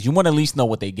these days. You want to at least know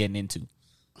what they're getting into.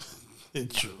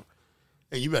 It's true.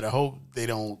 And you better hope they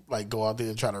don't like go out there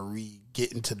and try to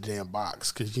get into the damn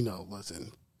box because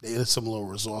listen, they're some little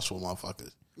resourceful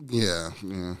motherfuckers. yeah.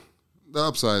 The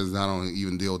upside is I don't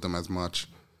even deal with them as much.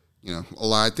 You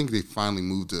know, I think they finally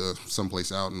moved to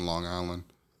someplace out in Long Island.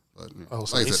 But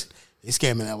So like I said, they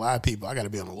scamming a lot of people. I got to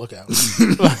be on the lookout.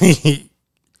 Like,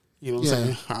 you know what I'm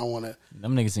saying? I don't want to.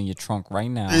 Them niggas in your trunk right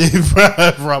now.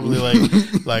 Probably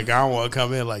like I don't want to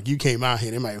come in like you came out here.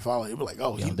 They might follow you. Be like,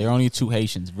 oh, Yo, he, there are only two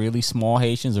Haitians, really small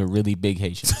Haitians or really big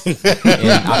Haitians. And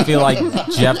I feel like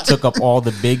Jeff took up all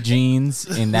the big genes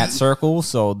in that circle,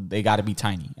 so they got to be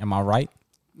tiny. Am I right?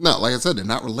 no, like I said, they're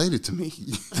not related to me.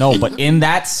 No, but in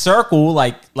that circle,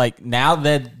 like now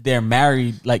that they're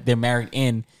married,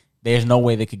 there's no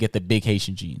way they could get the big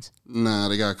Haitian genes. Nah,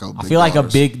 they got a couple. I feel like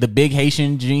the big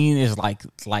Haitian gene is like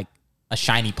a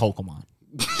shiny Pokemon.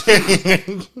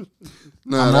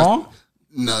 No, I'm wrong?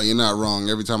 No, you're not wrong.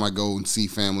 Every time I go and see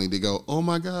family, they go, "Oh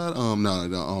my god,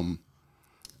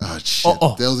 shit."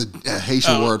 Oh. There was a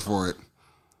Haitian word for it.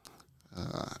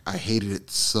 I hated it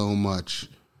so much.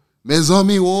 Mes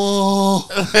amis, whoa!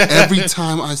 Every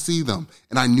time I see them,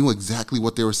 and I knew exactly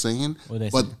what they were saying. What they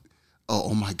but saying?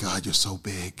 oh my god, you're so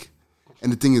big.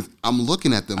 And the thing is, I'm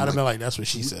looking at them. I'd have like, been like, that's what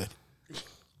she said.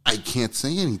 I can't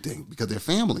say anything because they're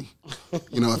family.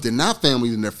 You know, if they're not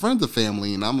family, then they're friends of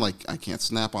family, and I'm like, I can't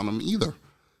snap on them either.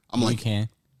 I'm You like, can.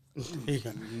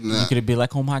 nah. You could be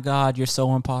like, oh my God, you're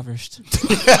so impoverished.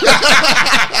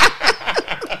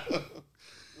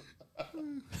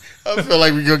 I feel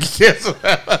like we're gonna get canceled.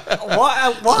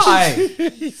 Why?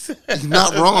 He's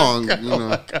not wrong. You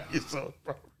know, God, you're so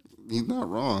wrong. he's not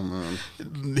wrong,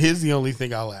 man. Here's the only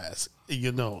thing I'll ask.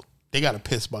 They got a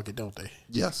piss bucket, don't they?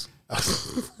 Yes.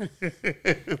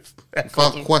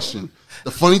 Question.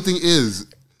 The funny thing is,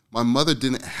 my mother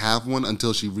didn't have one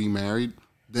until she remarried.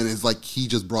 Then it's like he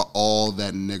just brought all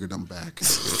that niggerdom back,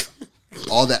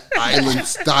 all that island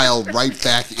style right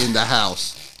back in the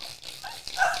house.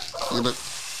 You know,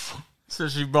 So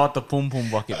she brought the Poom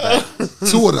Poom bucket back.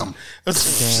 two of them. Damn.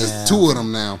 It's two of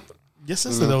them now. Your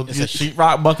sister though. It's a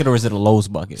sheetrock bucket or is it a Lowe's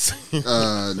bucket?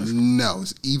 No,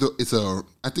 it's either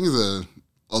I think it's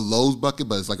a Lowe's bucket,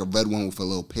 but it's like a red one with a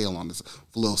little pail on this,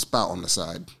 with a little spout on the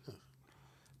side.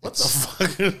 What the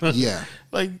fuck? Yeah.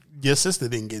 Like your sister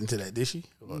didn't get into that, did she?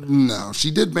 No,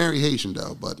 she did marry Haitian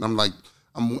though, but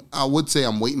I would say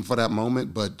I'm waiting for that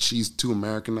moment, but she's too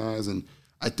Americanized, and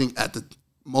I think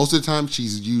most of the time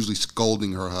she's usually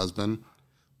scolding her husband,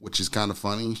 which is kind of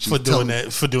funny. She's For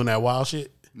doing that wild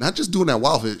shit. not just doing that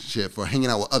wild shit, for hanging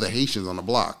out with other Haitians on the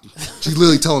block. She's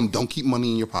literally telling them, don't keep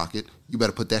money in your pocket. You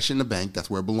better put that shit in the bank. That's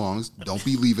where it belongs. Don't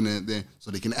be leaving it there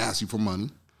so they can ask you for money.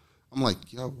 I'm like,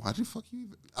 yo, why the fuck you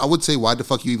even? I would say, why the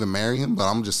fuck you even marry him? But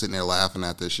I'm just sitting there laughing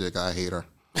at this shit. I hate her.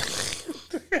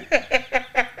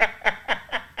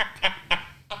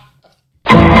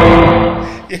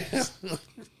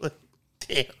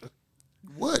 Damn.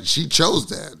 What? She chose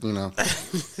that, you know.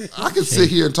 I could sit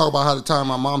here and talk about how the time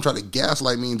my mom tried to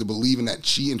gaslight me into believing that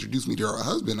she introduced me to her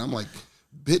husband. I'm like,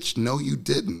 bitch, no, you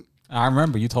didn't. I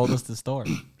remember you told us the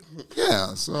story.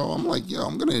 Yeah, so I'm like, yo,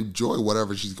 I'm gonna enjoy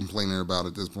whatever she's complaining about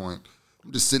at this point.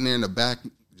 I'm just sitting there in the back,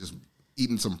 just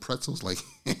eating some pretzels, like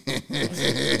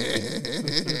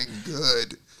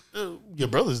good. Your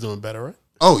brother's doing better, right?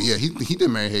 Oh yeah, he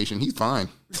didn't marry Haitian. He's fine.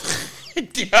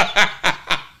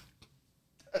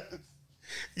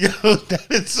 Yo, that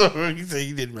is so. He said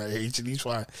he didn't marry Haitian. He's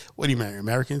fine. What do you marry?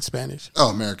 American, Spanish? Oh,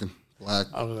 American, black.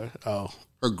 I was like, oh,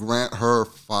 Her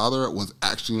father was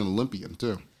actually an Olympian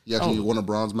too. He actually won a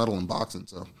bronze medal in boxing.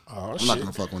 So I'm not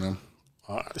gonna fuck with him.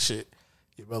 oh shit.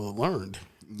 Your brother learned,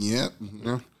 Yeah,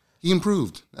 he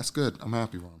improved. That's good. I'm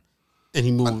happy for him. and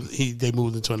he moved. They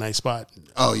moved into a nice spot.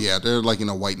 Oh yeah, they're like in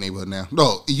a white neighborhood now.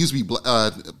 No, it used to be.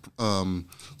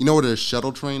 You know where the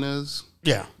shuttle train is?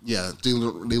 Yeah, Yeah, they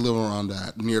live around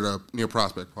that near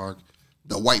Prospect Park,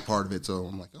 the white part of it. So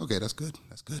I'm like, okay, that's good.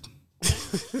 That's good.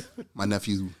 My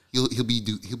nephew, he'll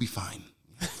be fine.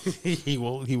 he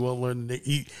won't learn.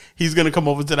 He's gonna come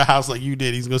over to the house like you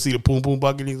did. He's gonna see the poom poom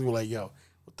bucket. He's gonna be like, yo,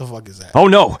 what the fuck is that? Oh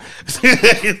no!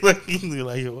 He's gonna be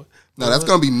like, yo, No, that's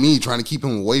gonna be me trying to keep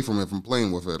him away from it, from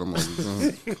playing with it. I'm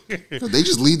like, 'cause they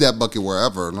just leave that bucket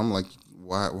wherever, and I'm like,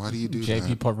 why do you do JP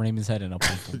that? put Raymond's head in a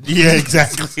pump. yeah,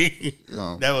 exactly.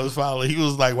 Yeah. That was foul. He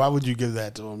was like, why would you give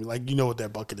that to him? Like, you know what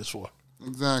that bucket is for.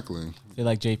 Exactly. I feel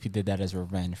like JP did that as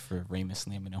revenge for Raymond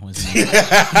slamming on his knee.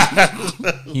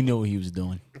 He knew what he was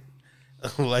doing.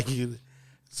 Like,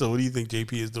 so what do you think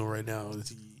JP is doing right now? Is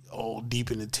he all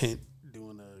deep in the tent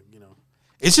doing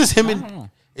it's just him and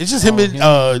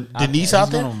Denise out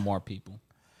He's there? doing more people.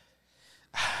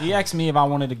 He asked me if I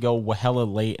wanted to go hella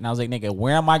late, and I was like, nigga,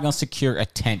 where am I going to secure a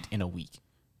tent in a week?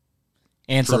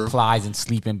 And True. supplies and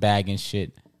sleeping bag and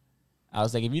shit. I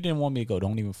was like, if you didn't want me to go,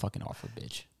 don't even fucking offer,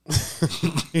 bitch.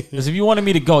 Because if you wanted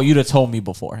me to go, you'd have told me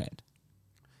beforehand.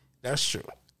 That's true.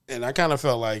 And I kind of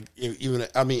felt like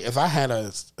if I had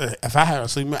a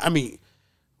sleep,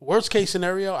 worst case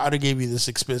scenario, I'd have gave you this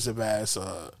expensive ass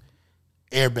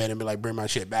airbed and be like, bring my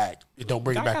shit back. Don't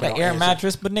bring it I back. got an air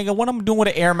mattress, but nigga, what I'm doing with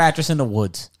an air mattress in the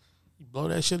woods? You blow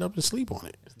that shit up and sleep on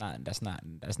it. That's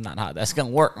not how that's gonna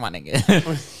work, my nigga.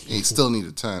 Yeah, you still need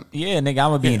a tent. Yeah, nigga,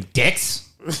 I'm gonna be in Dick's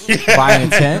buying a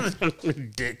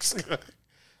tent. Dick's.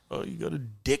 Oh, you go to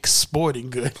Dick's Sporting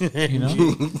Good, You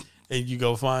know, and you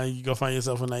go find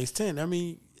yourself a nice tent. I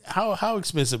mean, how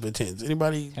expensive are tents?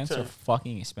 Anybody? tents are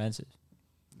fucking expensive.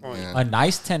 Yeah. A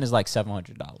nice tent is like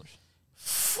 $700.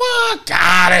 Fuck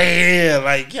out of here!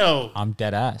 Like, yo, I'm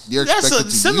dead ass. You're that's expected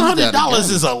to use $700 that again.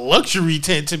 is a luxury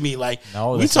tent to me. Like,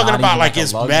 No, we that's talking not about even like like a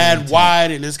it's luxury mad tent.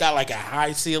 wide and it's got like a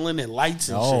high ceiling and lights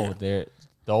and No, shit. they're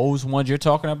those ones you're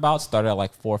talking about start at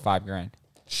like $4 or $5 grand.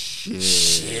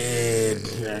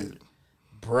 Shit, man.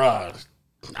 Bruh,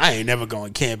 I ain't never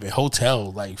going camping.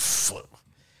 Hotel, like,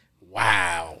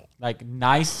 wow. Like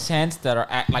nice tents that are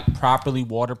like properly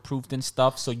waterproofed and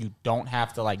stuff, so you don't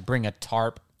have to like bring a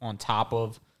tarp on top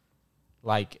of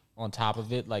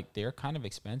it. Like they're kind of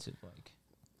expensive. Like,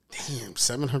 Damn,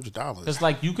 $700. because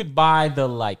like you could buy the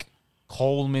like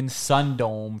Coleman Sun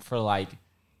Dome for like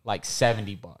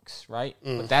 $70, right?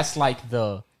 But that's like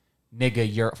the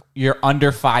nigga you're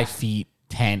under 5 feet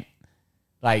tent,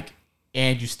 like,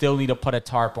 and you still need to put a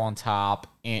tarp on top,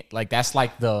 and like that's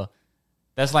like the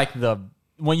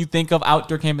when you think of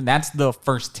outdoor camping, that's the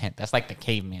first tent. That's like the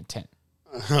caveman tent.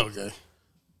 Okay.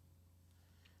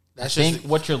 I think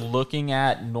what you're looking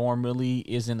at normally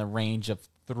is in the range of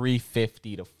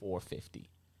 $350 to $450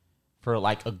 for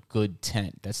like a good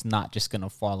tent. That's not just gonna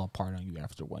fall apart on you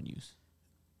after one use.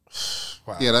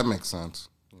 Wow. Yeah, that makes sense.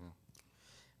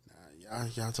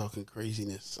 Y'all talking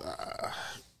craziness.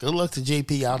 Good luck to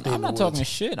JP out there. I'm in the not talking woods.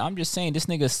 shit. I'm just saying this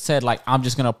nigga said like I'm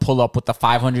just gonna pull up with the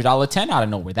 $500 tent out of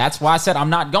nowhere. That's why I said I'm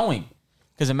not going.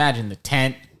 Because imagine the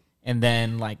tent and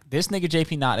then like this nigga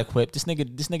JP not equipped. This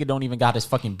nigga don't even got his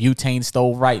fucking butane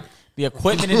stove right. The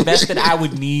equipment invested I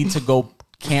would need to go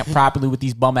camp properly with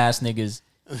these bum ass niggas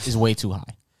is way too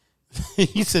high.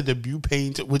 He said the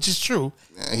butane, which is true.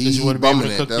 Yeah, he's You wouldn't be able bumming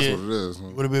to it. cook That's your- what it is. You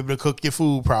would have been able to cook your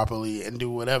food properly and do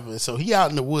whatever. So he out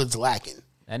in the woods lacking.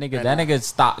 That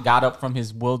nigga got up from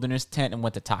his wilderness tent and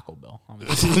went to Taco Bell.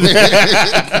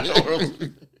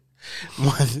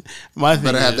 My thing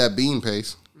Better have is- that bean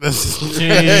paste.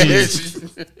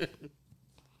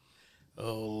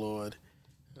 Oh Lord.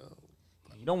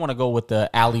 You don't want to go with the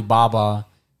Alibaba,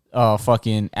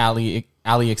 fucking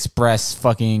AliExpress,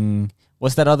 fucking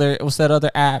what's that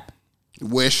other app?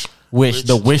 Wish.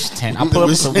 The Wish tent. I put up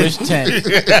with the Wish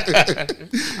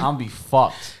tent. I'm be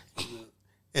fucked.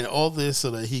 And all this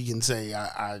so that he can say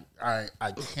I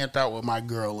camped out with my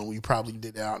girl and we probably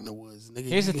did it out in the woods. Nigga,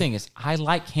 Here's the thing: is I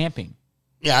like camping.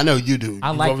 Yeah, I know you do.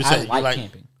 I You like always said you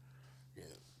camping.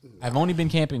 I've only been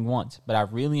camping once, but I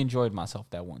really enjoyed myself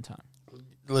that one time.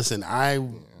 Listen, I'd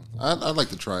like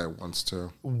to try it once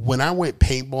too. when I went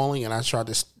paintballing and I tried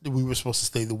to, we were supposed to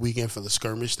stay the weekend for the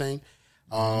skirmish thing.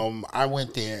 I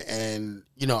went there and,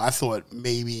 you know, I thought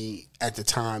maybe at the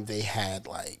time they had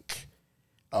like,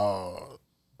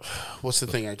 what's the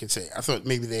thing I could say? I thought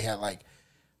maybe they had like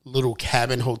little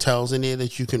cabin hotels in there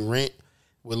that you can rent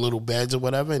with little beds or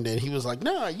whatever. And then he was like,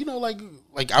 nah, you know, like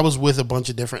I was with a bunch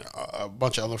of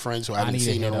other friends who I hadn't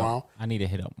seen in a while. I need to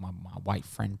hit up my white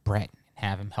friend Brett and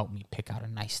have him help me pick out a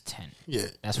nice tent. Yeah.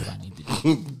 That's what I need to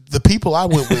do. The people I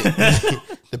went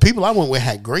with,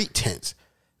 had great tents.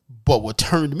 But what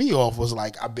turned me off was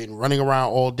like I've been running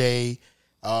around all day.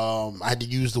 I had to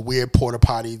use the weird porta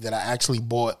potty that I actually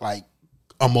bought like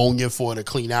ammonia for to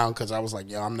clean out because I was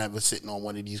like, yo, I'm never sitting on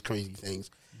one of these crazy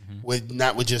things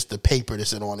not with just the paper to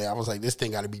sit on there. I was like, this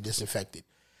thing got to be disinfected.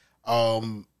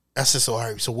 That's just so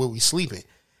hard. So where we sleeping?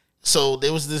 So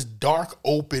there was this dark,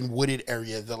 open, wooded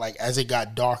area that, like, as it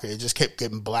got darker, it just kept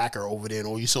getting blacker over there, and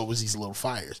all you saw was these little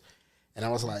fires. And I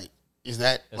was like, "Is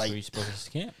that That's like?" where you're supposed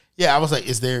to camp. Yeah, I was like,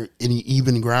 "Is there any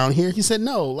even ground here?" He said,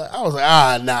 "No." Like, I was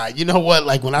like, nah. You know what?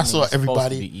 Like when I saw It's supposed to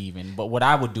everybody, be even. But what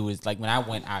I would do is like when I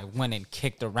went and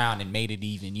kicked around and made it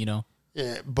even. You know.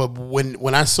 yeah. But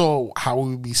when I saw how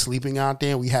we would be sleeping out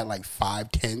there, we had like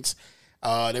 5 tents.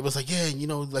 They was like, yeah, you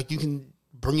know, like you can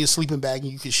bring your sleeping bag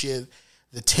and you can share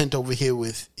the tent over here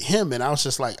with him. And I was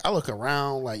just like, I look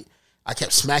around, like I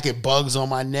kept smacking bugs on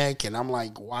my neck and I'm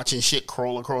like watching shit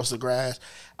crawl across the grass.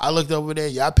 I looked over there.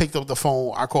 Yeah, I picked up the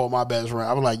phone. I called my best friend.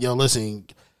 I was like, yo, listen,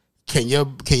 can your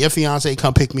fiance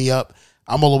come pick me up?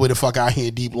 I'm all the way the fuck out here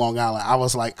in deep Long Island. I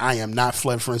was like, I am not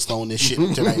Fred Flintstone this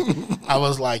shit tonight. I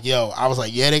was like, yeah,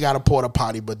 they got a porta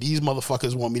potty, but these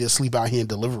motherfuckers want me to sleep out here in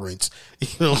Deliverance. You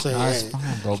know what I'm saying? That's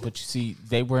fine, bro. But you see,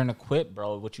 they weren't equipped,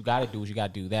 bro. What you got to do is you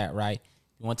got to do that, right?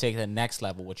 You want to take it to the next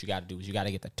level. What you got to do is you got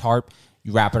to get the tarp.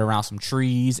 You wrap it around some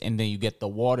trees, and then you get the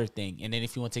water thing. And then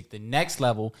if you want to take the next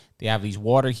level, they have these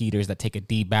water heaters that take a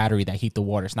D battery that heat the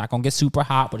water. It's not going to get super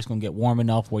hot, but it's going to get warm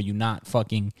enough where you're not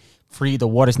fucking free. The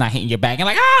water's not hitting your back. And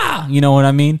like, you know what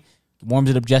I mean? It warms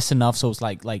it up just enough so it's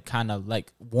like kind of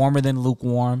like warmer than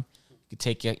lukewarm. You can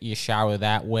take your shower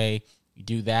that way. You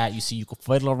do that. You see, you can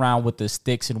fiddle around with the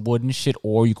sticks and wood and shit,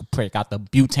 or you can break out the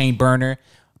butane burner.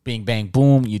 Bing, bang,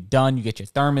 boom. You're done. You get your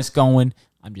thermos going.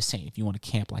 I'm just saying, if you want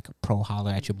to camp like a pro,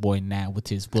 holler at your boy now with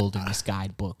his wilderness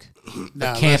guidebook.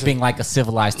 Camping like a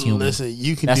civilized human. Listen,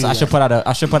 you can. I should put out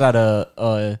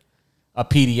a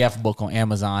PDF book on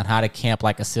Amazon, how to camp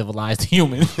like a civilized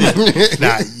human.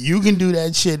 Nah, you can do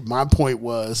that shit. My point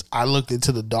was, I looked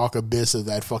into the dark abyss of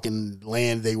that fucking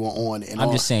land they were on. And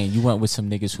I'm just saying, you went with some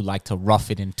niggas who like to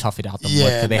rough it and tough it out the mud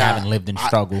because they haven't lived in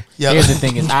struggle. Here's the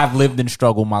thing is, I've lived in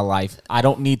struggle my life. I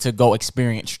don't need to go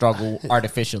experience struggle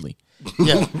artificially.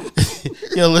 Yeah.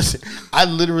 Yo, listen, I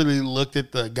literally looked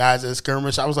at the guys at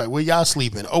skirmish. I was like, where y'all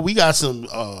sleeping? Oh, we got some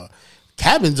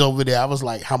cabins over there. I was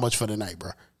like, how much for the night, bro?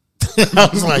 I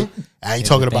was like, I ain't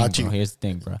talking about you. Bro. Here's the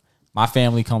thing, bro. My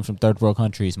family comes from third world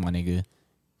countries, my nigga.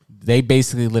 They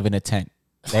basically live in a tent.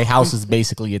 Their house is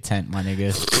basically a tent, my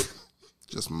nigga.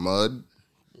 Just mud.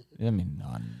 I mean, no,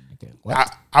 nigga.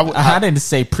 What? I didn't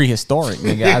say prehistoric,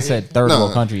 nigga. I said third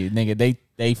world country, nigga.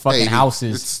 They fucking Haiti,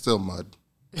 houses. It's still mud.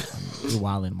 You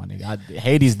wildin', my nigga.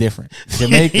 Haiti's different.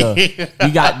 Jamaica,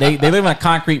 they live in a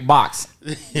concrete box.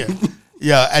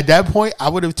 Yeah. At that point, I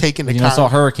would have taken the. It's all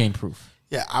hurricane proof.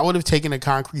 Yeah, I would have taken a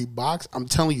concrete box. I'm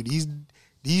telling you,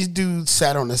 these dudes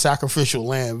sat on the sacrificial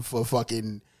lamb for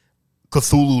fucking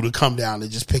Cthulhu to come down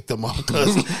and just pick them up.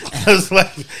 Because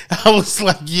I was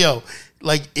like, yo,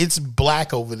 like it's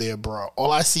black over there, bro.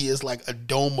 All I see is like a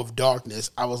dome of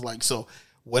darkness. I was like, so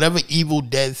whatever evil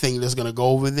dead thing that's gonna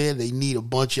go over there, they need a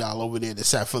bunch of y'all over there to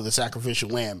set for the sacrificial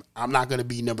lamb. I'm not gonna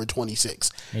be number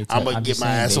 26. I'm gonna get my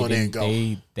ass on there and go.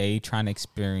 They trying to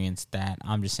experience that.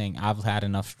 I'm just saying, I've had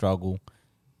enough struggle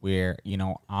where, you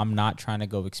know, I'm not trying to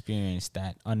go experience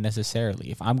that unnecessarily.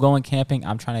 If I'm going camping,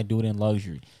 I'm trying to do it in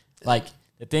luxury. Like,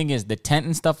 the thing is, the tent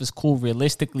and stuff is cool.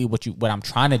 Realistically, what I'm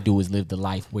trying to do is live the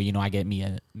life where, you know, I get me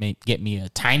a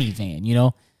tiny van, you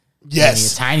know?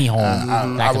 Yes. A tiny home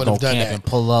that I could go camp and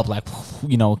pull up, like,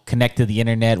 you know, connect to the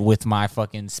internet with my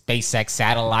fucking SpaceX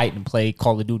satellite and play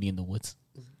Call of Duty in the woods.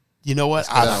 You know what?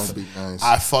 That would be nice.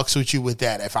 I fucks with you with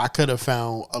that. If I could have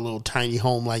found a little tiny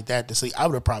home like that to sleep, I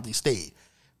would have probably stayed.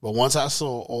 But once I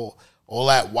saw all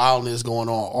that wildness going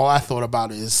on. All I thought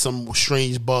about is some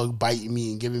strange bug biting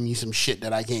me and giving me some shit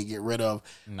that I can't get rid of.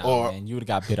 Nah, man, you would have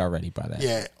got bit already by that.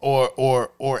 Yeah,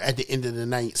 or at the end of the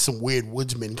night, some weird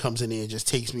woodsman comes in there and just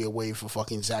takes me away for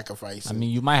fucking sacrifice. I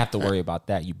mean, you might have to worry about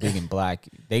that. You big and black.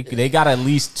 They got at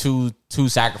least two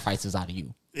sacrifices out of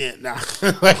you. Yeah, nah.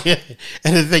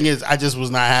 And the thing is, I just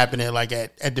was not happening. Like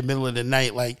at the middle of the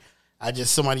night, like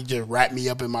somebody just wrapped me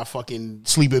up in my fucking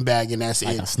sleeping bag and that's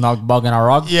Like it. a snug bug in a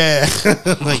rug. Yeah,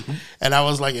 like, and I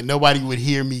was like, and nobody would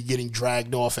hear me getting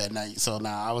dragged off at night. So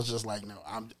nah, I was just like, no,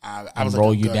 I was roll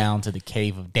like, you good. down to the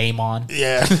cave of Daemon.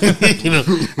 Yeah,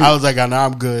 I was like, I know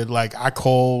I'm good. Like I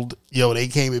called, they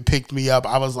came and picked me up.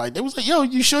 I was like, they was like, yo,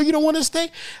 you sure you don't want to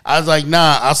stay? I was like,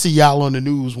 nah, I'll see y'all on the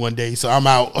news one day. So I'm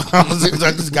out. I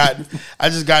just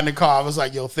got in the car. I was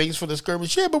like, yo, thanks for the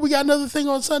skirmish. Yeah, but we got another thing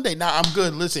on Sunday. Nah, I'm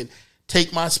good. Listen.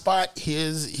 Take my spot.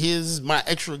 Here's my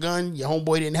extra gun. Your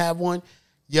homeboy didn't have one.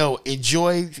 Yo,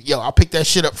 enjoy. Yo, I'll pick that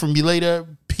shit up from you later.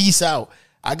 Peace out.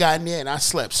 I got in there and I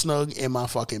slept snug in my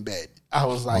fucking bed. I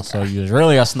was like, So you was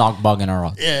really a snug bug in a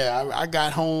rug. yeah, I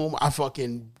got home. I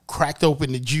fucking cracked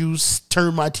open the juice,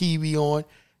 turned my TV on,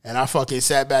 and I fucking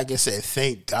sat back and said,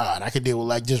 thank God. I could deal with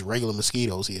like just regular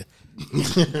mosquitoes here.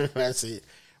 That's it.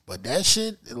 But that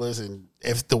shit, listen,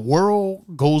 if the world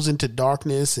goes into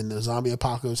darkness and the zombie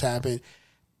apocalypse happen,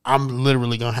 I'm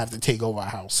literally going to have to take over a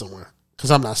house somewhere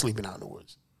because I'm not sleeping out in the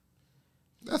woods.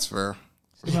 That's fair.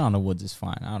 Sleeping out in the woods is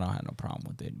fine. I don't have no problem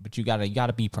with it. But you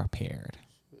gotta be prepared.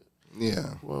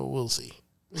 Yeah. Well, we'll see.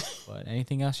 But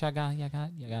anything else y'all got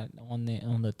on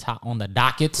the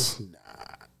dockets? Nah.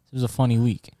 It was a funny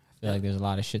week. I feel like there's a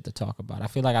lot of shit to talk about. I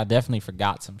feel like I definitely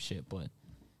forgot some shit, but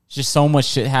just so much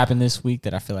shit happened this week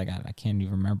that I feel like I can't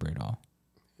even remember it all.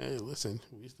 Hey, listen,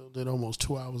 we still did almost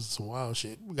 2 hours of some wild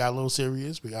shit. We got a little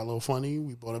serious. We got a little funny.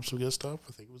 We brought up some good stuff.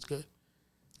 I think it was good.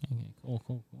 Okay,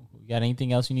 cool. You got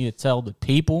anything else you need to tell the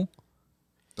people?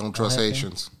 Don't trust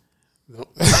Haitians. No.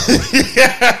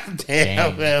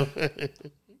 Damn. Man.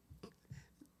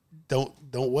 Don't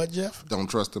what, Jeff? Don't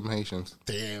trust them Haitians.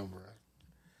 Damn, bro.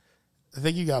 I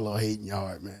think you got a little hate in your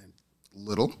heart, man.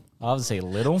 Little. I would say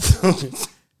little.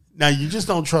 Now, you just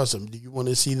don't trust them. Do you want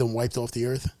to see them wiped off the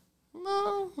earth?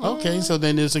 No. Okay, so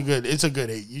then it's a good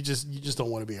hate. You just don't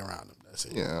want to be around them. That's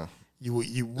it. Yeah.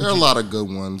 There are a lot of good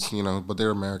ones, but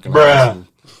they're American.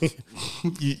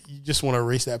 You just want to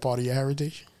erase that part of your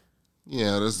heritage?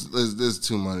 Yeah, there's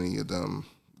too many of them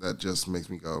that just makes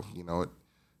me go, you know what?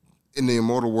 In the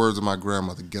immortal words of my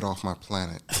grandmother, get off my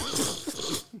planet.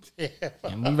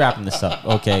 And we wrapping this up.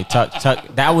 Okay, Tuck.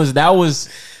 That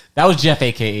was Jeff,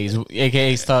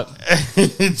 AKA's Tuck.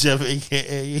 Jeff,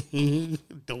 AKA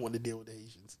don't want to deal with the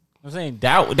Asians. I'm saying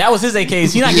that was his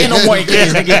AKAs. He's not getting no more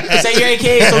AKAs. Nigga. Say your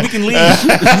AKAs so we can leave.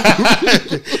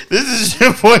 This is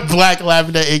your boy Black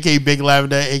Lavender, aka Big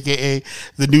Lavender, aka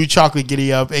the new chocolate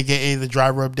giddy up, aka the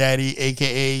dry rub daddy,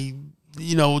 aka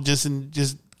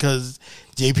just because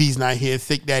JP's not here,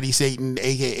 Thick Daddy Satan,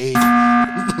 aka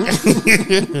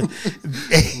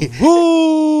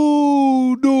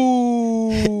Voodoo,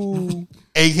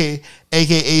 aka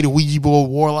the Ouija board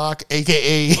warlock,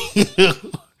 aka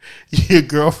your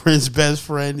girlfriend's best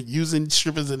friend using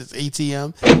strippers in his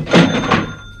ATM.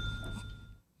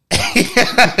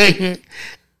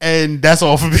 And that's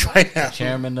all for me right now.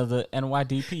 Chairman of the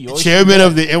NYDP. Chairman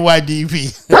of the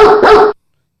NYDP.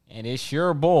 And it's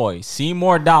your boy,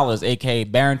 Seymour Dollars, a.k.a.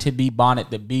 Barrington B. Bonnet.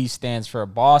 The B stands for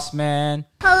Boss Man.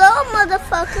 Hello,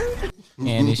 motherfucker.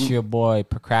 And it's your boy,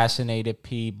 Procrastinated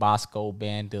P. Bosco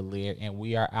Bandolier. And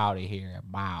we are out of here.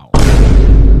 Wow.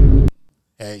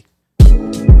 Hey.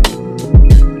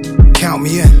 Count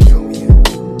me in.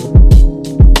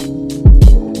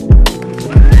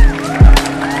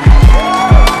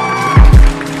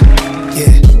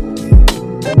 Yeah.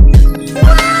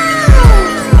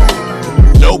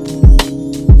 Nope.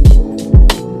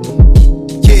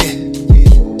 Yeah.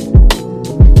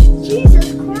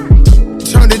 Jesus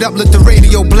Christ. Turn it up, let the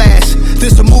radio blast.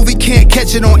 This a movie, can't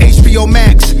catch it on HBO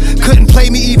Max. Couldn't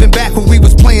play me even back when we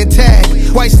was playing tag.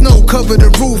 White snow covered the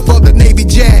roof of the Navy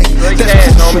Jag.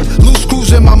 That's crucial. Loose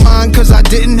screws in my mind cause I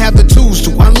didn't have the tools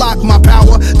to unlock my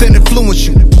power, then influence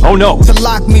you. Oh no. To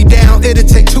lock me down, it'll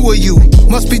take two of you.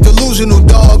 Must be delusional,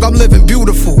 dog, I'm living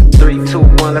beautiful. 3,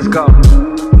 2, 1, let's go.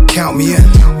 Count me in.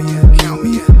 Count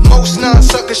me in. Most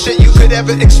non-sucker shit you could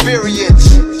ever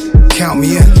experience. Count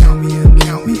me in. Count me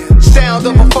in. Sound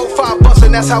of a 4-5 bus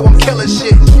and that's how I'm killing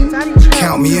shit.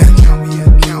 Count me in.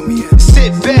 Count me in.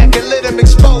 Sit back and let them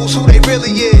expose who they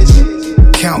really is.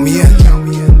 Count me in. Count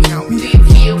me in.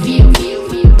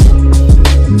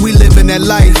 We living that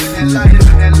life.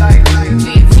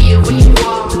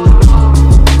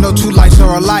 No two lives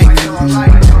are alike.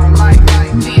 alright.